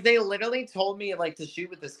 Like they literally told me like to shoot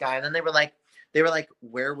with this guy, and then they were like,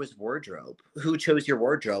 where was wardrobe? Who chose your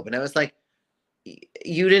wardrobe? And I was like,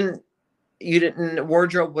 you didn't,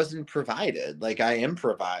 wardrobe wasn't provided. Like I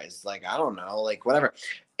improvised. Like I don't know, like whatever.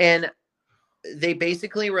 And they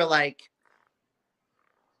basically were like,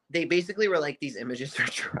 these images are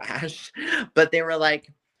trash. But they were like,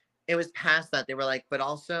 it was past that. They were like, but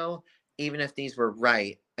also, even if these were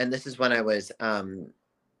right, and this is when I was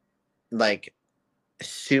like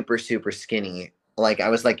super, super skinny. Like I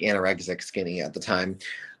was like anorexic skinny at the time.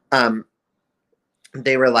 Um,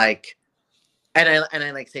 they were like, and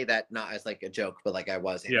I like say that not as like a joke, but like I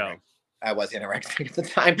was Yeah. anorexic. I was anorexic at the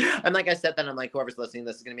time. I'm like, I said that, I'm like, whoever's listening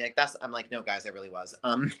to this is gonna be like, that's, I'm like, no guys, I really was.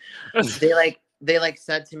 They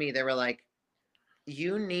said to me, they were like,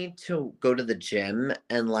 you need to go to the gym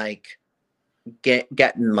and like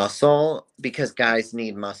get muscle, because guys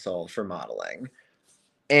need muscle for modeling.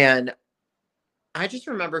 And I just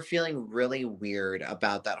remember feeling really weird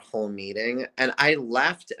about that whole meeting. And I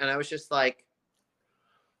left, and I was just like,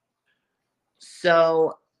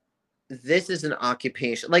 so this is an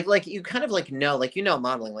occupation. Like you kind of like like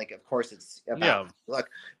modeling, like of course it's about Yeah. look.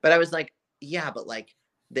 But I was like, yeah, but like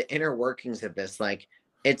the inner workings of this, like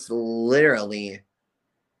it's literally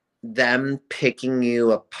them picking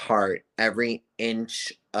you apart every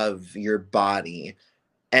inch of your body,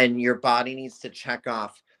 and your body needs to check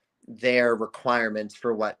off their requirements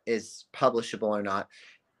for what is publishable or not,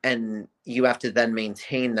 and you have to then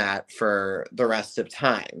maintain that for the rest of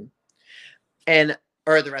time, and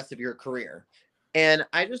or the rest of your career. And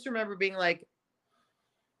I just remember being like,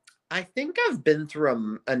 I think I've been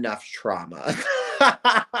through enough trauma.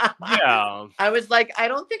 Yeah. I was like, I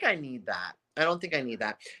don't think I need that. I don't think I need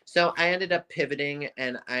that. So I ended up pivoting,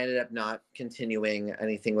 and I ended up not continuing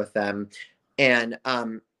anything with them. And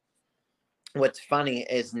what's funny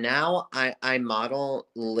is now I model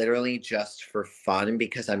literally just for fun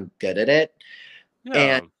because I'm good at it.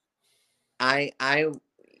 And Yeah. I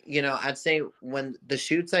I'd say when the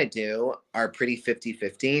shoots I do are pretty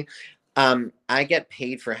 50-50. I get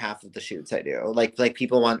paid for half of the shoots I do. Like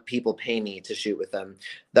people pay me to shoot with them.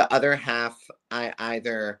 The other half, I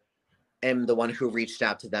either am the one who reached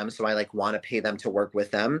out to them, so I like want to pay them to work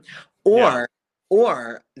with them, or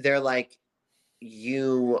they're like,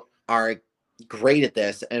 you are great at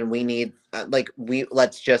this and we need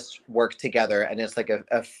let's just work together, and it's like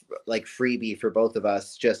a like freebie for both of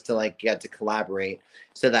us just to like get to collaborate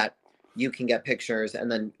so that you can get pictures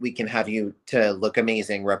and then we can have you to look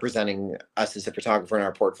amazing representing us as a photographer in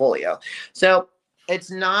our portfolio. So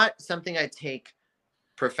it's not something I take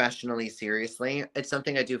professionally seriously. It's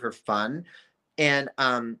something I do for fun. And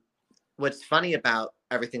what's funny about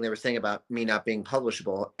everything they were saying about me not being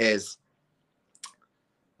publishable is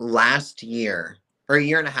last year, or a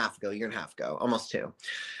year and a half ago, almost 2,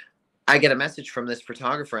 I get a message from this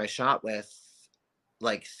photographer I shot with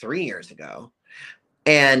like 3 years ago.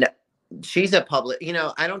 And she's a public,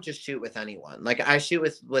 I don't just shoot with anyone. Like I shoot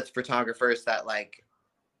with photographers that like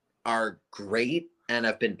are great and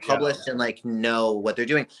have been published and like know what they're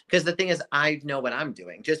doing. Because the thing is, I know what I'm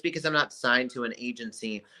doing. Just because I'm not signed to an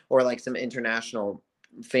agency or like some international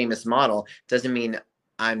famous model doesn't mean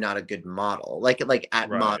I'm not a good model, like at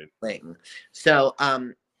modeling. So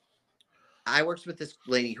I worked with this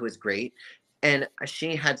lady who was great, and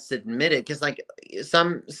she had submitted, because like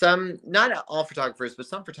some not all photographers, but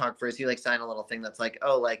some photographers, you like sign a little thing that's like,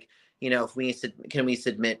 oh, like, if can we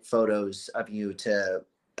submit photos of you to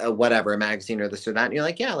whatever, a magazine or this or that, and you're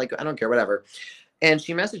like, yeah, like I don't care, whatever. And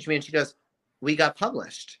she messaged me and she goes, we got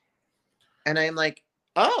published. And I'm like,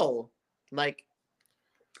 oh, like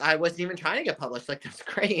I wasn't even trying to get published. Like, that's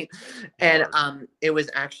great. And it was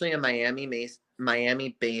actually a Miami-based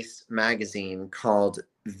magazine called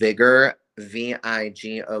Vigor,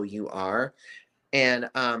 Vigour. And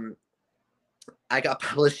I got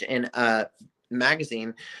published in a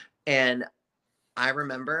magazine, and I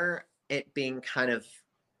remember it being kind of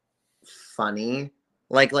funny,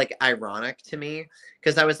 like ironic to me,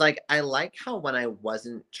 because I was like, I like how when I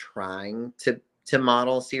wasn't trying to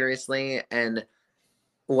model seriously and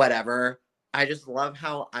whatever, I just love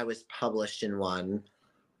how I was published in one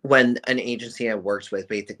when an agency I worked with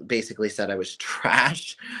basically said I was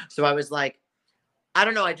trash. So I was like, I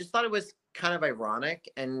don't know, I just thought it was kind of ironic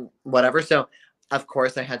and whatever. So of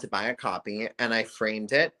course I had to buy a copy and I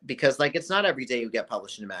framed it, because like it's not every day you get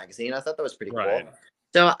published in a magazine. I thought that was pretty cool.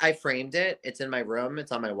 So I framed it. It's in my room.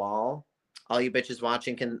 It's on my wall. All you bitches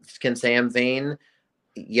watching can say I'm vain.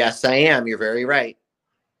 Yes, I am. You're very right.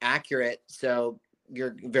 Accurate. So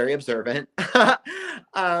you're very observant.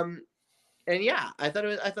 And yeah, I thought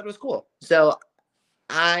it was cool. So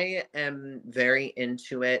I am very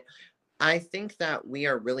into it. I think that we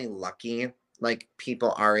are really lucky, like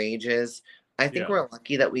people our ages. I think we're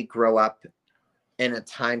lucky that we grow up in a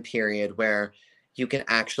time period where you can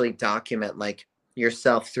actually document like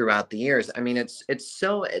yourself throughout the years. I mean, it's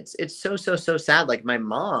so sad. Like my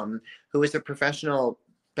mom, who is a professional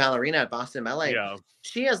ballerina at Boston Ballet,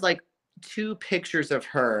 she has like 2 pictures of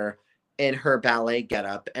her in her ballet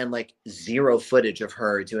getup and like 0 footage of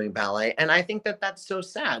her doing ballet. And I think that that's so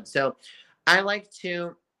sad. So I like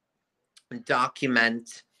to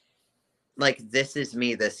document like, this is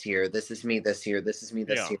me this year. This is me this year. This is me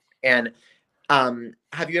this year. And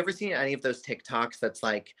have you ever seen any of those TikToks that's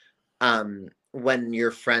like, when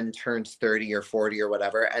your friend turns 30 or 40 or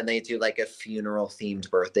whatever, and they do like a funeral themed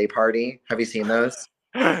birthday party? Have you seen those?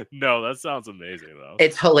 No, that sounds amazing though.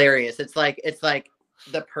 It's hilarious. It's like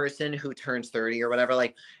the person who turns 30 or whatever,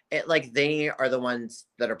 like it, like they are the ones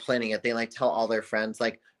that are planning it. They like tell all their friends,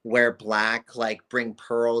 like, wear black, like bring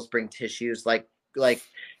pearls, bring tissues, like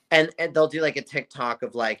and they'll do like a TikTok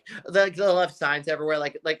of like they'll have signs everywhere,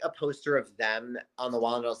 like a poster of them on the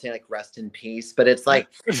wall, and it'll say like rest in peace. But it's like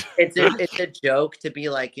it's a joke to be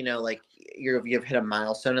like, like you've hit a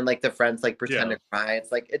milestone, and like the friends like pretend to cry.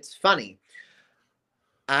 It's like, it's funny.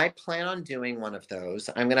 I plan on doing one of those.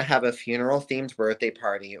 I'm gonna have a funeral themed birthday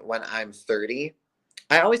party when I'm 30.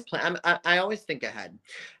 I always plan. I always think ahead,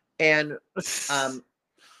 and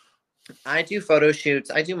I do photo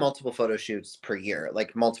shoots. I do multiple photo shoots per year,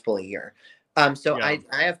 like multiple a year. So I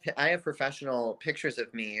have professional pictures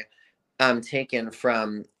of me taken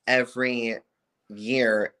from every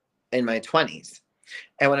year in my 20s.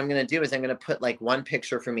 And what I'm going to do is I'm going to put like one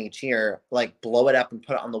picture from each year, like blow it up and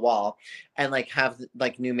put it on the wall, and like have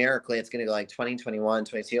like numerically, it's going to go like 20, 21,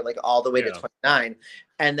 22, like all the way to 29.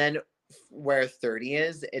 And then where 30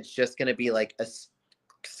 is, it's just going to be like a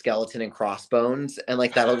skeleton and crossbones, and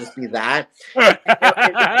like that'll just be that. It'll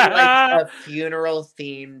be like a funeral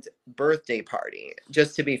themed birthday party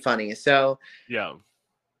just to be funny. So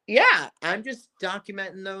Yeah, I'm just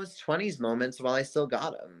documenting those 20s moments while I still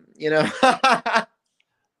got them, you know?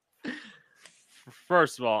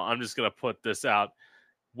 First of all, I'm just going to put this out.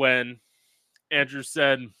 When Andrew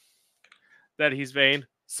said that he's vain,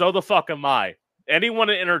 so the fuck am I. Anyone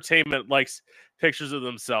in entertainment likes pictures of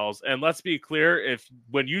themselves. And let's be clear,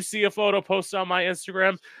 when you see a photo posted on my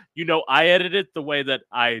Instagram, you know I edit it the way that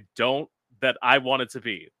I want it to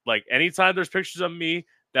be. Like, anytime there's pictures of me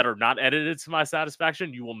that are not edited to my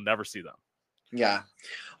satisfaction, you will never see them. Yeah.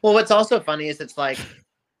 Well, what's also funny is it's like,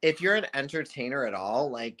 if you're an entertainer at all,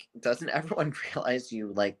 like, doesn't everyone realize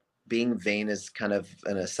you, like, being vain is kind of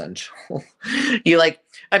an essential? You like,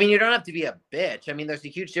 I mean, you don't have to be a bitch. I mean, there's a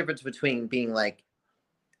huge difference between being like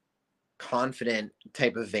confident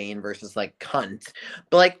type of vain versus like cunt.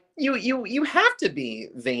 But like, you have to be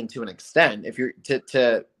vain to an extent if you're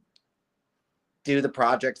to do the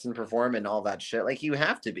projects and perform and all that shit. Like, you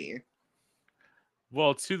have to be.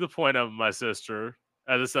 Well, to the point of my sister,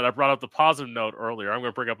 as I said, I brought up the positive note earlier. I'm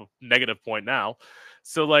going to bring up a negative point now.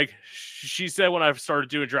 So, like, she said when I started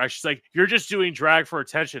doing drag, she's like, "You're just doing drag for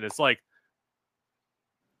attention." It's like,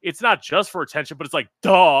 it's not just for attention, but it's like,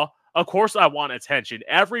 duh. Of course I want attention.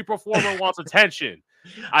 Every performer wants attention.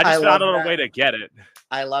 I just found out a way to get it.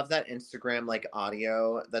 I love that Instagram, like,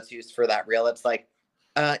 audio that's used for that reel. It's like,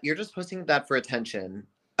 you're just posting that for attention.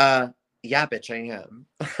 Yeah, bitch, I am.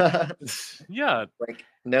 Yeah. Like,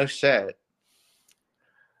 no shit.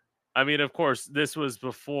 I mean, of course, this was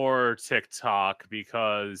before TikTok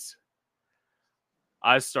because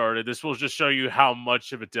this will just show you how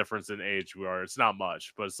much of a difference in age we are. It's not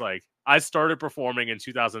much, but it's like, I started performing in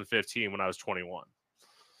 2015 when I was 21.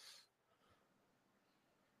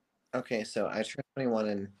 Okay, so I turned 21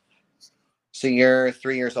 and so you're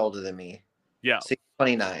 3 years older than me. Yeah. So you're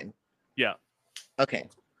 29. Yeah. Okay.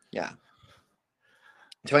 Yeah.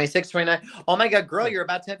 26, 29. Oh my God, girl, you're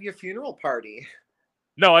about to have your funeral party.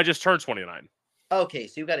 No, I just turned 29. Okay,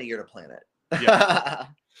 so you've got a year to plan it. Yeah.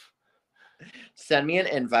 Send me an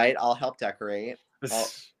invite. I'll help decorate.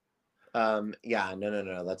 Yeah,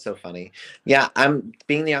 no. That's so funny. Yeah, I'm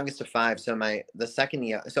being the youngest of 5. So the second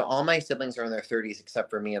year, so all my siblings are in their 30s except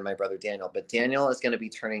for me and my brother Daniel. But Daniel is going to be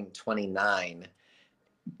turning 29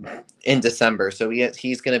 in December. So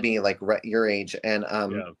he's going to be like your age. And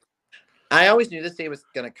yeah. I always knew this day was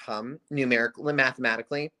going to come numerically,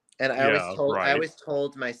 mathematically. And I always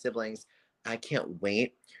told my siblings, I can't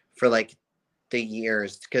wait for like the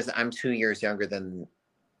years, because I'm 2 years younger than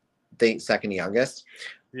the second youngest.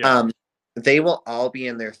 Yeah. They will all be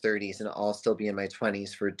in their 30s and I'll still be in my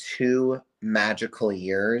 20s for 2 magical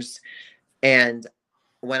years. And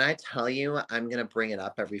when I tell you I'm going to bring it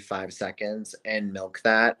up every 5 seconds and milk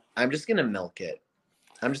that, I'm just going to milk it.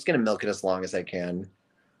 I'm just going to milk it as long as I can.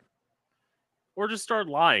 Or just start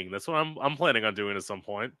lying. That's what I'm planning on doing at some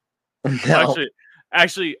point. No. Well,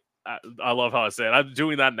 actually, I love how I say it. I'm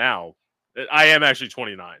doing that now. I am actually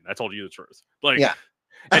 29. I told you the truth. Like, yeah.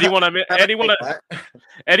 anyone I'm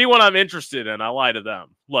interested in, I lie to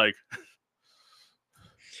them. Like,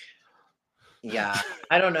 yeah,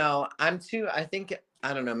 I don't know. I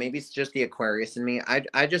don't know. Maybe it's just the Aquarius in me.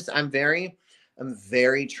 I'm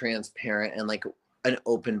very transparent and like an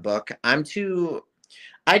open book. I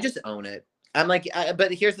just own it. I'm like,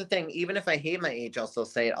 but here's the thing. Even if I hate my age, I'll still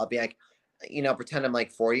say it. I'll be like, pretend I'm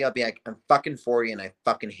like 40. I'll be like, I'm fucking 40 and I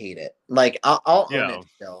fucking hate it. Like, I'll own it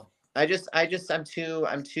still. I'm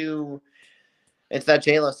too. It's that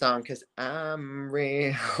J-Lo song, because I'm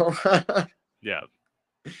real. Yeah.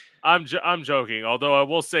 I'm joking. Although I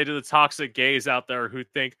will say to the toxic gays out there who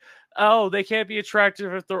think, oh, they can't be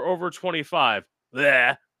attractive if they're over 25.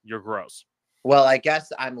 Bleh, you're gross. Well, I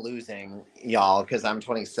guess I'm losing y'all because I'm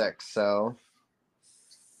 26. So,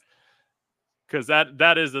 because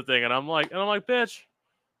that is the thing, and I'm like, bitch.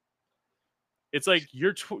 It's like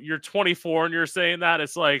you're 24 and you're saying that.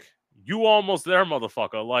 It's like, you almost there,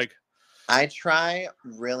 motherfucker. Like, I try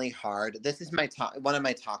really hard. This is one of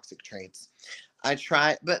my toxic traits. I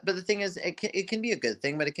try, but the thing is, it can be a good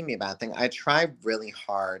thing, but it can be a bad thing. I try really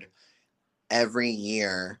hard every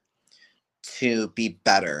year to be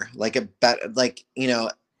better,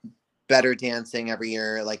 better dancing every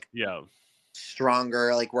year, like, yeah,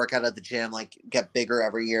 stronger, like work out at the gym, like get bigger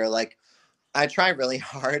every year. Like, I try really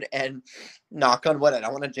hard, and knock on wood, I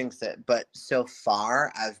don't want to jinx it, but so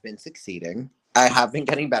far I've been succeeding. I have been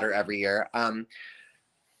getting better every year. I'm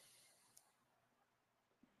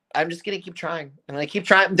just gonna keep trying. I'm gonna keep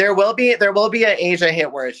trying. There will be an age I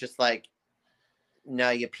hit where it's just like, no,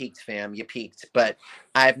 you peaked, fam. You peaked. But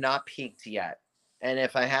I have not peaked yet. And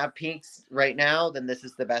if I have peaks right now, then this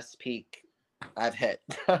is the best peak I've hit.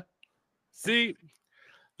 See,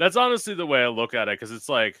 That's honestly the way I look at it, because it's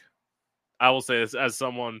like, I will say this as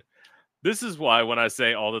someone, this is why when I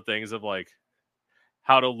say all the things of like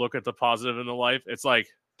how to look at the positive in the life, it's like,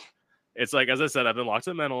 as I said, I've been locked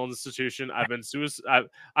in a mental institution. I've been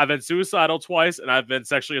suicidal twice, and I've been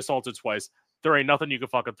sexually assaulted twice. There ain't nothing you can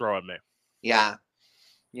fucking throw at me. Yeah.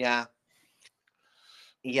 Yeah.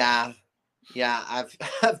 Yeah. Yeah.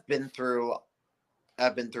 I've been through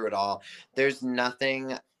it all. There's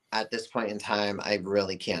nothing at this point in time I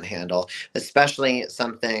really can't handle, especially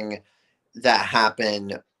something that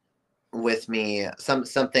happened with me.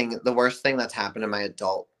 Something, the worst thing that's happened in my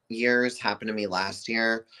adult years happened to me last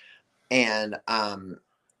year. And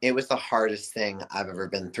it was the hardest thing I've ever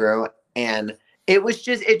been through. And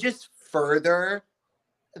it just further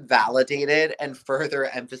validated and further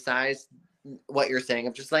emphasized what you're saying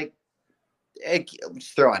of just like,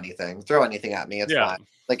 just throw anything at me. It's Yeah. fine.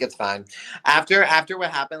 Like, it's fine. After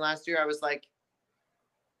what happened last year, I was like,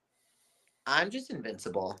 I'm just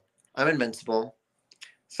invincible. I'm invincible.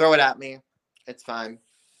 Throw it at me. It's fine.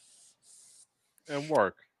 And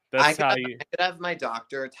work. That's I how you. could have my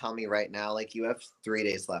doctor tell me right now, like, you have 3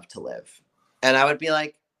 days left to live. And I would be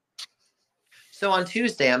like, so on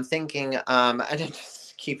Tuesday, I'm thinking, and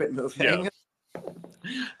just keep it moving. Yeah.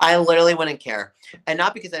 I literally wouldn't care. And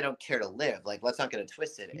not because I don't care to live. Like, let's not get it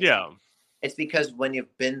twisted. It's because when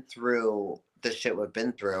you've been through the shit we've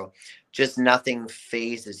been through, just nothing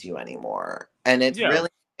phases you anymore. And it's really,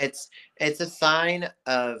 it's a sign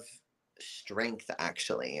of strength,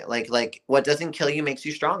 actually. Like what doesn't kill you makes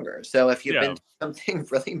you stronger. So if you've been through something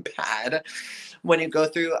really bad, when you go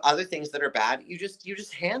through other things that are bad, you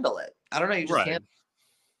just handle it. I don't know, you just handle it.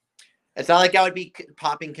 It's not like I would be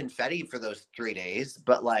popping confetti for those 3 days,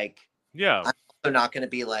 but like, I'm also not going to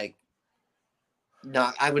be like,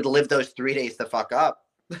 no, I would live those 3 days the fuck up.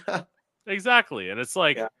 Exactly. And it's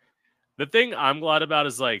like, the thing I'm glad about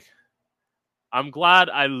is like, I'm glad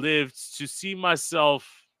I lived to see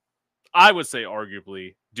myself, I would say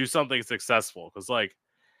arguably, do something successful. Because like,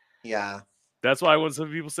 that's why when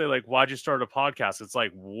some people say like, why'd you start a podcast? It's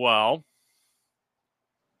like, well,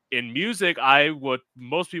 in music,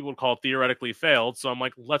 most people would call theoretically failed. So I'm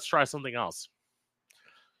like, let's try something else.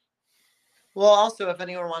 Well, also, if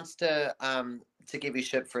anyone wants to give you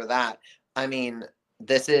shit for that, I mean,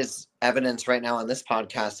 this is evidence right now on this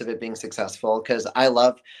podcast of it being successful, because I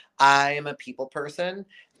am a people person,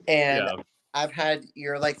 and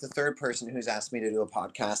you're like the third person who's asked me to do a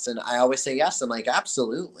podcast, and I always say yes. I'm like,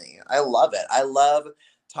 absolutely. I love it. I love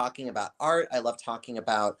talking about art. I love talking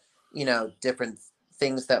about, different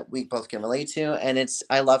things that we both can relate to. And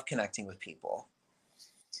I love connecting with people.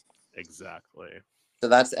 Exactly. So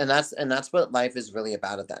that's what life is really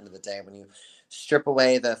about at the end of the day. When you strip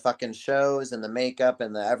away the fucking shows and the makeup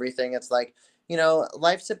and the everything, it's like,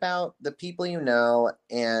 life's about the people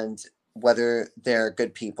and whether they're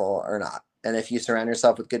good people or not. And if you surround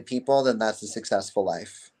yourself with good people, then that's a successful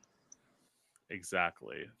life.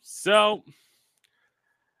 Exactly. So,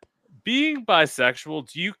 being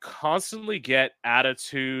bisexual, do you constantly get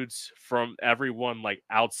attitudes from everyone like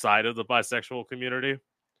outside of the bisexual community?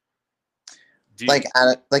 Like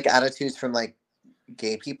attitudes from like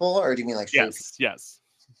gay people, or do you mean like straight people? Yes.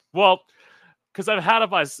 Well, because I've had a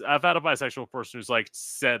bisexual person who's like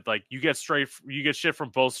said like you get shit from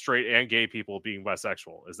both straight and gay people being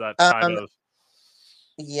bisexual. Is that kind of?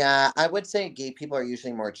 Yeah, I would say gay people are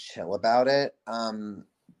usually more chill about it.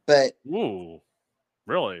 But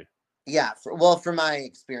really? Yeah, from my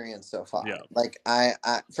experience so far. Yeah. Like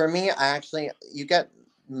for me, you get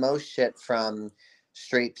most shit from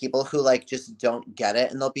straight people who like just don't get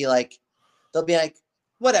it, and they'll be like,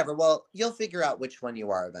 whatever, well, you'll figure out which one you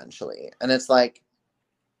are eventually. And it's like,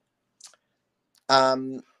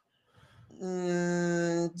 it's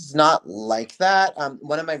not like that.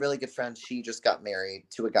 One of my really good friends, she just got married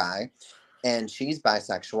to a guy, and she's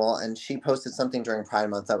bisexual, and she posted something during Pride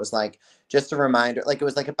Month that was like, just a reminder, like it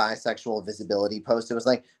was like a bisexual visibility post. It was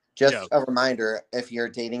like, just a reminder, if you're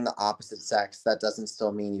dating the opposite sex, that doesn't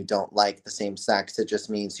still mean you don't like the same sex. It just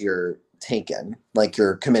means you're taken, like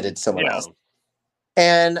you're committed to someone else.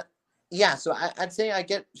 And yeah, so I'd say I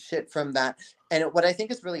get shit from that. And what I think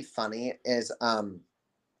is really funny is,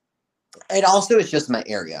 it also is just my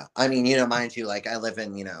area. I mean, mind you, like I live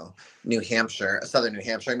in, New Hampshire, southern New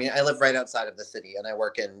Hampshire. I mean, I live right outside of the city, and I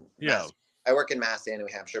work in Mass and New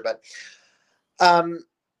Hampshire. But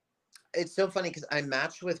it's so funny because I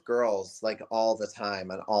match with girls like all the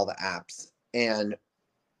time on all the apps, and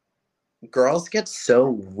girls get so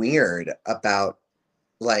weird about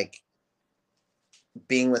like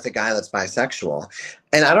being with a guy that's bisexual.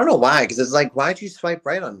 And I don't know why, because it's like, why'd you swipe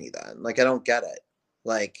right on me then? Like, I don't get it.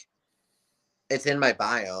 Like, it's in my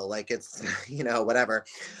bio, like it's you know, whatever.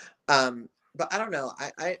 But I don't know.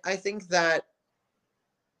 I think that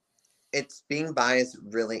it's being bi is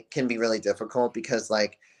really can be really difficult because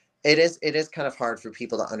like it is kind of hard for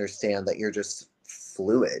people to understand that you're just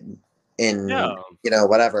fluid in Yeah. you know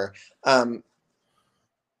whatever.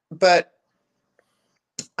 But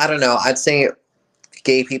I don't know. I'd say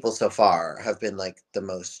gay people so far have been like the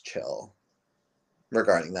most chill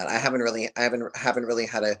regarding that. I haven't really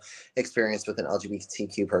had a experience with an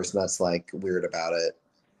LGBTQ person that's like weird about it.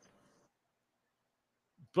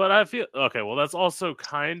 But I feel okay, well that's also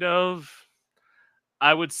kind of,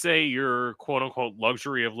 I would say, your quote unquote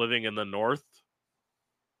luxury of living in the north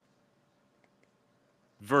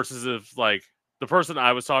versus if like the person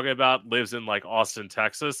I was talking about lives in like Austin,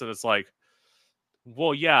 Texas, and it's like,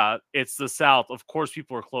 well, yeah, it's the South. Of course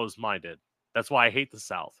people are closed minded. That's why I hate the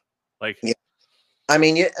South. Like, Yeah. I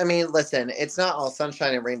mean, listen, it's not all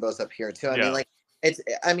sunshine and rainbows up here too. I mean, yeah, like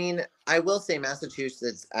I mean, I will say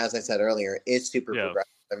Massachusetts, as I said earlier, is super yeah, progressive.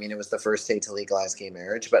 I mean, it was the first state to legalize gay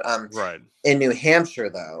marriage, but right. in New Hampshire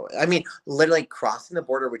though, I mean, literally crossing the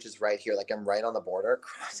border, which is right here, like I'm right on the border,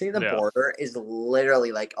 crossing the Yeah. border is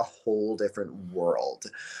literally like a whole different world.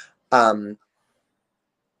 Um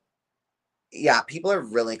yeah, people are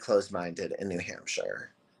really closed-minded in New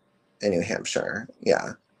Hampshire. In New Hampshire.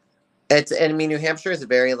 Yeah. I mean, New Hampshire is a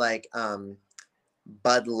very like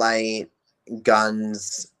Bud Light,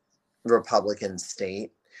 guns, Republican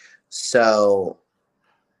state. So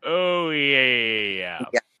Oh yeah.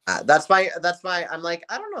 yeah, that's why I'm like,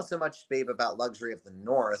 I don't know so much, babe, about luxury of the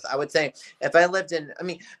North. I would say if I lived in, I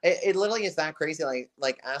mean, it literally is that crazy.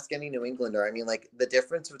 Like ask any New Englander. I mean, like the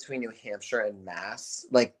difference between New Hampshire and Mass,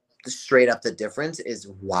 like straight up the difference is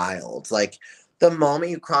wild. Like the moment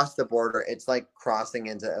you cross the border, it's like crossing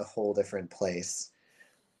into a whole different place.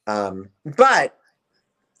 But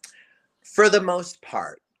for the most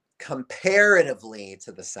part, comparatively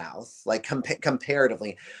to the South, like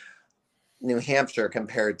comparatively, New Hampshire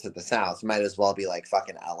compared to the South might as well be like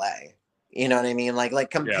fucking LA. You know what I mean? Like Yeah.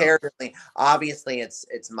 comparatively, obviously it's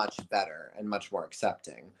much better and much more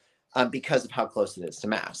accepting. Because of how close it is to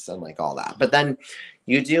Mass and like all that. But then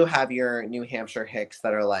you do have your New Hampshire hicks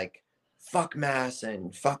that are like, fuck Mass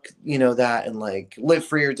and fuck, you know, that and like live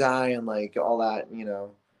free or die and like all that, you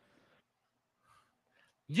know.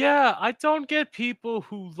 Yeah, I don't get people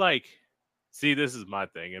who like, see, this is my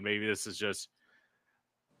thing, and maybe this is just,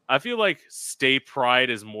 I feel like state pride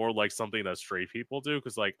is more like something that straight people do,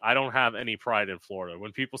 because like I don't have any pride in Florida.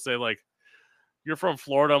 When people say like you're from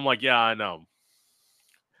Florida, I'm like, yeah, I know.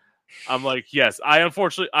 I'm like, yes, I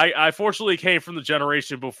fortunately came from the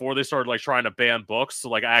generation before they started like trying to ban books, so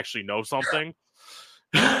like I actually know something.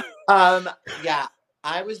 Yeah,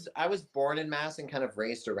 I was born in Mass and kind of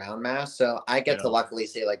raised around Mass, so I get to Yeah, luckily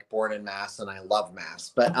say like born in Mass and I love Mass.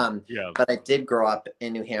 But yeah. but I did grow up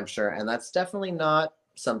in New Hampshire and that's definitely not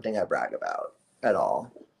something I brag about at all.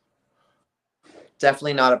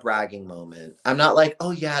 Definitely not a bragging moment. I'm not like,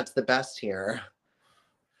 "Oh yeah, it's the best here."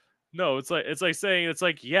 No, it's like saying, it's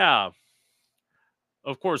like, yeah,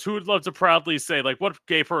 of course, who would love to proudly say, like, what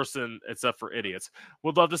gay person, except for idiots,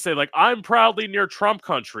 would love to say, like, I'm proudly near Trump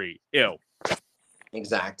country? Ew.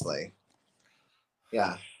 Exactly.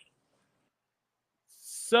 Yeah.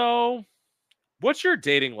 So, what's your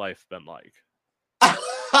dating life been like?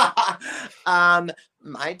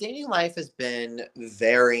 My dating life has been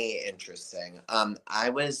very interesting. I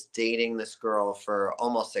was dating this girl for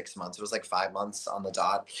almost 6 months. It was like 5 months on the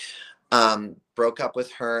dot. Broke up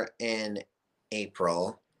with her in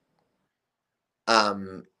April.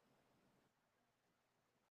 Um,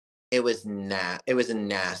 it was a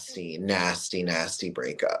nasty, nasty, nasty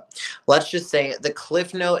breakup. Let's just say the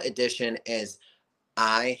Cliff Note edition is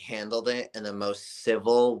I handled it in the most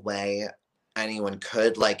civil way anyone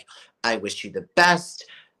could. Like, I wish you the best.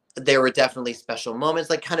 There were definitely special moments,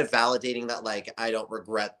 like kind of validating that, like, I don't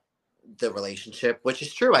regret the relationship, which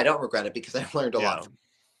is true. I don't regret it because I've learned a lot. Yeah.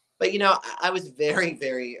 But you know, I was very,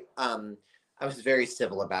 very, I was very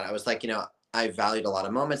civil about it. I was like, you know, I valued a lot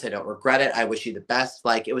of moments. I don't regret it. I wish you the best.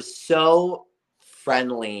 Like, it was so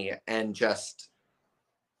friendly and just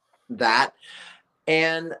that.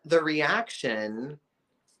 And the reaction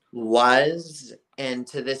was, and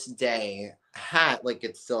to this day had, like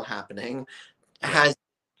it's still happening, Yeah. has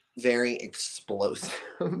very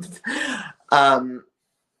explosive. um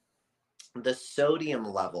the sodium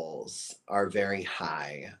levels are very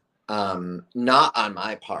high. Not on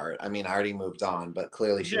my part. I mean, I already moved on, but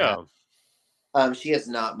clearly Yeah. she has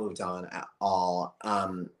not moved on at all.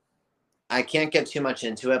 I can't get too much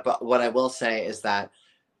into it, but what I will say is that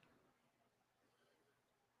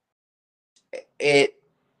it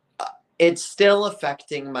It's still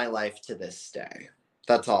affecting my life to this day.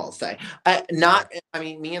 That's all I'll say. I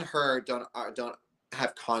mean, me and her don't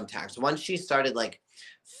have contacts. Once she started like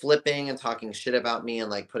flipping and talking shit about me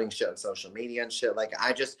and like putting shit on social media and shit, like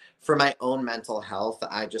I just, for my own mental health,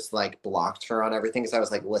 I just like blocked her on everything. So I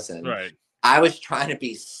was like, listen, I was trying to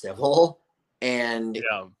be civil, and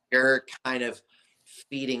you're kind of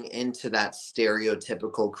feeding into that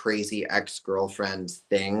stereotypical crazy ex-girlfriend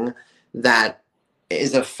thing that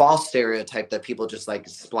is a false stereotype that people just like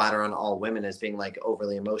splatter on all women as being like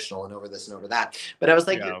overly emotional and over this and over that. But I was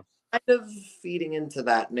like, you're kind of feeding into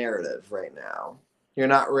that narrative right now. You're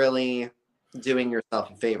not really doing yourself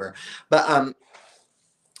a favor. But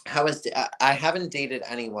I haven't dated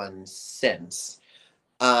anyone since.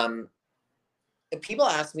 People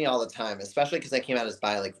ask me all the time, especially because I came out as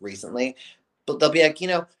bi like recently, but they'll be like,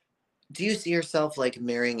 do you see yourself like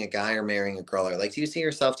marrying a guy or marrying a girl? Or like, do you see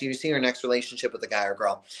your next relationship with a guy or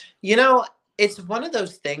girl? It's one of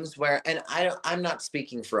those things where, and I'm not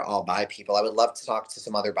speaking for all bi people. I would love to talk to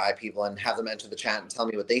some other bi people and have them enter the chat and tell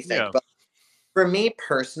me what they think. But for me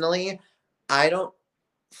personally, I don't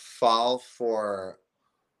fall for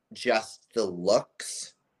just the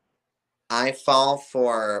looks. I fall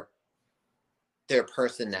for their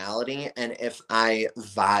personality and if I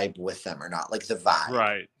vibe with them or not, like the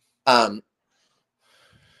vibe.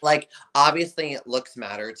 Like obviously looks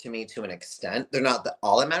matter to me to an extent. They're not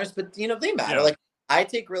all that matters, but they matter. Like I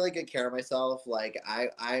take really good care of myself. Like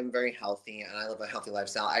I'm very healthy and I live a healthy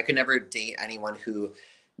lifestyle. I could never date anyone who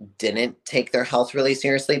didn't take their health really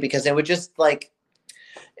seriously, because it would just like,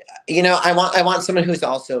 I want someone who's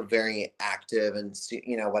also very active and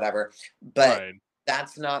whatever. But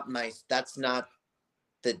that's not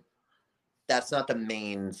the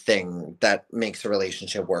main thing that makes a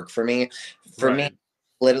relationship work for me. For me,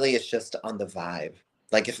 literally, it's just on the vibe.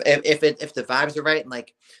 Like if the vibes are right and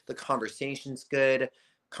like the conversation's good,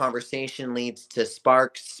 conversation leads to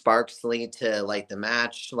sparks lead to light the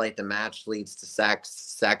match leads to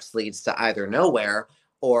sex leads to either nowhere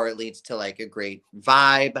or it leads to like a great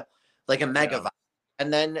vibe, like a mega vibe.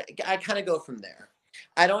 And then I kind of go from there.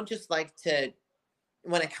 I don't just like to,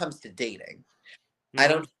 when it comes to dating, I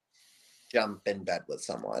don't jump in bed with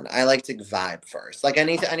someone. I like to vibe first. Like I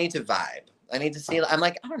need to vibe. I need to see, I'm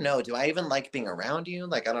like, I don't know, do I even like being around you?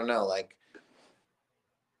 Like I don't know, like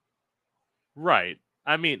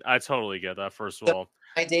I mean, I totally get that, first of all.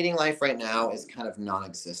 My dating life right now is kind of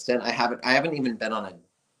non-existent. I haven't even been on a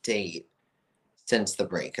date since the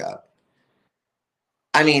breakup.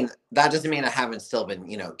 I mean, that doesn't mean I haven't still been,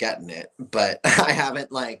 getting it, but I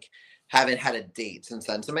haven't had a date since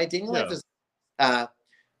then. So my dating life is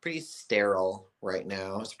pretty sterile right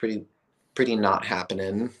now. It's pretty not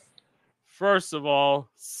happening. First of all,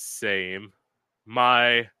 same.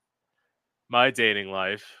 My dating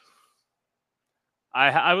life.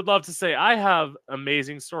 I would love to say I have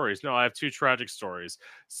amazing stories. No, I have 2 tragic stories.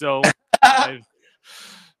 So I've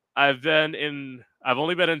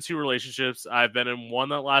only been in 2 relationships. I've been in one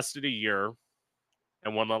that lasted a year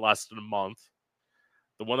and one that lasted a month.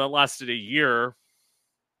 The one that lasted a year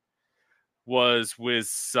was with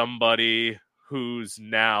somebody who's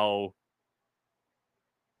now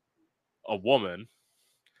a woman.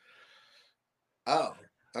 Oh,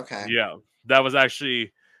 okay. Yeah. That was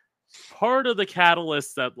actually part of the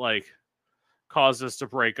catalyst that like caused us to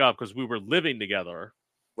break up, because we were living together.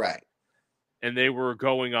 Right. And they were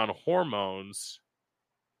going on hormones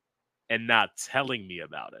and not telling me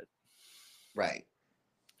about it. Right.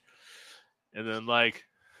 And then like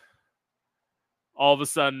all of a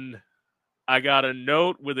sudden I got a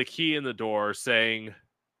note with a key in the door saying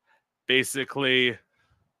basically,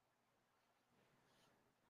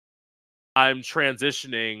 I'm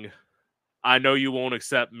transitioning. I know you won't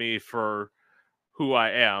accept me for who I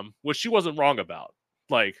am, which she wasn't wrong about.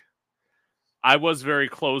 Like, I was very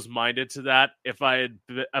close-minded to that. If I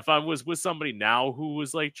was with somebody now who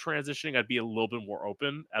was like transitioning, I'd be a little bit more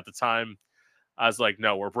open. At the time, I was like,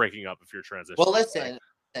 no, we're breaking up if you're transitioning. Well, listen,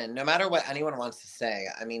 and no matter what anyone wants to say,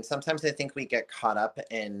 I mean, sometimes I think we get caught up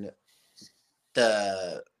in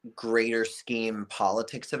the greater scheme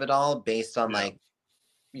politics of it all based on like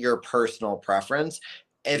your personal preference.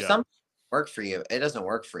 If something work for you, it doesn't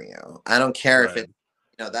work for you. I don't care if it,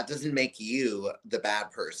 that doesn't make you the bad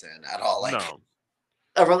person at all. Like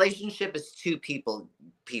a relationship is 2 people,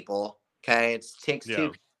 okay? It takes 2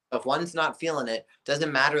 people. If one's not feeling it,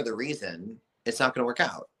 doesn't matter the reason, it's not going to work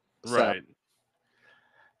out. Right. So.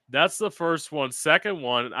 That's the first one. Second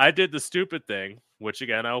one, I did the stupid thing, which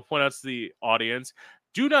again, I'll point out to the audience.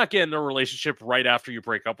 Do not get in a relationship right after you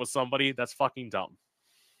break up with somebody. That's fucking dumb.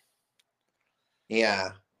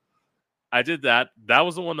 Yeah. I did that. That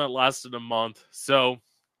was the one that lasted a month. So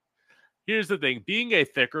here's the thing. Being a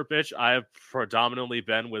thicker bitch, I have predominantly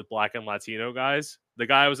been with Black and Latino guys. The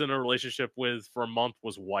guy I was in a relationship with for a month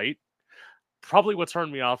was white. Probably what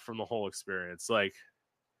turned me off from the whole experience. Like,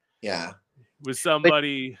 yeah, with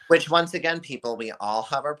somebody, which once again, people, we all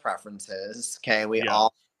have our preferences. Okay, we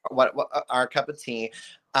all what our cup of tea.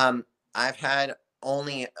 I've had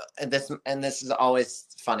only this, and this is always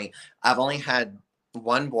funny. I've only had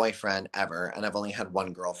one boyfriend ever, and I've only had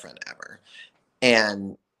one girlfriend ever,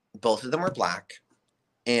 and both of them were Black,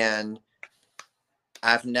 and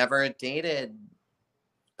I've never dated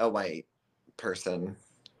a white person.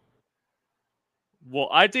 Well,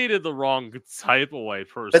 I dated the wrong type of white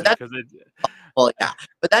person because well, yeah,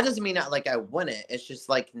 but that doesn't mean like I wouldn't. It's just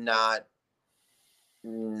like not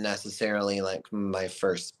necessarily like my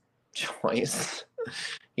first choice,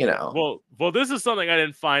 you know. Well, this is something I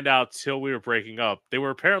didn't find out till we were breaking up. They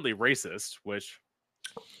were apparently racist, which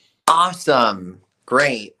awesome,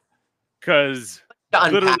 great. Because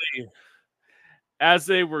literally, as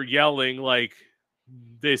they were yelling, like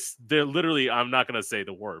they're literally, I'm not gonna say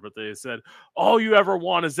the word, but they said, "All you ever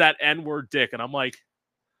want is that N-word dick," and I'm like,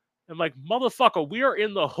 motherfucker, we are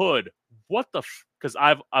in the hood. What the? Because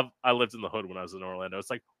I lived in the hood when I was in Orlando.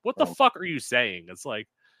 It's like, what the fuck are you saying? It's like,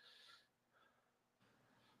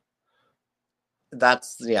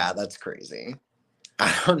 that's crazy.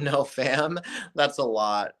 I don't know, fam. That's a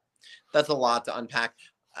lot. That's a lot to unpack.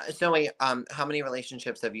 So wait, how many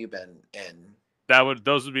relationships have you been in?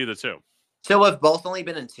 Those would be the two. So we've both only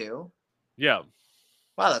been in two? Yeah.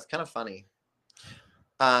 Wow, that's kind of funny.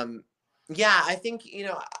 Yeah, I think, you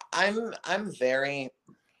know, I'm very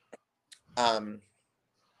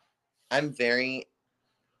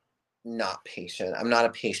not patient. I'm not a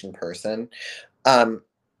patient person. I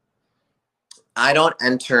don't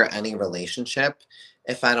enter any relationship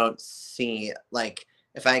if I don't see like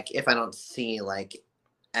if I don't see like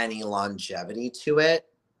any longevity to it.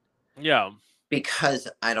 Yeah. Because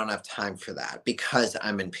I don't have time for that, because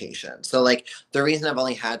I'm impatient. So like the reason I've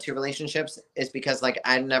only had two relationships is because like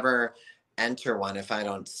I never enter one if I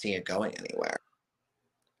don't see it going anywhere.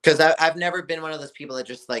 Because I've never been one of those people that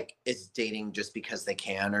just like is dating just because they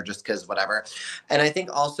can or just because whatever. And I think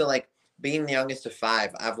also like being the youngest of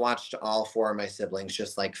five, I've watched all four of my siblings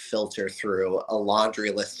just like filter through a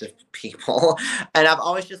laundry list of people. And I've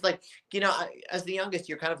always just like, you know, as the youngest,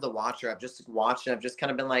 you're kind of the watcher. I've just watched and I've just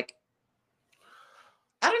kind of been like,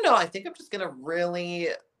 I don't know. I think I'm just going to really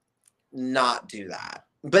not do that.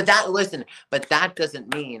 But that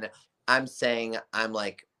doesn't mean I'm saying I'm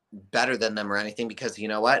like better than them or anything, because you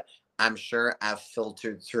know what? I'm sure I've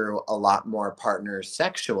filtered through a lot more partners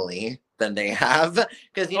sexually than they have.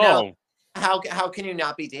 Because, you know, how can you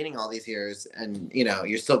not be dating all these years and, you know,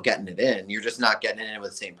 you're still getting it in. You're just not getting it in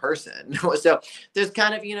with the same person. So there's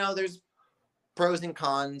kind of, you know, there's pros and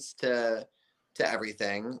cons to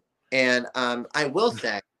everything. And I will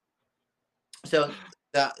say, so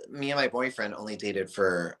me and my boyfriend only dated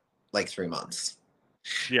for like 3 months.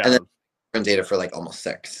 Yeah. And then dated for like almost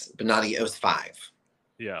 6, but not, it was 5.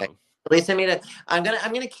 Yeah. Okay. At least I made it. I'm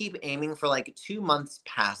gonna keep aiming for like 2 months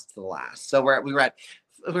past the last. So we were at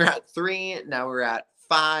 3, now we're at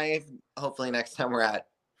 5. Hopefully next time we're at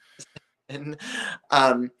 7.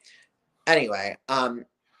 Anyway,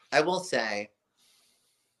 I will say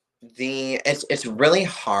it's really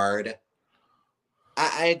hard.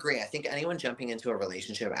 I agree. I think anyone jumping into a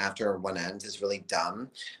relationship after one ends is really dumb.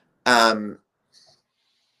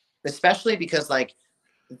 Especially because like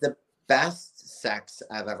the best sex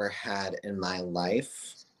I've ever had in my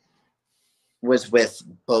life was with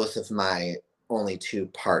both of my only 2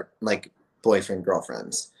 like boyfriend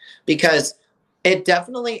girlfriends, because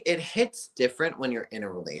it hits different when you're in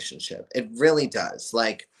a relationship. It really does.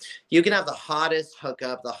 Like you can have the hottest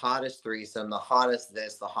hookup, the hottest threesome, the hottest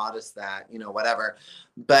this, the hottest that, you know, whatever.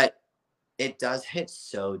 But it does hit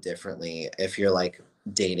so differently if you're like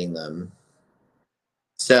dating them.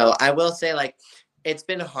 So I will say like it's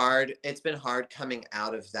been hard. It's been hard coming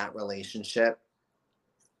out of that relationship,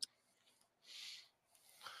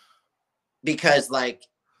 because like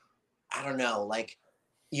I don't know, like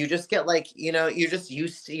you just get like, you know,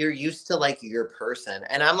 you're used to like your person.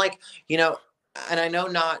 And I'm like, you know, and I know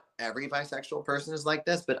not every bisexual person is like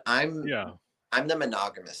this, but I'm the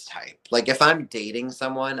monogamous type. Like if I'm dating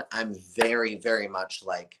someone, I'm very, very much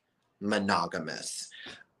like monogamous.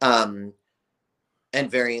 And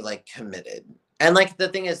very like committed. And like the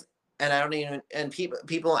thing is, and I don't even, and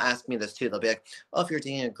people ask me this too. They'll be like, "Oh, if you're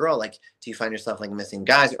dating a girl, like, do you find yourself like missing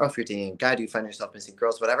guys?" Or, "Oh, if you're dating a guy, do you find yourself missing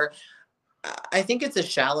girls?" Whatever. I think it's a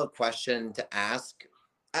shallow question to ask,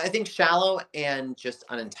 I think shallow and just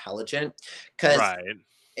unintelligent, because Right.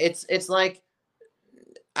 it's like,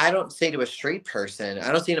 I don't say to a straight person,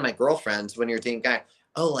 I don't say to my girlfriends when you're dating a guy,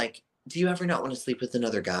 oh, like, do you ever not want to sleep with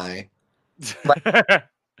another guy? Like,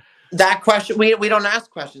 that question, we don't ask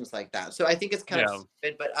questions like that. So I think it's kind of Yeah.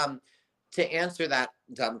 stupid. But to answer that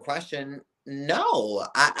dumb question, no,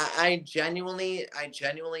 I genuinely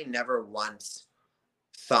never once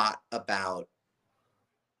thought about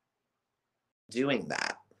doing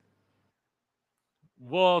that,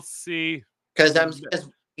 Well, see, because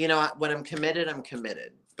you know, when I'm committed, I'm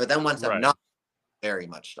committed. But then once I'm right. not, very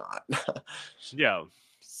much not. Yeah.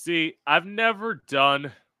 See, I've never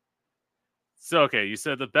done. So okay, you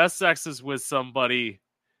said the best sex is with somebody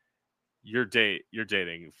you're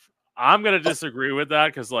dating. I'm gonna disagree with that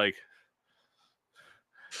because, like,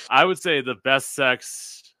 I would say the best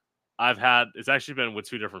sex I've had it's actually been with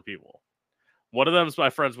two different people. One of them is my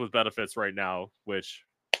friends with benefits right now, which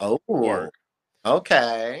Oh, work.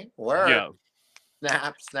 okay, work. Yeah.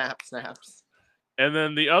 Snaps. And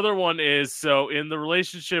then the other one is so in the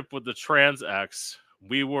relationship with the trans ex,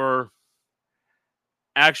 we were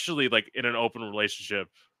actually like in an open relationship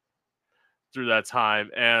through that time.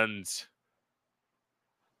 And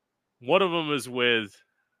one of them is with,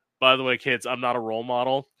 by the way, kids, I'm not a role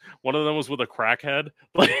model. One of them was with a crackhead.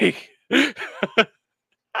 Like,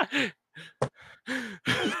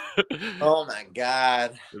 Oh my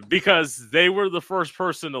god. because they were the first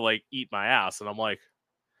person to like eat my ass. And I'm like,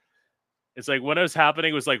 it's like when it was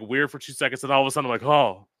happening, it was like weird for 2 seconds. And all of a sudden, I'm like,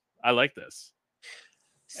 oh, I like this.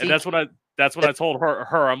 And See, that's when I told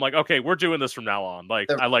her, I'm like, okay, we're doing this from now on. Like,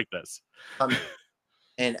 the I like this.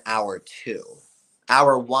 in hour 2.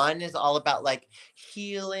 Hour 1 is all about like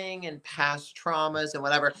healing and past traumas and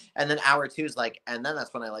whatever, and then hour 2 is like, and then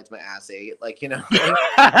that's when I liked my ass ate. Like, you know,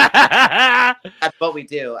 that's what we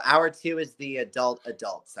do. Hour 2 is the adult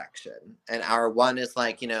section, and hour 1 is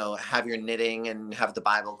like, you know, have your knitting and have the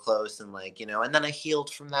Bible close, and like, you know, and then I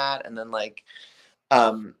healed from that, and then like,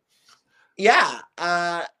 yeah,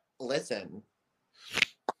 listen,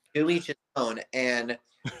 to each his own, and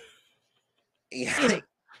yeah.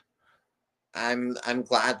 I'm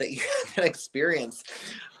glad that you had that experience.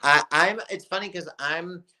 I'm it's funny because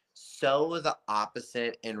I'm so the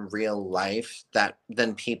opposite in real life that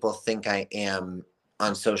than people think I am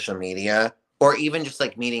on social media, or even just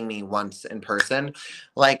like meeting me once in person.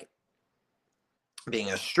 Like being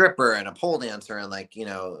a stripper and a pole dancer and like, you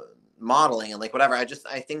know, modeling and like whatever. I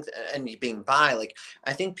think, and being bi, like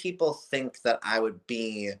I think people think that I would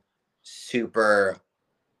be super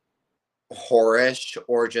whorish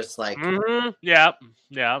or just like, Yeah.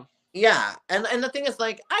 yeah. And the thing is,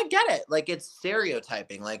 like, I get it, like it's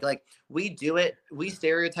stereotyping, like we do it, we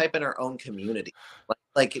stereotype in our own community,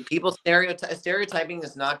 like people stereotyping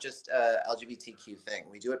is not just a LGBTQ thing,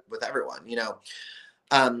 we do it with everyone, you know.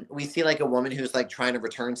 We see like a woman who's like trying to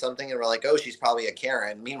return something and we're like, oh, she's probably a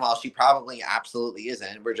Karen, meanwhile she probably absolutely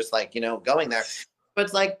isn't, we're just like, you know, going there. But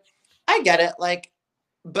it's like, I get it, like,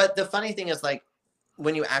 but the funny thing is, like,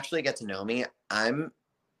 when you actually get to know me, I'm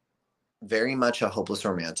very much a hopeless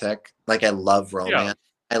romantic. Like I love Yeah. romance.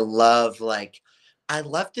 I love like, I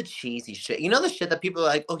love the cheesy shit. You know, the shit that people are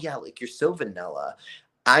like, oh yeah, like you're so vanilla.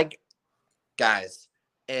 I Guys,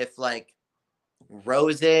 if like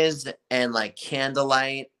roses and like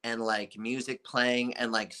candlelight and like music playing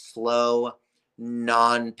and like slow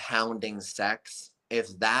non-pounding sex,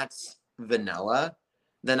 if that's vanilla,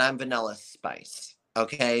 then I'm vanilla spice.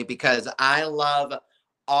 Okay? Because I love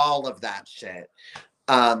all of that shit.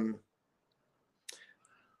 Um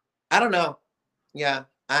I don't know. Yeah,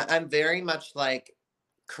 I'm very much like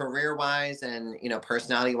career wise and, you know,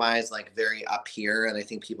 personality wise, like very up here, and I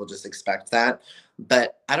think people just expect that.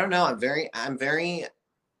 But I don't know. I'm very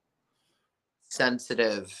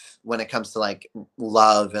sensitive when it comes to like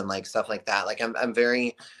love and like stuff like that. Like I'm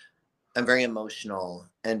very emotional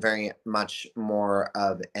and very much more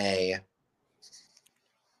of a,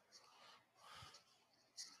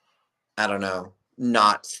 I don't know,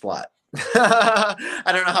 not slut. I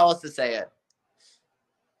don't know how else to say it.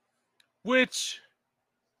 Which,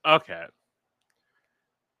 okay.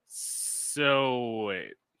 So,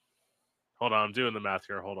 wait. Hold on. I'm doing the math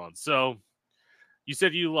here. Hold on. So, you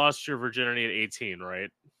said you lost your virginity at 18, right?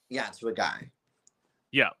 Yeah, to a guy.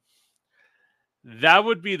 Yeah. That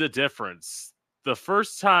would be the difference. The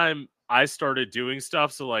first time I started doing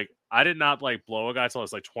stuff, so like, I did not like blow a guy till I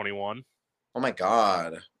was like 21. Oh my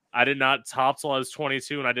God. I did not top till I was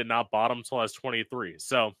 22, and I did not bottom till I was 23.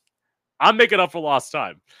 So, I'm making up for lost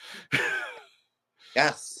time.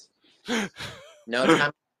 Yes. No time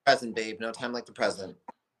like the present, babe. No time like the present.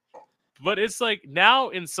 But it's like now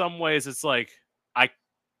in some ways it's like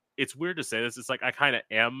it's weird to say this. It's like I kind of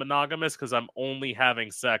am monogamous because I'm only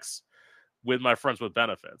having sex with my friends with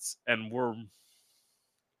benefits, and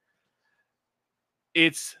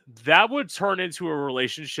that would turn into a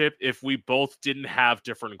relationship if we both didn't have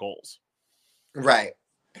different goals. Right.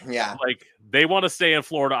 Yeah. Like they want to stay in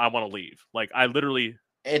Florida, I want to leave. Like I literally,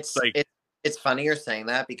 it's funny you're saying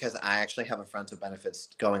that because I actually have a friends with benefits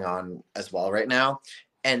going on as well right now,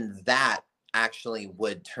 and that actually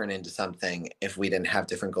would turn into something if we didn't have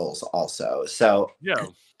different goals also. So yeah,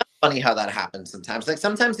 funny how that happens sometimes. Like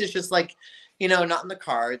sometimes it's just like, not in the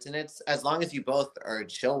cards, and it's as long as you both are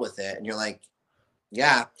chill with it and you're like,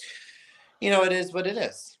 yeah, it is what it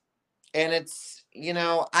is. And it's,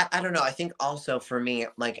 I don't know. I think also for me,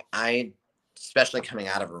 like especially coming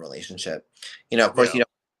out of a relationship, of course, you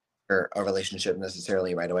don't a relationship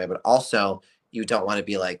necessarily right away, but also you don't want to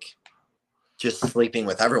be like just sleeping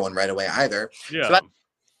with everyone right away either. Yeah. So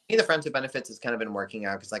the friends with benefits has kind of been working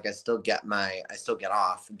out because like I still get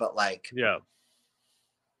off, but like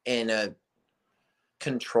in a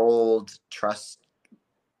controlled,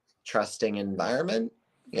 trusting environment.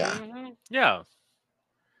 Yeah. Mm-hmm. Yeah.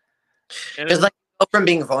 Because like from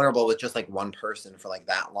being vulnerable with just like one person for like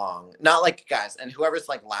that long, not like guys, and whoever's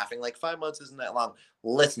like laughing like 5 months isn't that long.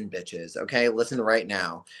 Listen, bitches, okay, listen right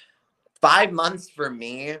now. 5 months for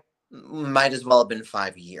me might as well have been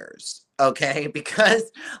 5 years, okay?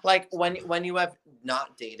 Because like when you have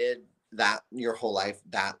not dated that your whole life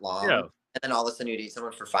that long, and then all of a sudden you date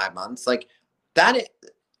someone for 5 months, like that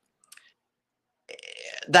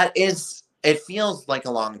is it feels like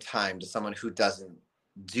a long time to someone who doesn't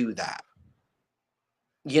do that.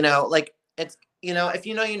 Like it's if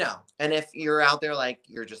you know, and if you're out there like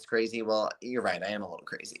you're just crazy, well, you're right, I am a little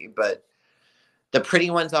crazy, but the pretty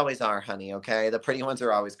ones always are, honey, okay? The pretty ones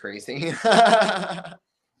are always crazy.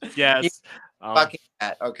 Yes. Fucking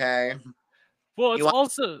that, okay? Well, it's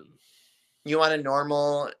also you want a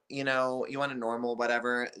normal,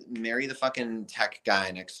 whatever, marry the fucking tech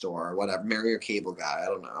guy next door or whatever. Marry your cable guy. I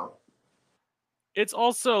don't know. It's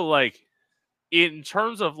also like in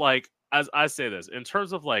terms of like, as I say this, in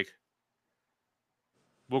terms of like,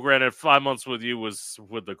 well, granted, 5 months with you was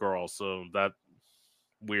with the girl, so that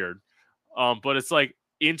weird. But it's like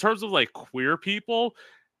in terms of like queer people,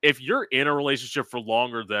 if you're in a relationship for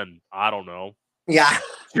longer than I don't know,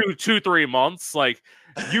 2-3 months, like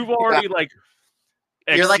you've already like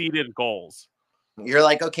exceeded goals. You're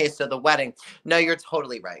like, okay, so the wedding. No, you're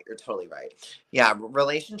totally right. Yeah,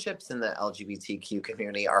 relationships in the LGBTQ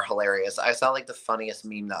community are hilarious. I saw like the funniest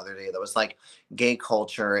meme the other day that was like, gay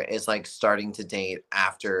culture is like starting to date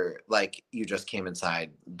after like you just came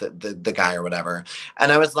inside the guy or whatever.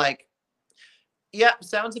 And I was like, yeah,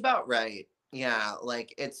 sounds about right. Yeah,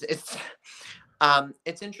 like it's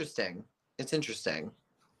interesting. It's interesting.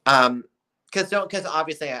 Because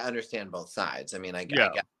obviously I understand both sides. I mean, I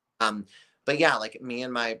get but yeah, like me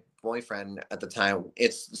and my boyfriend at the time,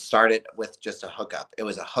 it started with just a hookup. It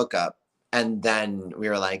was a hookup. And then we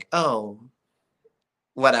were like, oh,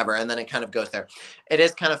 whatever. And then it kind of goes there. It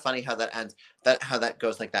is kind of funny how that ends, how that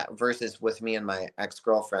goes like that versus with me and my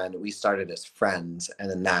ex-girlfriend, we started as friends and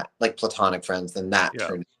then that like platonic friends, then that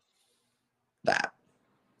turned that.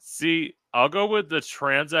 See, I'll go with the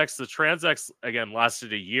transex. The transex again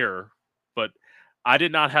lasted a year, but I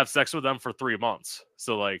did not have sex with them for 3 months.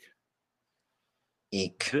 So like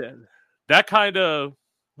Eek. That kind of,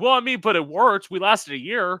 well, I mean, but it worked. We lasted a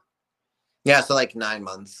year. Yeah, so like 9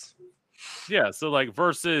 months. Yeah, so like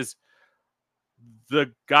versus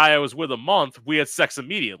the guy I was with a month, we had sex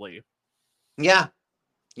immediately. Yeah.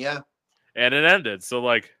 And it ended. So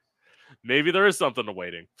like maybe there is something to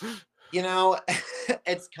waiting.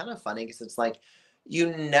 It's kind of funny because it's like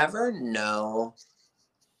you never know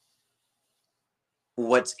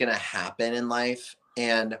what's going to happen in life.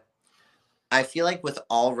 And I feel like with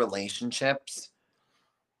all relationships,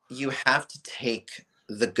 you have to take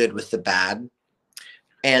the good with the bad.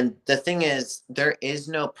 And the thing is, there is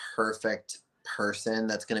no perfect person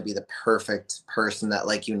that's going to be the perfect person that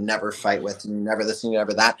like you never fight with and you never this and you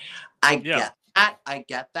never that. I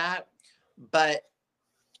get that. But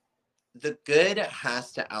the good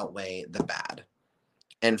has to outweigh the bad.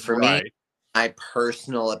 And for me, my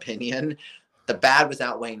personal opinion, the bad was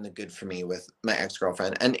outweighing the good for me with my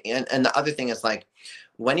ex-girlfriend. And the other thing is like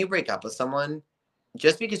when you break up with someone,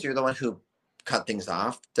 just because you're the one who cut things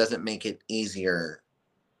off doesn't make it easier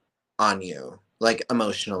on you, like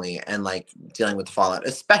emotionally and like dealing with the fallout,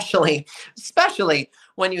 especially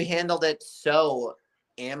when you handled it so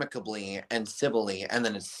amicably and civilly and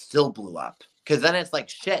then it still blew up. Cause then it's like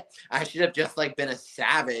shit, I should have just like been a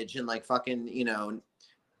savage and like fucking,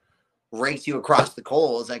 raked you across the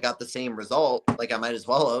coals, I got the same result. Like I might as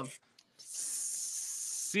well have.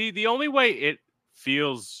 See, the only way it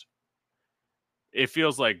feels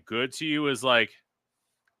like good to you is like,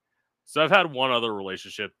 so I've had one other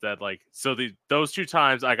relationship that like, so those 2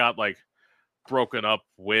 times I got like broken up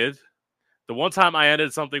with. The one time I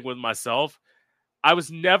ended something with myself, I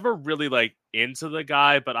was never really like into the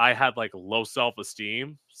guy, but I had like low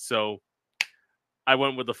self-esteem. So I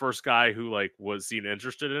went with the first guy who like was seen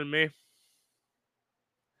interested in me.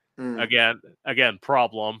 Again,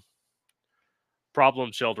 problem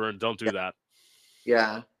children, don't do that.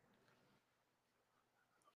 Yeah.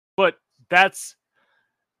 But it's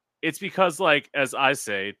because like, as I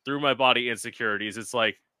say, through my body insecurities, it's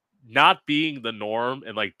like not being the norm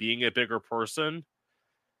and like being a bigger person,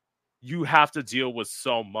 you have to deal with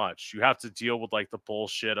so much. You have to deal with like the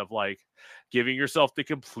bullshit of like giving yourself the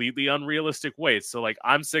completely unrealistic weight. So like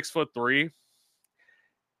I'm 6'3".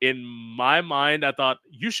 In my mind, I thought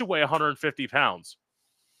you should weigh 150 pounds.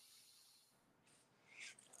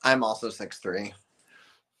 I'm also 6'3".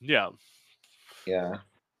 Yeah. Yeah.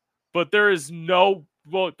 But there is no,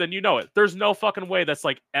 well, then you know it. There's no fucking way that's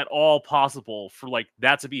like at all possible for like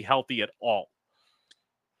that to be healthy at all.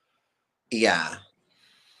 Yeah.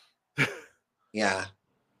 Yeah.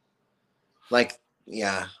 Like,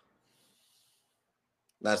 yeah.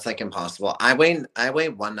 That's like impossible. I weigh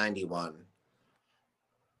 191.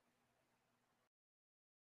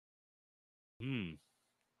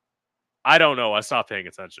 I don't know. I stopped paying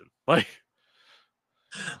attention. Like,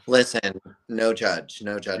 listen, no judging.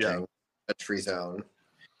 Yeah. A free zone.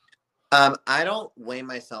 I don't weigh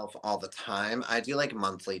myself all the time. I do like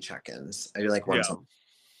monthly check-ins. I do like once a month.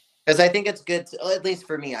 Because I think it's good to, at least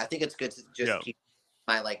for me, I think it's good to just keep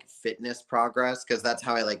my like fitness progress, because that's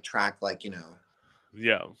how I like track, like, you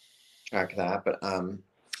know, track that. But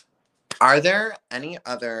are there any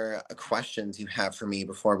other questions you have for me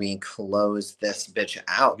before we close this bitch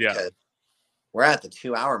out? Because we're at the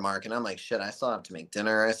 2-hour mark and I'm like, shit, I still have to make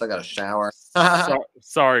dinner. I still got to shower.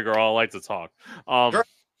 Sorry, girl. I like to talk.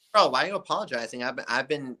 Girl, why are you apologizing? I've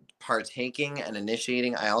been partaking and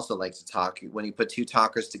initiating. I also like to talk. When you put 2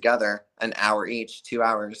 talkers together, an hour each, 2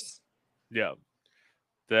 hours. Yeah.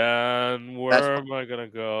 Then where am I gonna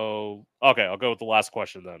go? Okay, I'll go with the last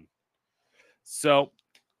question then. So,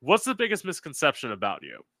 what's the biggest misconception about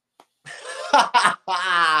you?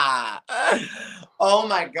 Oh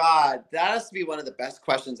my God, that has to be one of the best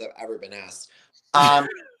questions I've ever been asked. Oh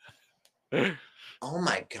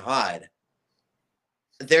my God.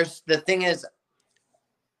 The thing is,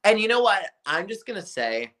 and you know what? I'm just going to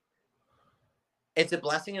say it's a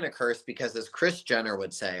blessing and a curse, because as Kris Jenner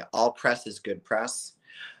would say, all press is good press.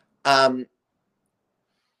 I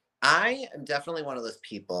am definitely one of those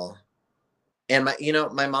people. And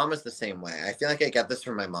my mom is the same way. I feel like I get this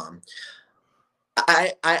from my mom.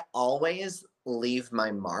 I always leave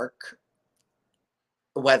my mark,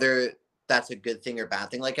 whether that's a good thing or bad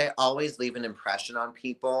thing. Like I always leave an impression on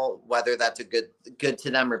people, whether that's a good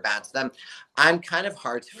to them or bad to them. I'm kind of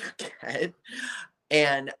hard to forget.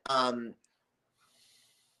 And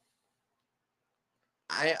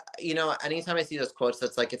anytime I see those quotes,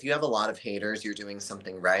 that's like, if you have a lot of haters, you're doing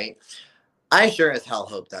something right. I sure as hell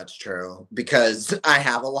hope that's true, because I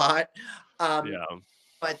have a lot.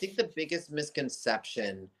 I think the biggest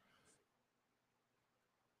misconception,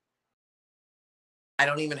 I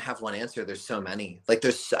don't even have one answer. There's so many. Like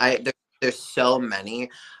there's so many.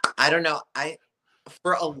 I don't know.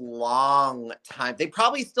 For a long time, they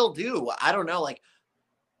probably still do. I don't know. Like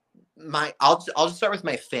I'll just start with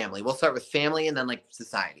my family. We'll start with family and then like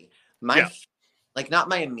society. Like not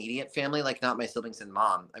my immediate family, like not my siblings and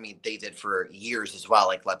mom. I mean, they did for years as well.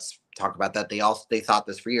 Like, let's talk about that. They thought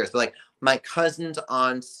this for years. But like my cousins,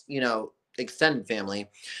 aunts, extended family,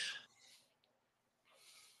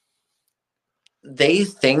 they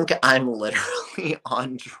think I'm literally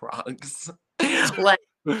on drugs.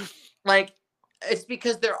 like it's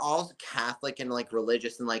because they're all Catholic and like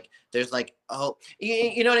religious, and like there's like, oh,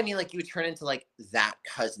 you know what I mean? Like you turn into like that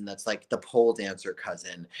cousin that's like the pole dancer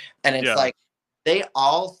cousin, and it's like they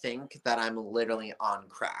all think that I'm literally on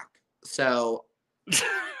crack. So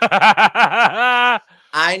I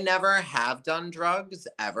never have done drugs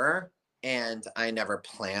ever, and I never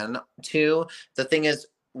plan to. The thing is,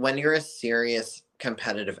 when you're a serious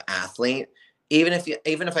competitive athlete, even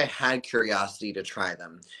if I had curiosity to try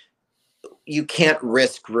them, you can't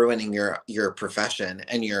risk ruining your profession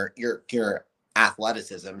and your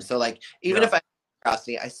athleticism. So like, even if I have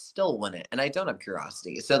curiosity, I still wouldn't, and I don't have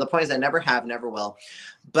curiosity. So the point is, I never have, never will.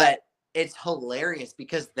 But it's hilarious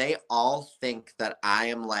because they all think that I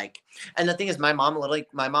am like, and the thing is, my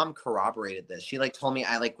mom corroborated this. She like told me,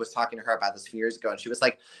 I like was talking to her about this a few years ago, and she was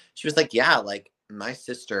like, yeah, like my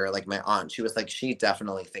sister, like my aunt, she was like, she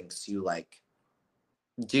definitely thinks you like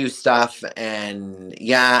do stuff, and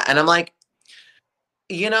yeah, and I'm like,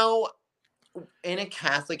 you know, in a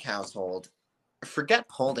Catholic household, forget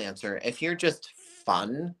pole dancer. If you're just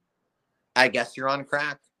fun, I guess you're on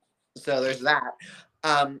crack. So there's that.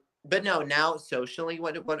 But no, now socially,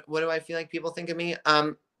 what do I feel like people think of me?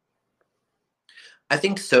 I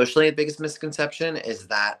think socially the biggest misconception is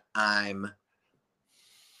that I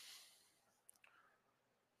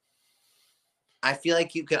feel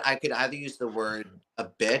like I could either use the word a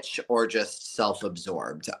bitch or just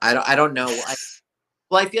self-absorbed. I don't know.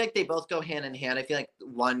 Well, I feel like they both go hand in hand. I feel like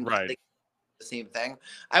Right. the same thing.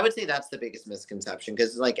 I would say that's the biggest misconception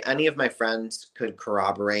because like any of my friends could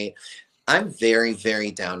corroborate. I'm very,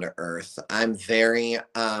 very down to earth. I'm very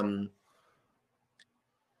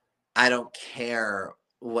I don't care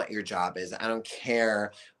what your job is. I don't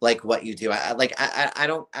care like what you do. I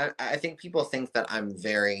don't I think people think that I'm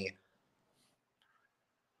very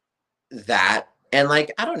that, and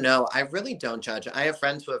like I don't know, I really don't judge. I have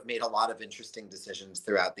friends who have made a lot of interesting decisions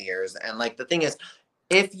throughout the years, and like the thing is,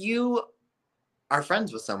 if you are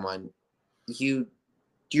friends with someone, you're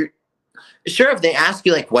sure if they ask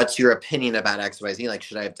you like what's your opinion about XYZ, like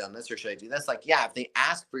should I have done this or should I do this, like yeah, if they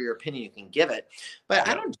ask for your opinion you can give it, but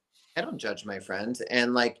Yeah. I don't judge my friends,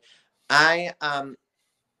 and like I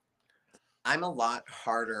I'm a lot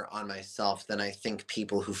harder on myself than I think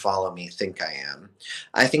people who follow me think I am.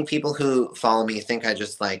 I think people who follow me think I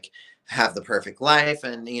just like have the perfect life,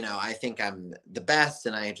 and you know, I think I'm the best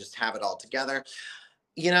and I just have it all together.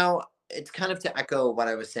 You know, it's kind of to echo what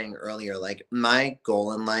I was saying earlier. Like my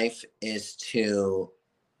goal in life is to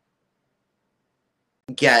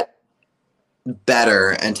get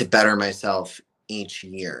better and to better myself each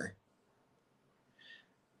year.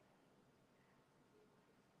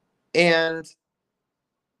 And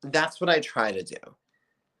that's what I try to do.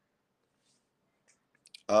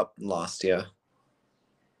 Oh, lost you.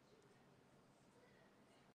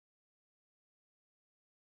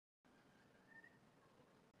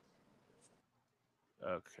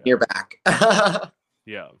 Okay. You're back.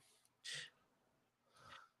 Yeah.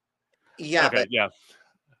 Yeah, Okay. but Yeah.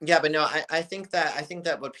 yeah, but no, I think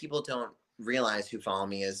that what people don't realize who follow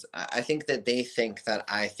me is I think that they think that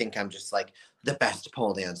I think I'm just like the best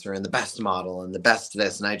pole dancer and the best model and the best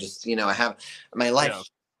this, and I just, you know, I have my Yeah. life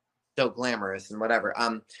so glamorous and whatever.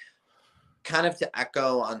 Kind of to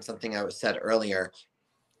echo on something I was said earlier.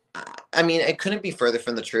 I mean, it couldn't be further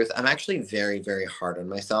from the truth. I'm actually very, very hard on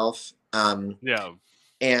myself. Yeah.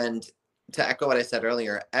 And to echo what I said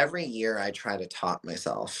earlier, every year I try to top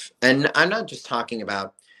myself. And I'm not just talking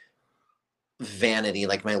about vanity,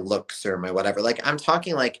 like my looks or my whatever. Like I'm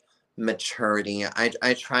talking like maturity.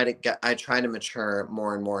 I try to mature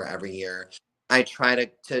more and more every year. I try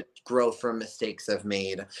to grow from mistakes I've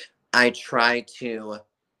made. I try to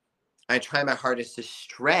I try my hardest to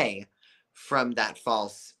stray from that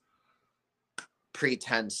false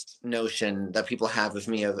pretense notion that people have of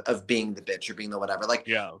me of being the bitch or being the whatever. Like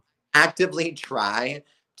Yeah. actively try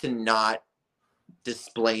to not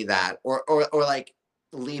display that or like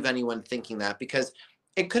leave anyone thinking that, because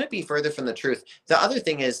it couldn't be further from the truth. The other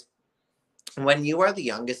thing is, when you are the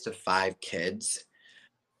youngest of five kids,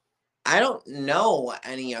 I don't know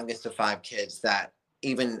any youngest of five kids that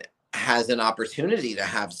even has an opportunity to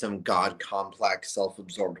have some god complex,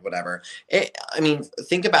 self-absorbed whatever. I mean,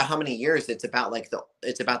 think about how many years it's about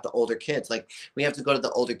the older kids. Like we have to go to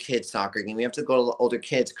the older kids soccer game, we have to go to the older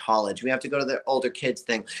kids college, we have to go to the older kids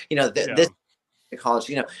thing, you know, Yeah. this college,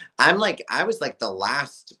 you know. I was like the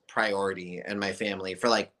last priority in my family for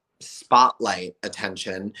like spotlight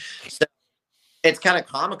attention. So it's kind of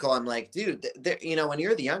comical. I'm like, dude, you know, when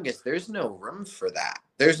you're the youngest, there's no room for that.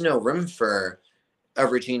 There's no room for a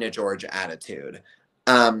Regina George attitude.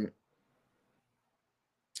 Um,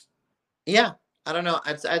 yeah, I don't know.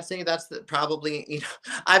 I'd say that's probably, you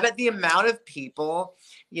know, I bet the amount of people,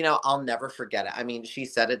 you know, I'll never forget it. I mean, she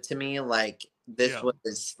said it to me like this Yeah.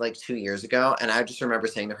 was like 2 years ago. And I just remember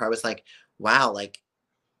saying to her, I was like, wow, like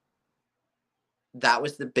that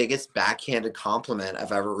was the biggest backhanded compliment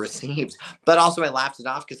I've ever received. But also I laughed it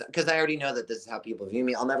off because I already know that this is how people view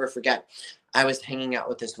me. I'll never forget. I was hanging out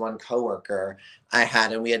with this one coworker I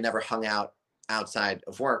had, and we had never hung out outside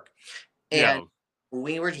of work. And Yeah.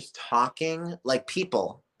 we were just talking like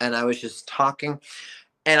people. And I was just talking.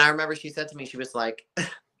 And I remember she said to me, she was like,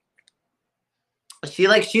 she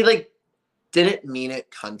like didn't mean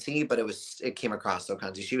it cunty, but it came across so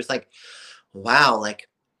cunty. She was like, wow, like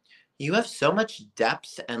you have so much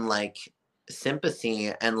depth and like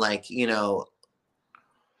sympathy and like, you know,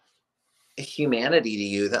 humanity to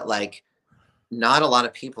you that like not a lot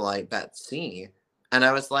of people I bet see. And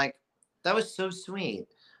I was like, that was so sweet.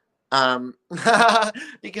 Um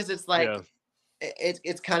because it's like Yeah.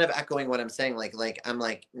 it's kind of echoing what I'm saying. Like I'm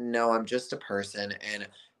like, no, I'm just a person, and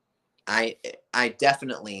I I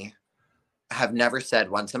definitely have never said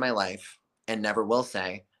once in my life and never will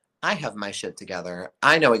say, I have my shit together.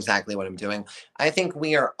 I know exactly what I'm doing. I think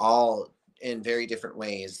we are all in very different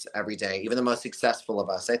ways every day, even the most successful of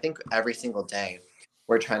us. I think every single day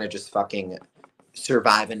we're trying to just fucking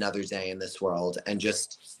survive another day in this world and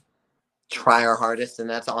just try our hardest, and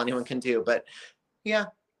that's all anyone can do. But yeah,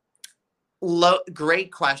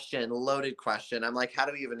 great question, loaded question. I'm like, how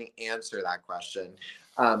do we even answer that question?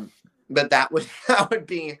 But that would that would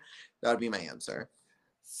be my answer.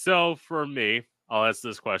 So for me, I'll ask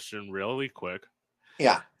this question really quick.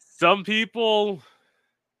 Yeah. Some people,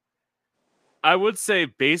 I would say,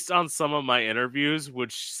 based on some of my interviews,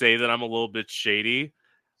 would say that I'm a little bit shady.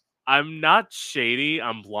 I'm not shady.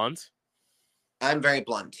 I'm blunt. I'm very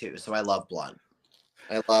blunt too, so I love blunt.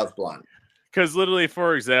 I love blunt. Because literally,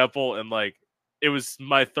 for example, and like, it was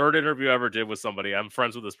my third interview I ever did with somebody. I'm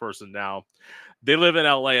friends with this person now. They live in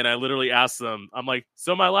LA, and I literally asked them, I'm like,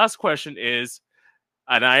 so my last question is,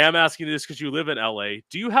 and I am asking this because you live in LA,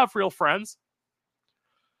 do you have real friends?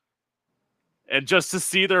 And just to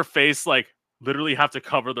see their face, like, literally have to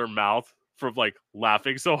cover their mouth from like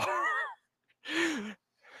laughing so hard.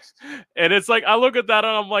 And it's like I look at that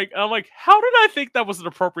and I'm like, how did I think that was an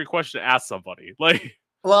appropriate question to ask somebody? Like,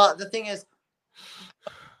 well, the thing is,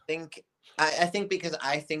 think I think because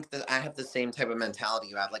I think that I have the same type of mentality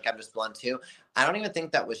you have. Like I'm just blunt too. I don't even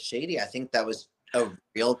think that was shady. I think that was a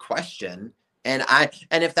real question. And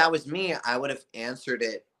if that was me, I would have answered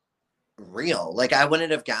it real. Like I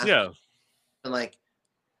wouldn't have gasped yeah, and like,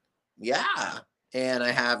 yeah. And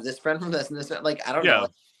I have this friend from this and this. Like I don't know. yeah.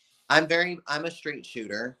 Like, I'm a straight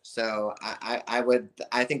shooter, so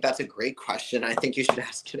I think that's a great question. I think you should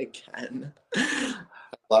ask it again. I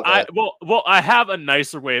love it. I have a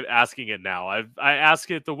nicer way of asking it now. I ask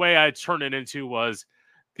it the way I turn it into was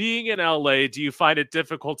being in LA, do you find it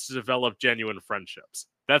difficult to develop genuine friendships?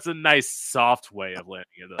 That's a nice soft way of landing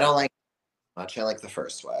it I don't though. like much. I like the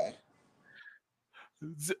first way.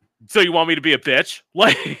 So you want me to be a bitch?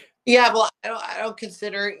 Like, Yeah, well, I don't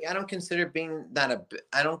consider I don't consider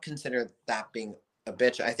that being a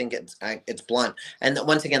bitch. I think it's blunt. And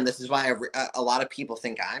once again, this is why a lot of people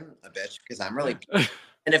think I'm a bitch because I'm really.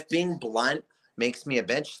 And if being blunt makes me a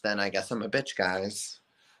bitch, then I guess I'm a bitch, guys.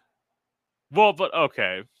 well, but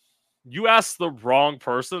okay. You asked the wrong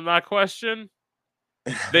person that question.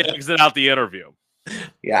 They exit out the interview.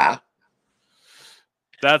 Yeah,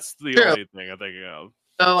 That's the true. only thing I think of.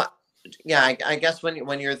 So yeah, I guess when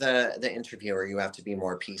you're the interviewer, you have to be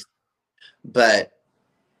more peaceful. But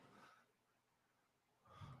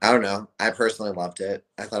I don't know. I personally loved it.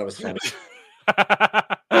 I thought it was funny.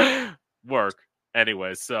 Work.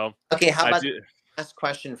 Anyway, so Okay, how I about do. last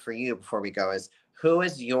question for you before we go is who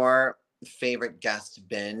is your favorite guest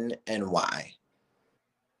been and why?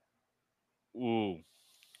 Ooh,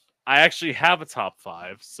 I actually have a top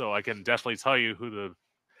 5, so I can definitely tell you who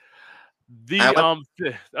I want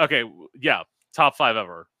Okay, yeah, top 5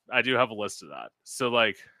 ever. I do have a list of that. So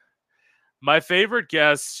like, my favorite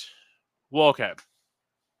guest. Well, okay.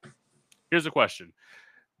 Here's a question: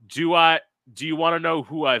 do you want to know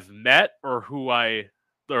who I've met or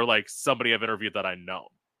or like somebody I've interviewed that I know?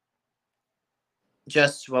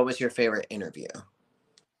 just what was your favorite interview?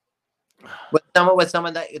 With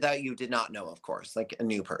someone that you did not know, of course, like a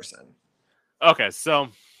new person. Okay, so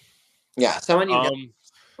Yeah, someone you know. um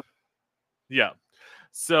yeah.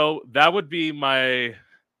 So that would be my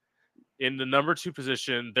in the number 2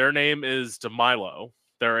 position. Their name is DeMilo.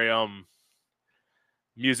 They're a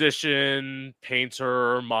musician,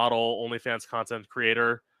 painter, model, OnlyFans content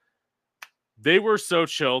creator. They were so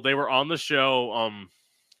chill. They were on the show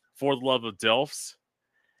For the Love of Dilfs.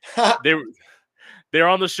 They were they were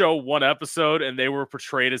on the show one episode and they were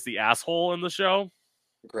portrayed as the asshole in the show.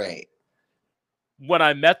 Great. When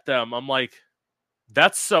I met them, I'm like,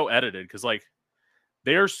 that's so edited because like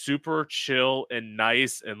they're super chill and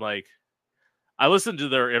nice and like I listen to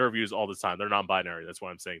their interviews all the time. They're non-binary. That's why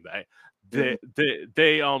I'm saying that. Mhm.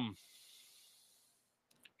 They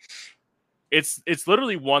it's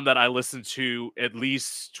literally one that I listen to at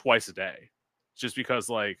least twice a day, just because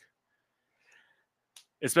like,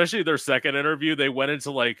 especially their second interview, they went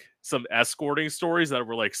into like some escorting stories that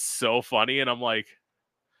were like so funny, and I'm like,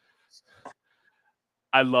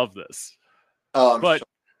 I love this. Oh, I'm But sure.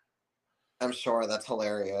 I'm sure that's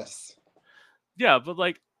hilarious. Yeah, but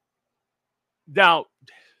like, now,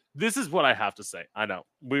 this is what I have to say. I know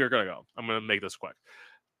we are gonna go. I'm gonna make this quick.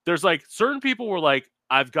 There's like certain people where like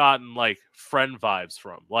I've gotten like friend vibes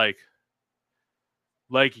from, like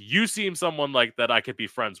you seem someone like that I could be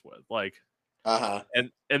friends with, like,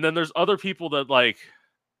 and then there's other people that like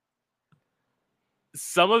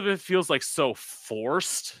some of it feels like so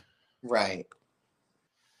forced, right?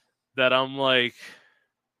 That I'm like,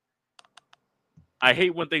 I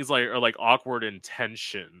hate when things like are like awkward and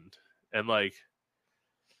tensioned, and like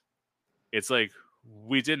it's like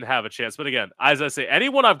we didn't have a chance. But again, as I say,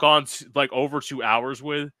 anyone I've gone to, like over 2 hours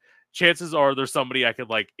with, chances are there's somebody I could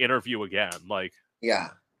like interview again. Like,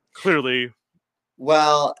 yeah, clearly.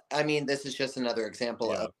 Well, I mean, this is just another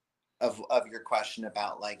example Yeah. of your question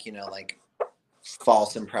about like, you know, like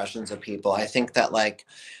false impressions of people. I think that like,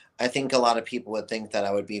 I think a lot of people would think that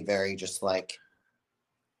I would be very just like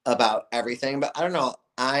about everything, but I don't know.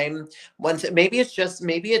 Maybe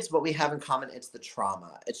it's what we have in common. It's the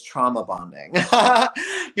trauma. It's trauma bonding.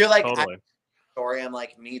 You're like, Totally. Story. I'm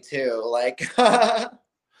like, me too. Like, but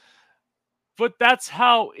that's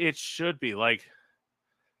how it should be. Like,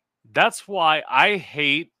 that's why I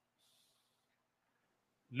hate.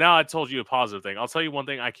 Now I told you a positive thing. I'll tell you one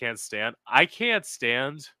thing I can't stand. I can't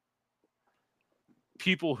stand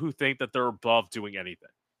people who think that they're above doing anything.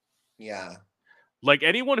 Yeah. Like,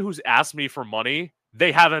 anyone who's asked me for money,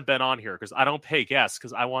 they haven't been on here because I don't pay guests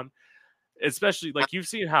because I want, especially like you've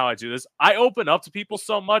seen how I do this. I open up to people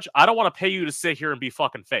so much. I don't want to pay you to sit here and be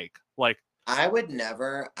fucking fake. Like, I would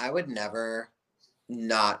never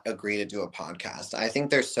not agree to do a podcast. I think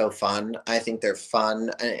they're so fun. I think they're fun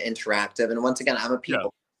and interactive. And once again, I'm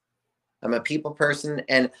a people person,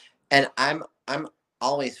 and I'm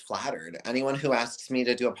always flattered. Anyone who asks me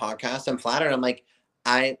to do a podcast, I'm flattered. I'm like,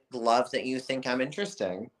 I love that you think I'm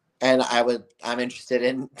interesting, and I'm interested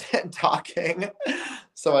in talking.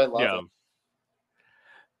 So I love it.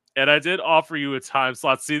 And I did offer you a time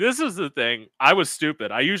slot. See, this is the thing. I was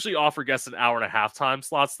stupid. I usually offer guests an hour and a half time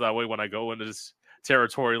slots. So that way, when I go into this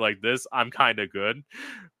territory like this, I'm kind of good.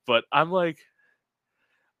 But I'm like,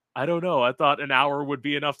 I don't know. I thought an hour would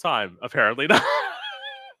be enough time. Apparently not.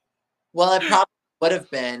 Well, it probably would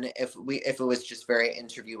have been if it was just very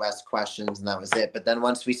interview-esque questions and that was it. But then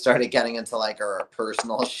once we started getting into like our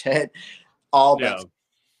personal shit, all bets.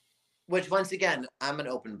 Which once again, I'm an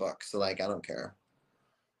open book, so like I don't care.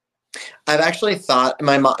 I've actually thought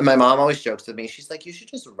my mom always jokes with me. She's like, "You should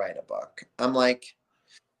just write a book." I'm like,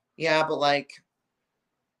 "Yeah, but like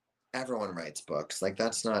everyone writes books. Like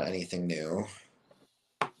that's not anything new."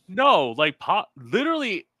 No, like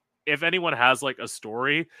literally, if anyone has like a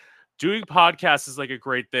story, doing podcasts is like a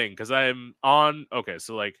great thing because I'm on. Okay,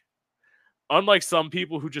 so like, unlike some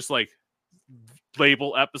people who just like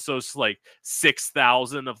label episodes to like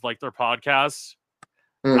 6,000 of like their podcasts,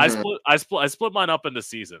 I split mine up into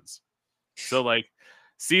seasons. So like,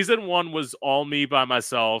 season 1 was all me by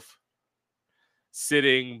myself,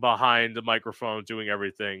 sitting behind the microphone doing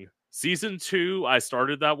everything. Season 2, I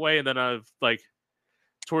started that way, and then I've like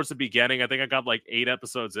towards the beginning, I think I got like 8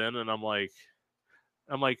 episodes in, and I'm like,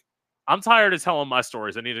 I'm tired of telling my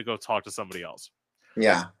stories. I need to go talk to somebody else.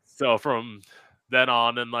 Yeah. So from then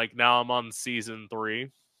on, and like now I'm on season 3.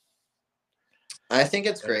 I think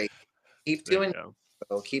it's great. Keep doing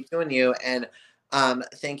you. And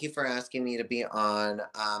thank you for asking me to be on.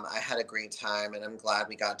 I had a great time, and I'm glad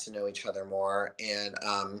we got to know each other more. And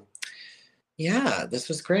yeah, this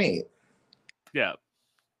was great. Yeah,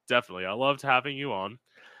 definitely. I loved having you on.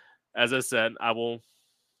 As I said, I will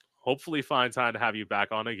hopefully find time to have you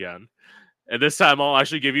back on again. And this time I'll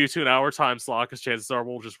actually give you a 2-hour time slot because chances are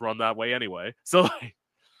we'll just run that way anyway. So like,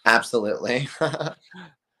 absolutely.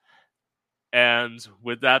 And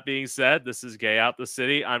with that being said, this is Gay Out the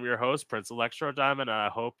City. I'm your host, Prince Electro Diamond, and I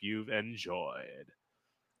hope you've enjoyed.